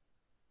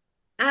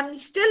 I'm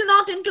still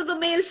not into the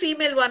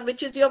male-female one,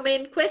 which is your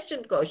main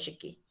question,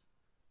 Kaushiki.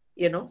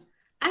 You know,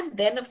 and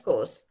then, of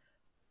course,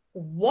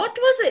 what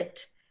was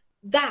it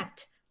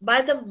that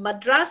by the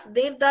Madras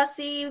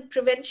Devdasi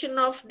Prevention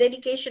of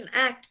Dedication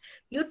Act,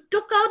 you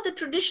took out the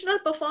traditional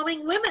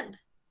performing women?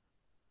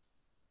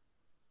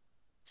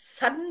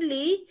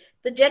 Suddenly,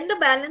 the gender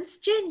balance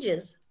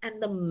changes and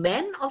the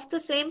men of the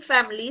same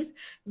families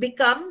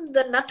become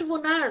the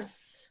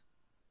Natavunars,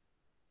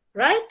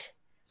 right?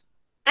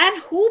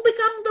 And who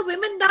become the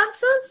women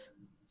dancers?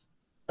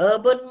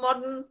 Urban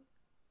modern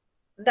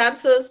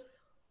dancers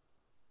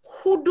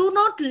who do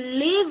not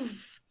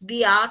live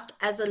the art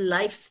as a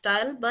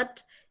lifestyle,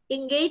 but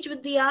engage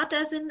with the art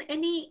as in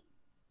any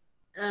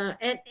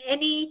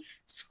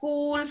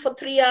school for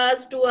 3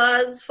 hours, 2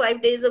 hours,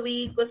 5 days a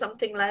week or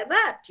something like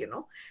that, you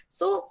know.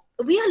 So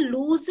we are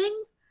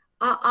losing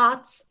our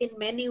arts in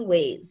many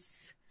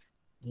ways.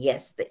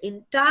 Yes, the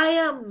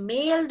entire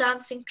male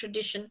dancing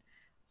tradition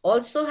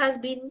also has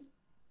been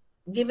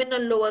given a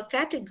lower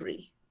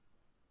category.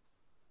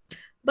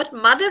 But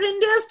Mother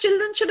India's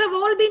children should have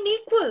all been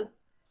equal.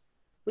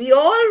 We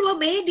all were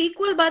made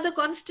equal by the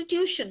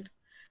Constitution.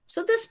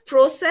 So this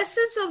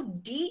processes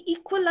of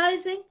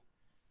de-equalizing,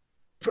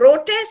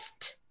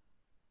 protest,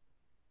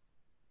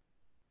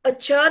 a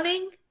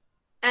churning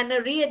and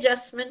a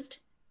readjustment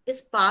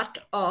is part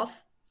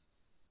of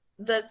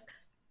the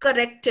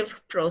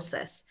corrective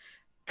process.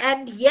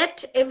 And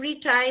yet every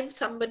time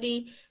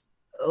somebody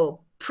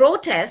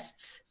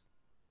protests,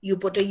 you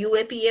put a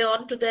UAPA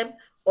onto them,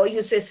 or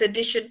you say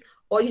sedition,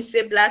 or you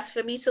say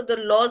blasphemy. So the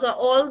laws are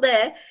all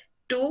there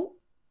to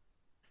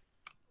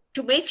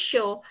make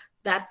sure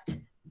that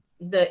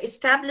the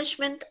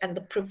establishment and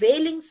the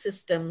prevailing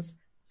systems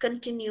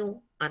continue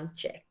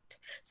unchecked.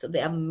 So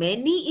there are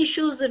many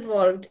issues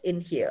involved in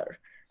here.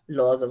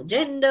 Laws of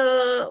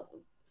gender,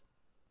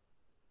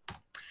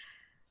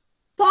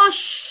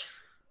 posh.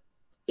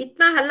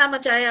 Itna halla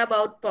machaya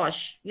about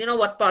posh. You know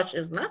what posh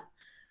is, na?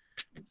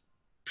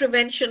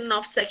 Prevention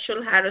of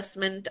Sexual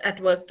Harassment at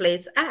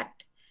Workplace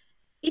Act.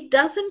 It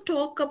doesn't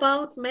talk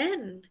about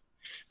men.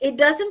 It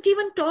doesn't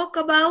even talk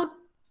about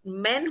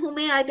men who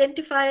may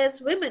identify as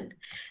women.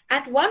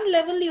 At one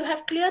level, you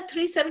have clear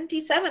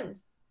 377.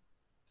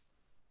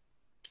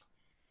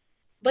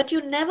 But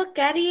you never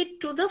carry it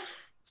to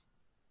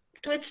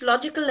its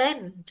logical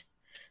end.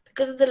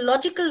 Because at the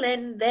logical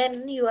end,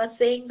 then you are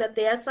saying that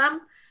there are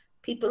some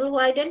people who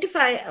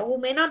identify, who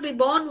may not be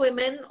born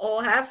women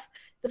or have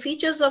the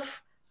features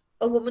of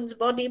a woman's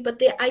body, but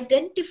they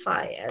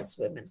identify as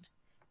women.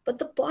 But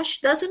the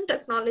posh doesn't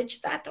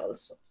acknowledge that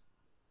also.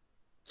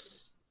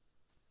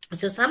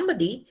 So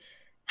somebody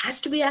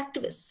has to be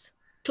activists.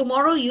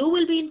 Tomorrow you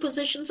will be in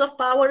positions of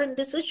power and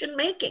decision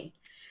making.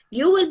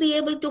 You will be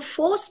able to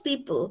force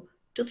people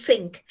to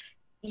think.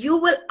 You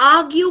will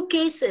argue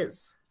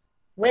cases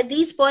where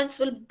these points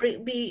will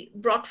be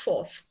brought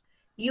forth.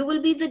 You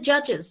will be the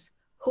judges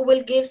who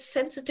will give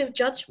sensitive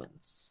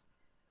judgments,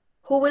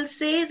 who will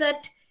say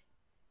that,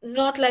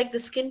 not like the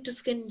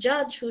skin-to-skin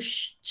judge who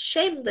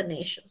shamed the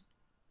nation,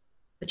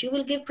 but you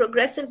will give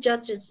progressive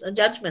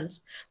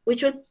judgments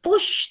which will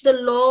push the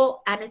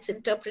law and its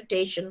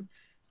interpretation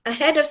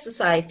ahead of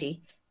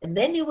society. And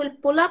then you will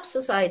pull up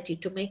society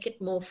to make it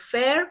more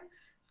fair,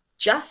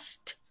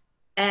 just,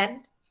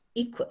 and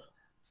equal.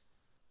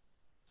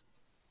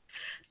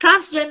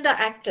 Transgender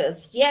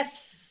actors.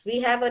 Yes,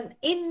 we have an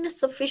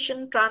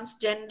insufficient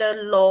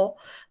transgender law,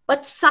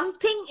 but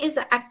something is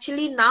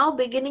actually now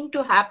beginning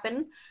to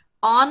happen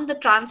on the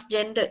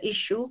transgender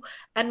issue.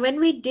 And when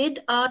we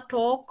did our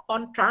talk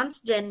on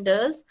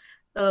transgenders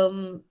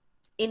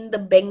in the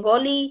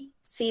Bengali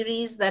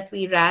series that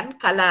we ran,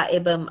 Kala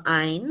Ebam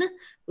Ain,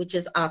 which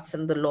is Arts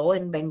and the Law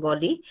in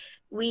Bengali,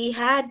 we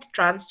had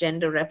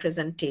transgender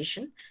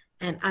representation.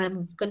 And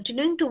I'm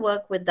continuing to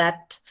work with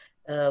that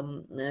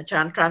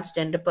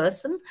transgender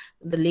person.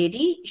 The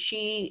lady,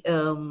 she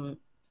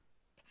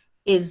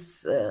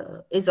is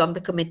on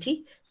the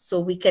committee, so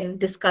we can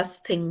discuss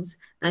things.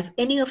 And if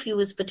any of you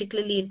is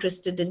particularly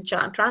interested in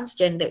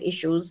transgender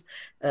issues,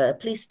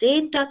 please stay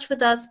in touch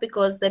with us,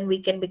 because then we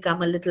can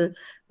become a little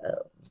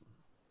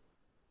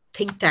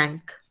think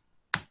tank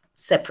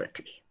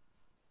separately.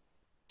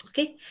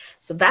 Okay,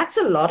 so that's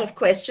a lot of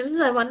questions.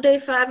 I wonder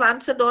if I've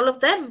answered all of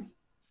them.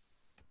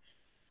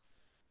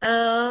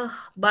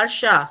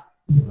 Barsha.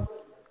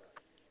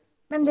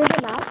 Ma'am, there's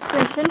a last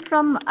question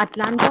from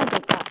Atlanta,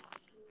 Dhaka.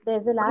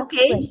 There's a last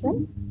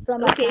question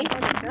from Atlanta,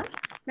 Dhaka.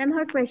 Ma'am,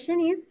 her question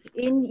is,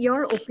 in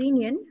your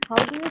opinion, how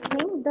do you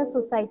think the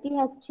society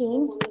has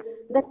changed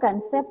the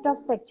concept of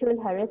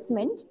sexual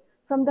harassment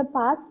from the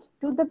past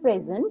to the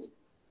present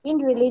in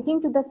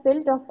relating to the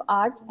field of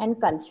art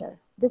and culture?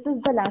 This is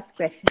the last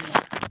question.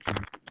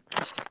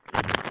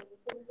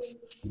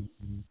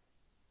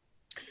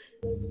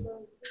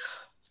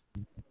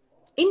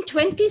 In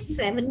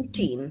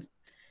 2017,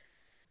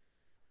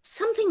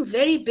 something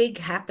very big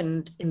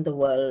happened in the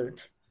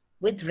world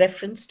with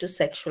reference to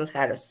sexual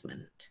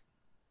harassment.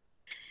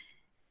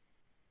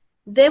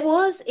 There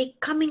was a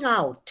coming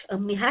out, a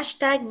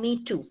hashtag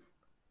Me Too,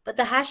 but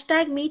the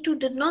hashtag Me Too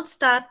did not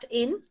start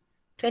in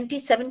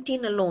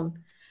 2017 alone.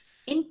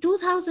 In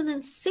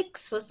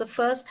 2006 was the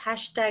first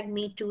hashtag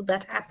Me Too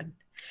that happened.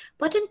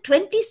 But in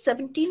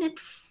 2017, it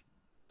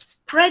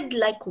spread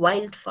like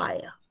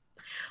wildfire.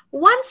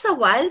 Once a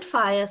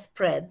wildfire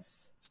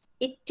spreads,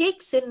 it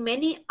takes in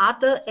many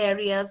other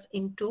areas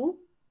into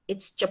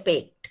its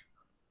chapate.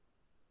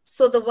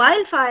 So the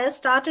wildfire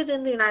started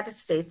in the United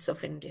States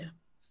of India,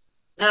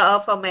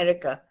 of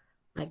America.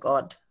 My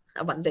God,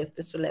 I wonder if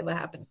this will ever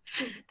happen.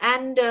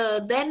 And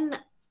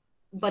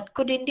but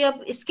could India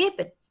escape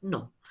it?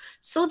 No.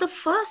 So the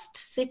first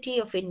city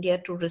of India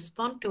to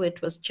respond to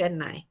it was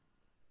Chennai.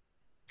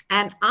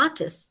 And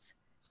artists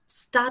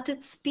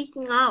started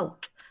speaking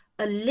out.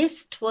 A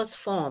list was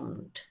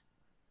formed.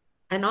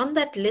 And on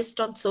that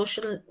list on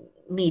social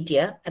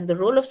media, and the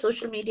role of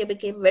social media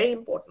became very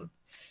important,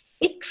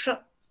 it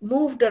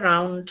moved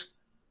around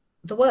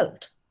the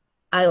world.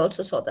 I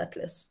also saw that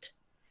list.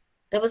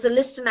 There was a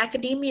list in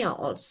academia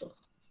also.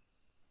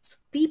 So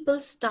people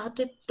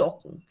started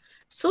talking.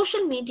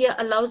 Social media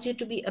allows you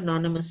to be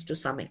anonymous to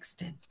some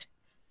extent.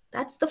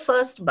 That's the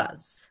first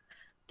buzz.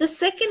 The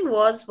second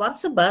was,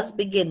 once a buzz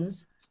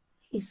begins,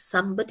 is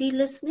somebody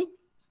listening?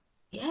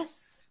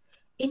 Yes.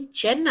 In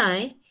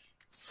Chennai,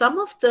 some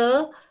of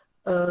the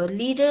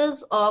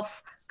leaders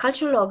of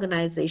cultural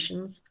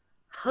organizations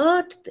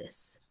heard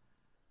this,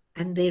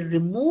 and they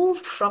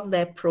removed from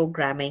their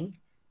programming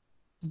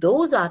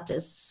those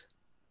artists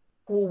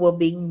who were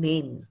being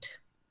named,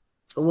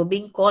 who were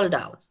being called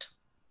out.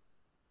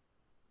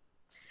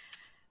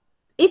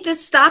 It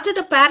started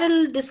a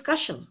parallel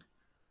discussion.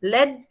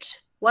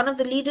 One of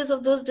the leaders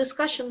of those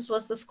discussions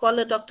was the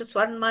scholar Dr.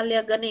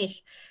 Swarnmalya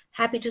Ganesh,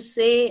 happy to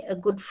say a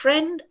good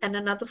friend and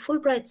another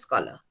Fulbright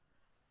scholar.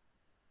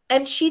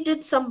 And she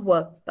did some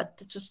work, but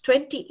it was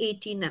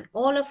 2018 and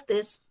all of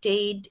this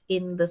stayed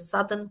in the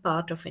southern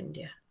part of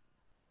India.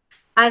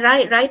 I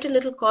write a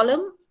little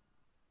column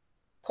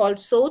called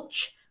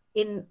Soch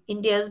in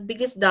India's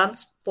biggest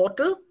dance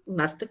portal,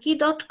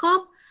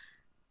 nartaki.com.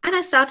 And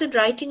I started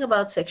writing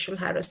about sexual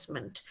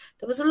harassment.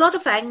 There was a lot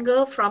of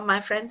anger from my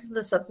friends in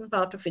the southern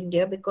part of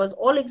India because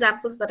all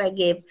examples that I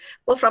gave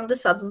were from the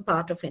southern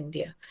part of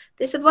India.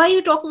 They said, why are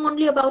you talking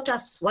only about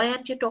us? Why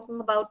aren't you talking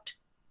about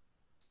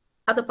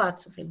other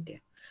parts of India?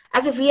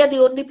 As if we are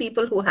the only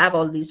people who have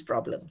all these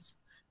problems.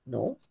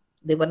 No,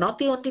 they were not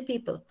the only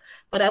people.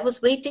 But I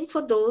was waiting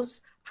for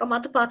those from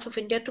other parts of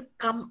India to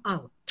come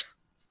out.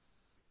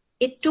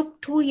 It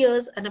took 2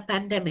 years and a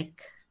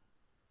pandemic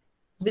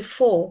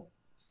before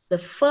the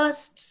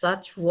first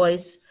such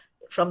voice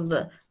from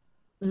the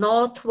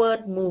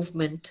northward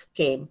movement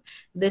came.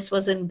 This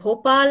was in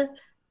Bhopal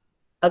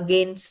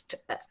against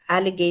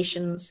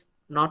allegations,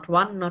 not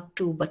one, not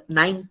two, but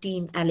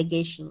 19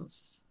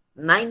 allegations.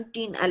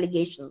 19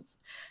 allegations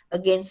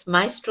against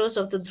maestros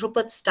of the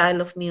Dhrupad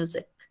style of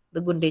music,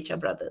 the Gundecha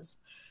brothers.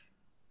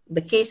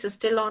 The case is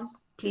still on.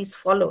 Please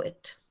follow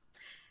it.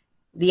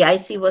 The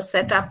IC was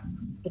set up.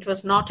 It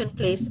was not in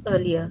place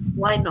earlier.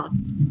 Why not?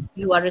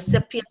 You are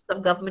recipients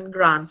of government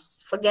grants.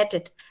 Forget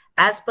it.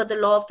 As per the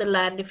law of the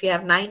land, if you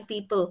have 9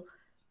 people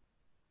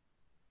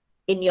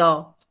in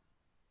your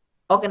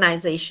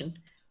organization,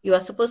 you are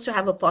supposed to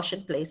have a posh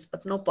in place,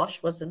 but no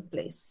posh was in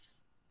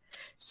place.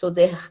 So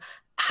they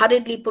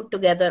hurriedly put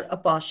together a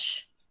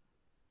posh,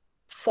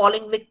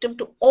 falling victim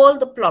to all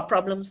the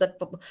problems that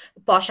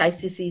posh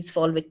ICCs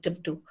fall victim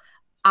to.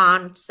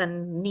 Aunts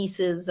and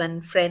nieces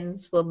and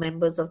friends were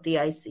members of the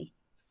IC.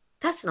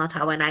 That's not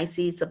how an IC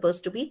is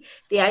supposed to be.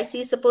 The IC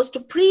is supposed to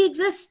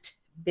pre-exist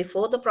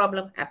before the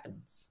problem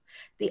happens.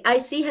 The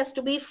IC has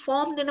to be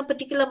formed in a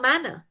particular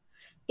manner.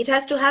 It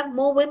has to have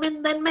more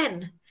women than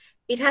men.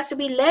 It has to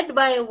be led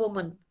by a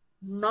woman,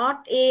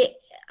 not a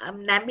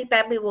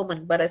namby-pamby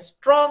woman, but a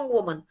strong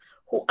woman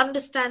who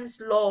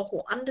understands law,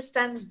 who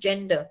understands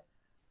gender.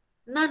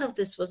 None of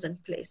this was in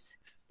place.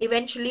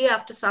 Eventually,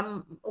 after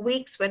some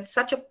weeks, when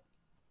such a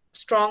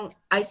strong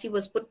IC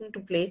was put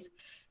into place,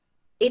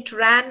 it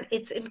ran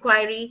its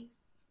inquiry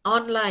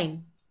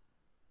online.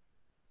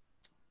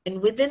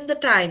 And within the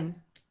time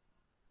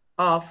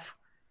of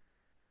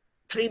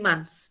 3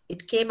 months,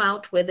 it came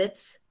out with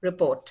its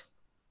report.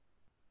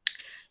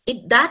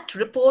 That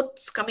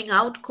reports coming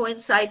out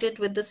coincided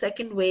with the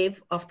second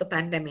wave of the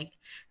pandemic.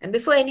 And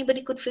before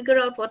anybody could figure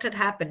out what had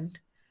happened,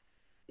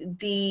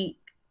 the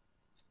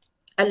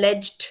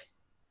alleged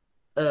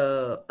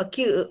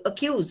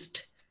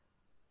accused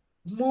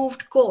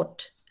moved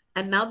court,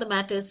 and now the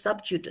matter is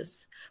sub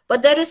judice.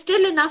 But there is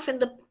still enough in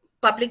the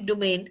public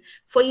domain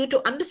for you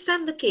to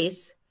understand the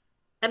case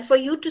and for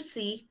you to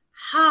see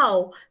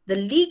how the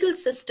legal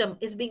system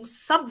is being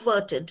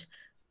subverted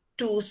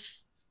to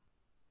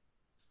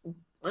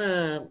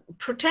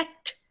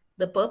protect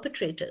the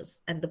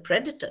perpetrators and the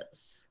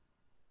predators.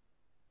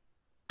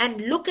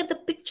 And look at the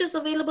pictures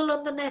available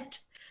on the net,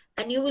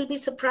 and you will be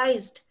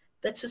surprised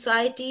that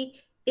society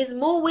is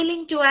more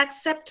willing to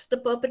accept the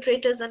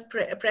perpetrators and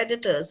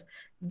predators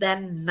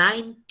than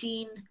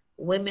 19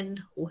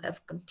 women who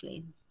have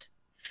complained.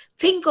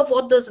 Think of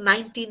what those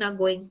 19 are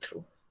going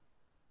through.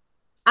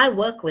 I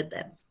work with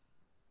them.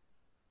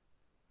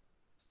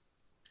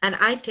 And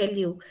I tell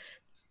you,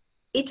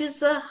 it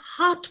is a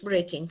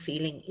heartbreaking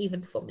feeling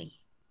even for me.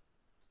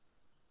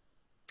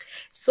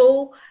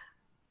 So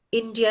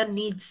India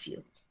needs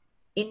you.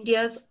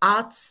 India's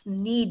arts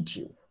need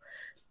you.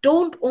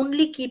 Don't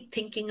only keep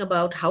thinking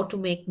about how to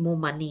make more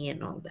money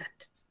and all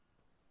that.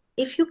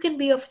 If you can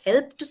be of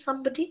help to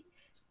somebody,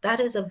 that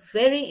is a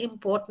very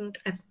important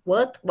and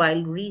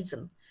worthwhile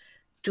reason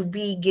to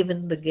be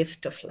given the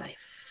gift of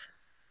life.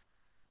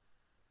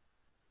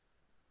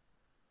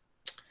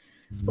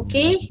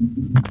 Okay?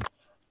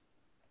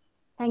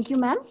 Thank you,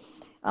 ma'am.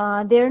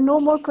 There are no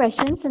more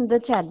questions in the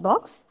chat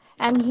box.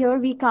 And here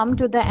we come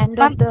to the end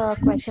of the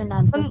question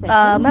and answer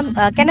session. Ma'am,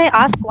 can I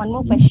ask one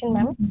more question,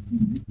 ma'am?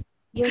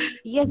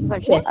 Yes,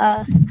 Varshit.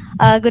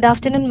 Good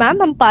afternoon,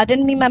 ma'am.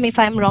 Pardon me, ma'am, if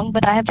I'm wrong,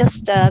 but I have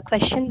just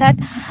questioned that,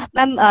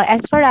 ma'am.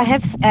 As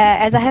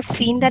I have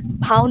seen that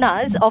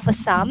bhavanas of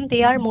Assam,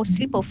 they are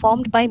mostly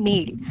performed by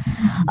male.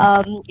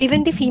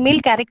 Even the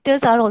female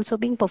characters are also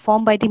being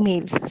performed by the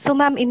males. So,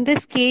 ma'am, in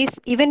this case,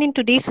 even in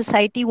today's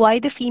society, why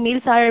the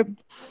females are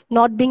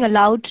not being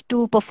allowed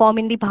to perform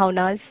in the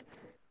bhavanas?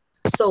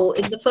 So,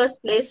 in the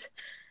first place,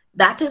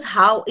 that is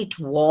how it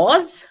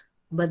was,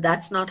 but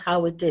that's not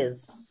how it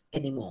is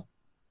anymore.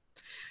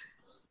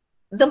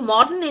 The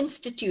modern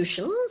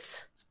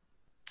institutions,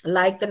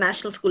 like the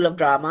National School of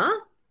Drama,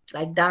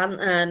 like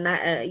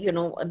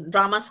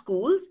drama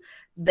schools,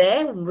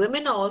 there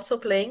women are also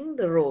playing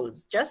the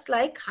roles, just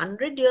like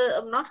 100 years,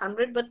 not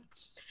 100, but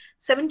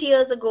 70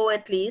 years ago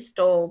at least,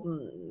 or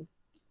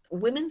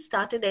women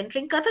started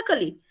entering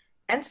Kathakali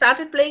and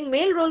started playing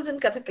male roles in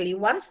Kathakali.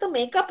 Once the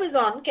makeup is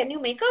on, can you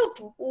make out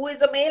who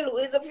is a male, who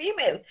is a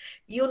female?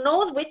 You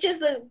know which is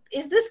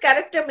this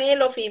character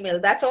male or female?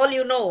 That's all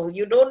you know.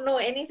 You don't know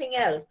anything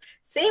else.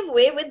 Same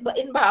way in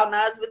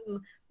bhavanas with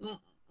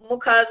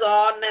mukhas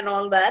on and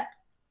all that.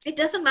 It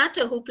doesn't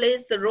matter who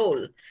plays the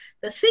role.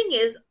 The thing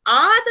is,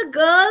 are the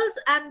girls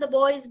and the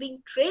boys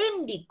being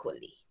trained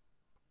equally?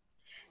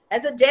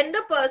 As a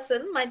gender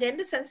person, my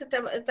gender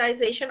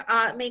sensitization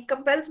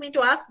compels me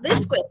to ask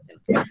this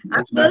question.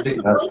 Are girls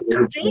and boys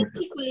being trained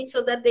equally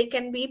so that they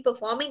can be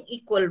performing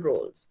equal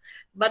roles?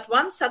 But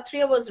once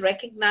Sattriya was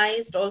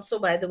recognized also,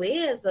 by the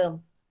way,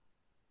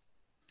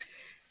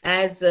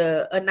 as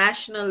a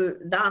national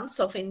dance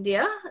of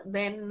India,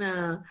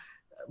 then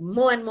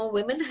more and more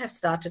women have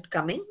started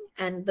coming.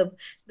 And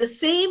the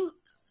same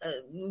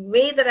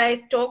way that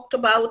I talked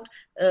about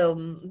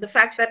the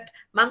fact that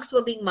monks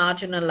were being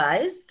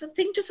marginalized, the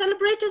thing to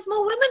celebrate is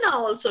more women are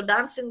also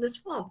dancing this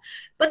form.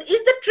 But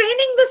is the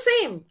training the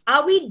same?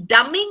 Are we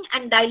dumbing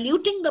and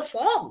diluting the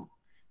form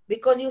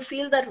because you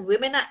feel that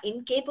women are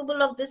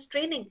incapable of this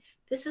training?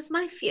 This is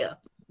my fear.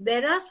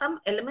 There are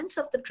some elements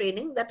of the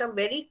training that are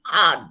very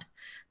hard.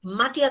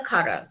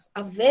 Matyakaras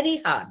are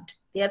very hard.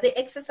 They are the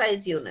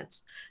exercise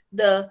units.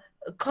 The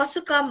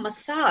Kosuka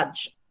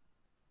massage,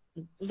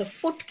 the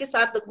foot ke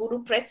saath the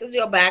guru presses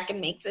your back and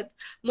makes it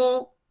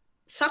more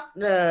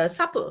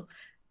supple.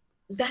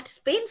 That is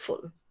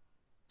painful.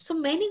 So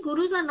many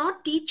gurus are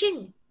not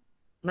teaching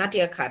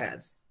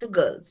Matyakaras to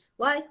girls.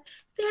 Why?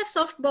 They have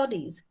soft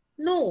bodies.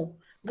 No,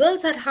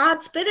 girls had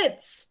hard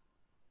spirits.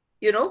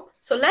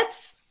 So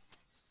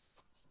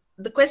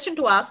the question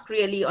to ask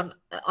really on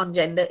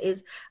gender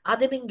is, are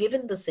they being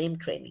given the same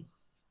training?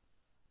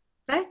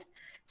 Right?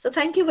 So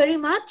thank you very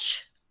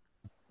much,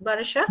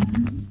 Barsha.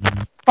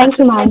 Thank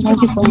you, ma'am.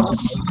 Thank you so much.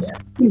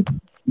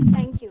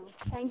 Thank you.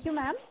 Thank you,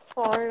 ma'am,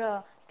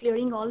 for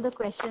clearing all the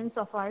questions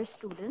of our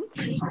students.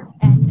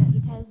 And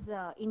it has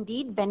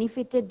indeed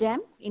benefited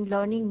them in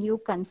learning new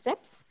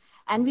concepts.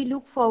 And we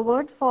look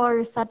forward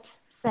for such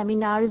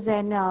seminars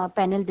and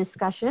panel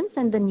discussions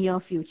in the near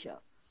future.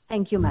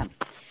 Thank you, ma'am.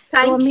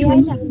 Thank you.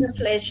 It's been a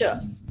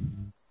pleasure.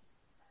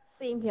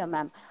 Same here,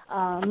 ma'am.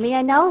 May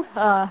I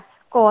now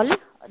call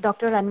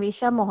Dr.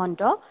 Anwesa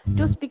Mahanta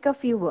to speak a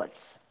few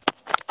words.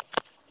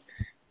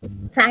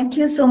 Thank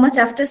you so much.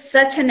 After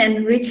such an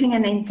enriching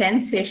and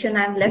intense session,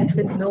 I'm left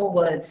with no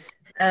words.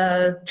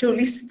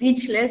 Truly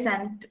speechless,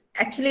 and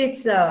actually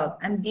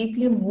I'm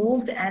deeply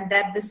moved, and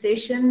that the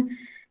session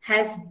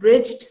has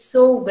bridged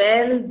so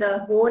well the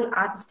whole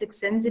artistic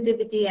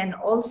sensitivity and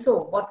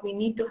also what we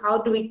need to, how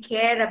do we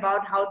care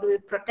about, how do we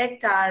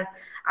protect our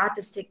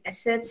artistic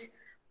assets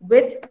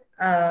with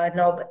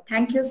law.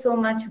 Thank you so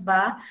much,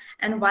 Ba.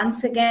 And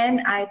once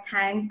again, I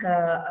thank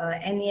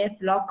NEF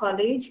Law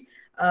College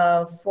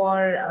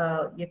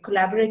for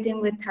collaborating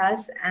with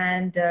us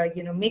and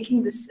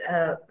making this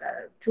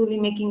truly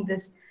making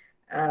this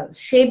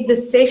shape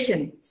this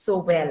session so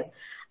well.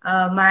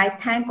 I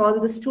thank all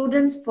the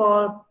students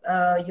for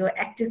your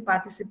active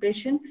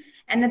participation,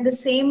 and at the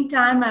same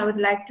time I would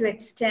like to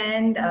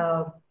extend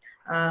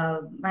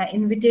my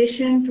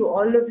invitation to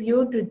all of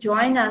you to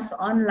join us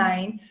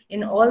online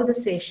in all the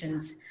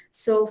sessions.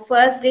 So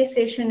first day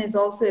session is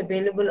also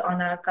available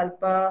on our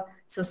Kalpa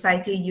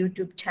Society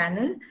YouTube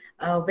channel,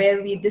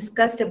 where we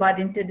discussed about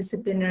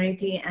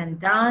interdisciplinarity and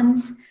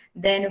dance.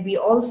 Then we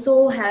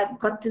also have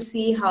got to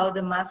see how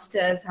the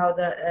masters, how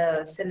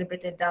the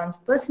celebrated dance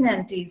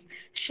personalities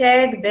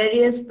shared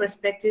various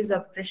perspectives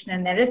of Krishna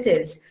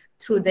narratives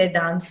through their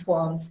dance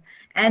forms.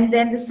 And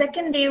then the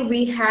second day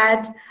we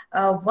had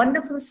a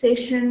wonderful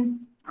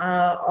session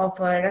of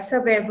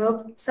Rasa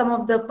Vaibhav. Some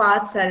of the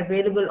parts are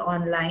available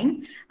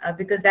online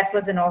because that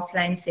was an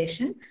offline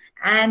session.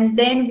 And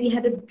then we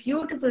had a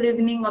beautiful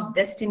evening of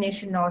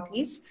Destination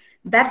Northeast.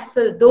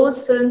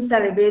 Those films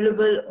are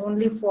available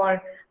only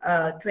for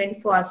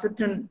 24 hours. So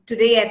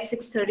today at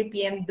 6:30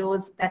 p.m.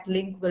 that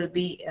link will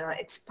be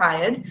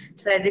expired.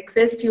 So I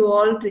request you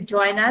all to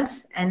join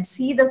us and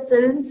see the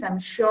films. I'm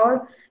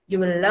sure you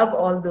will love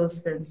all those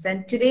films.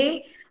 And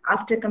today,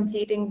 after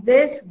completing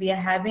this, we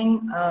are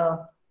having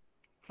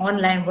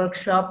online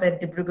workshop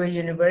at Dibrugarh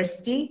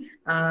University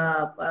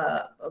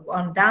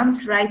on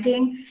dance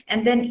writing.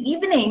 And then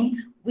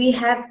evening, we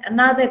have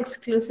another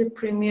exclusive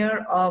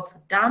premiere of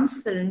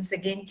dance films,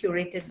 again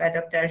curated by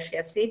Dr. Arshiya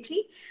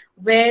Sethi,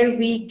 where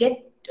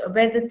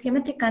the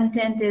thematic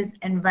content is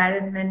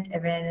environment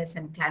awareness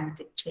and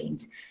climatic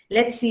change.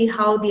 Let's see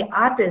how the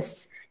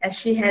artists, as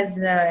she has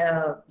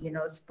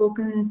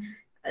spoken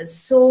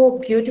so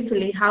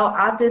beautifully, how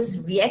artists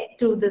react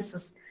to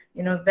this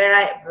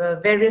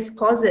various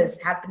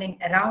causes happening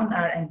around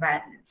our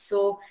environment.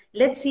 So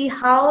let's see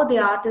how the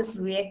artists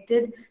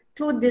reacted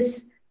to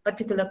this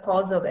particular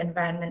cause of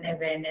environment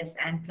awareness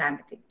and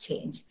climatic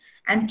change.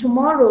 And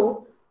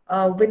tomorrow,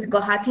 with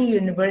Guwahati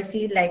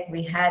University, like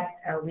we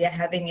are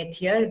having it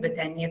here with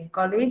NEF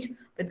College,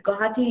 with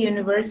Guwahati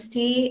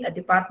University, a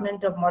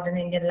Department of Modern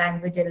Indian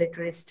Language and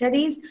Literary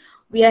Studies,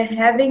 we are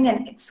having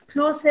an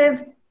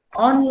exclusive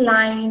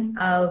online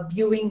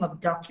viewing of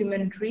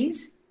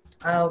documentaries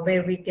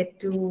where we get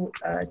to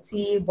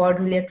see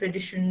Bordulia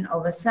tradition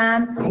of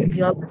Assam.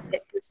 We also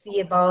get to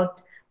see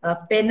about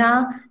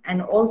Penna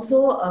and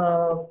also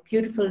a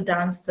beautiful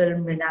dance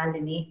film,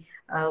 Mrinalini,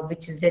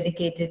 which is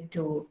dedicated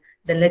to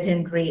the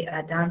legendary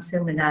dancer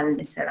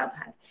Mrinalini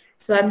Sarabhai.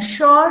 So I'm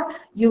sure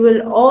you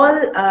will all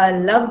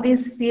love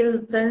these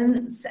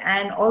films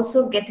and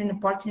also get an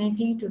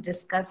opportunity to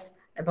discuss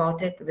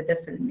about it with the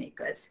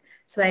filmmakers.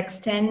 So I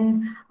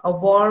extend a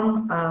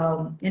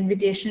warm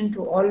invitation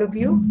to all of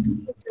you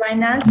to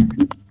join us.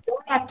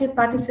 Your active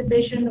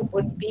participation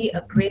would be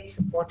a great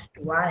support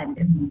to our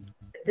endeavor.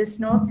 With this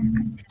note,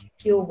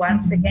 thank you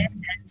once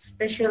again, and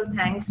special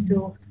thanks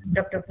to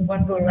Dr.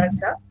 Bhuvan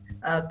Borasa,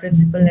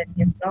 Principal at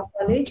NEF Law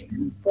College,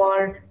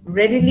 for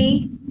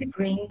readily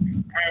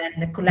agreeing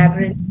and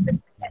collaborating with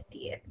the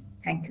ITF.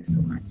 Thank you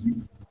so much.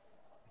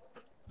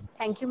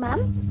 Thank you,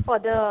 ma'am, for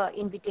the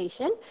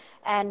invitation,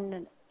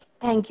 and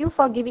thank you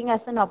for giving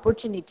us an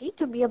opportunity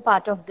to be a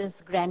part of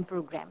this grand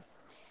program.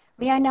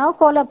 May I now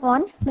call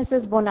upon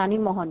Mrs. Bonani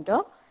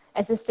Mahanta,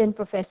 Assistant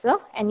Professor,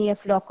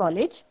 NEF Law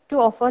College, to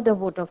offer the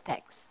vote of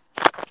thanks.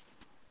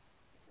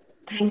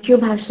 Thank you,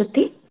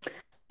 Bhaswati.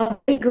 A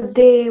very good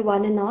day,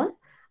 one and all.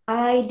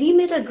 I deem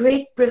it a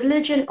great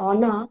privilege and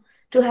honor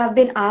to have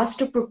been asked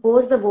to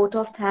propose the vote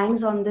of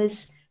thanks on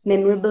this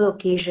memorable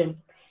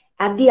occasion.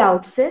 At the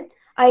outset,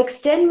 I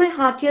extend my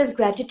heartiest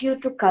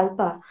gratitude to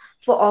Kalpa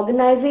for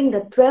organizing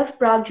the 12th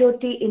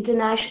Pragjyoti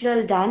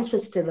International Dance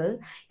Festival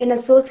in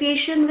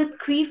association with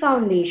Kri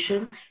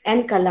Foundation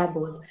and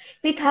Kalabod.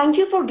 We thank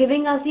you for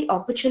giving us the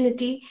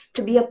opportunity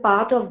to be a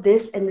part of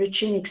this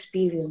enriching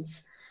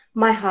experience.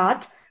 My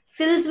heart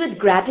fills with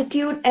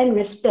gratitude and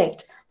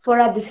respect for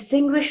our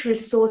distinguished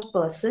resource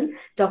person,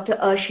 Dr.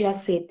 Arshiya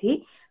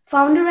Sethi,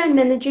 founder and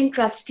managing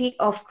trustee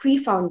of Kri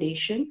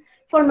Foundation,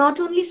 for not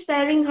only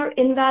sparing her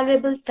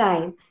invaluable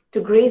time to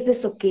grace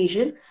this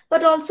occasion,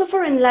 but also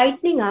for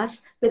enlightening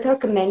us with her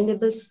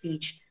commendable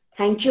speech.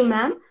 Thank you,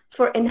 ma'am,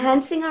 for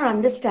enhancing our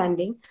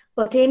understanding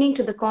pertaining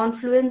to the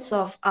confluence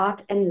of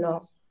art and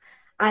law.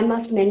 I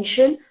must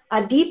mention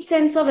our deep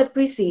sense of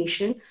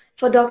appreciation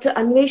for Dr.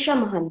 Anwesa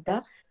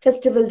Mahanta,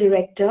 Festival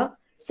Director,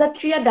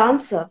 Sattriya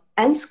Dancer,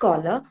 and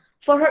Scholar,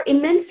 for her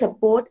immense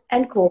support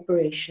and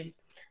cooperation.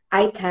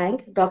 I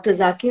thank Dr.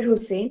 Zakir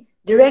Hussain,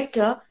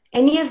 Director,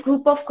 NEF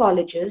Group of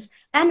Colleges,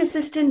 and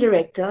Assistant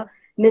Director,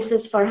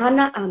 Mrs.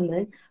 Farhana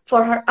Ahmed,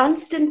 for her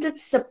unstinted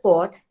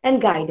support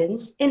and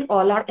guidance in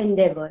all our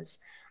endeavors.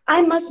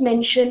 I must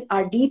mention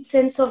our deep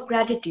sense of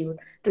gratitude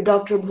to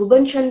Dr.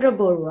 Bhuban Chandra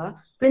Borua,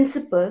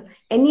 Principal,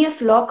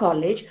 NEF Law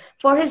College,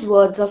 for his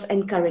words of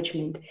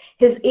encouragement.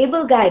 His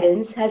able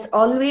guidance has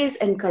always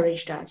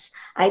encouraged us.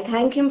 I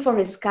thank him for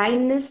his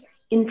kindness,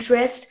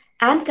 interest,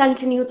 and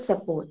continued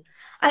support.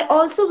 I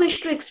also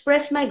wish to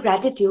express my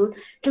gratitude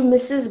to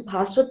Mrs.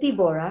 Bhaswati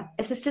Bora,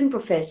 Assistant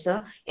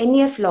Professor,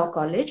 NEF Law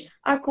College,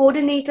 our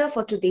coordinator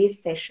for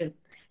today's session.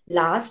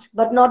 Last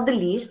but not the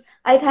least,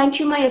 I thank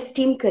you, my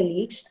esteemed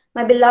colleagues,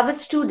 my beloved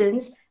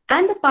students,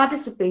 and the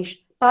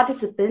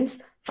participants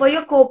for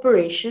your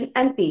cooperation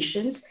and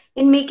patience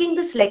in making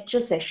this lecture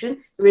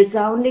session a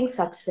resounding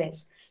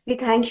success. We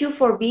thank you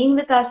for being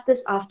with us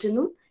this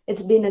afternoon.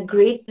 It's been a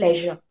great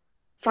pleasure.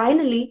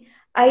 Finally,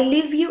 I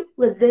leave you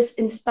with this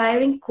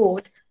inspiring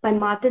quote by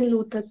Martin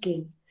Luther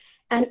King.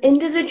 An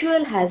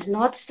individual has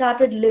not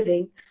started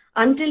living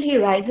until he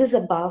rises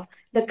above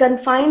the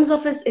confines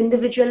of his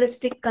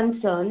individualistic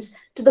concerns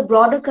to the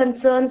broader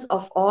concerns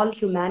of all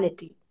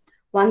humanity.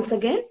 Once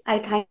again, I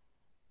thank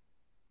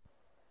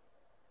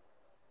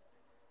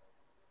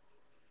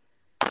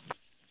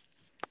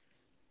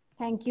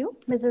Thank you,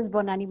 Mrs.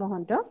 Bonani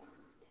Mahanta.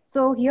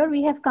 So here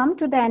we have come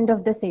to the end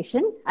of the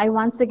session. I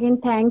once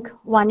again thank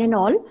one and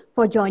all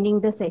for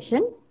joining the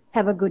session.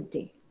 Have a good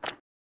day.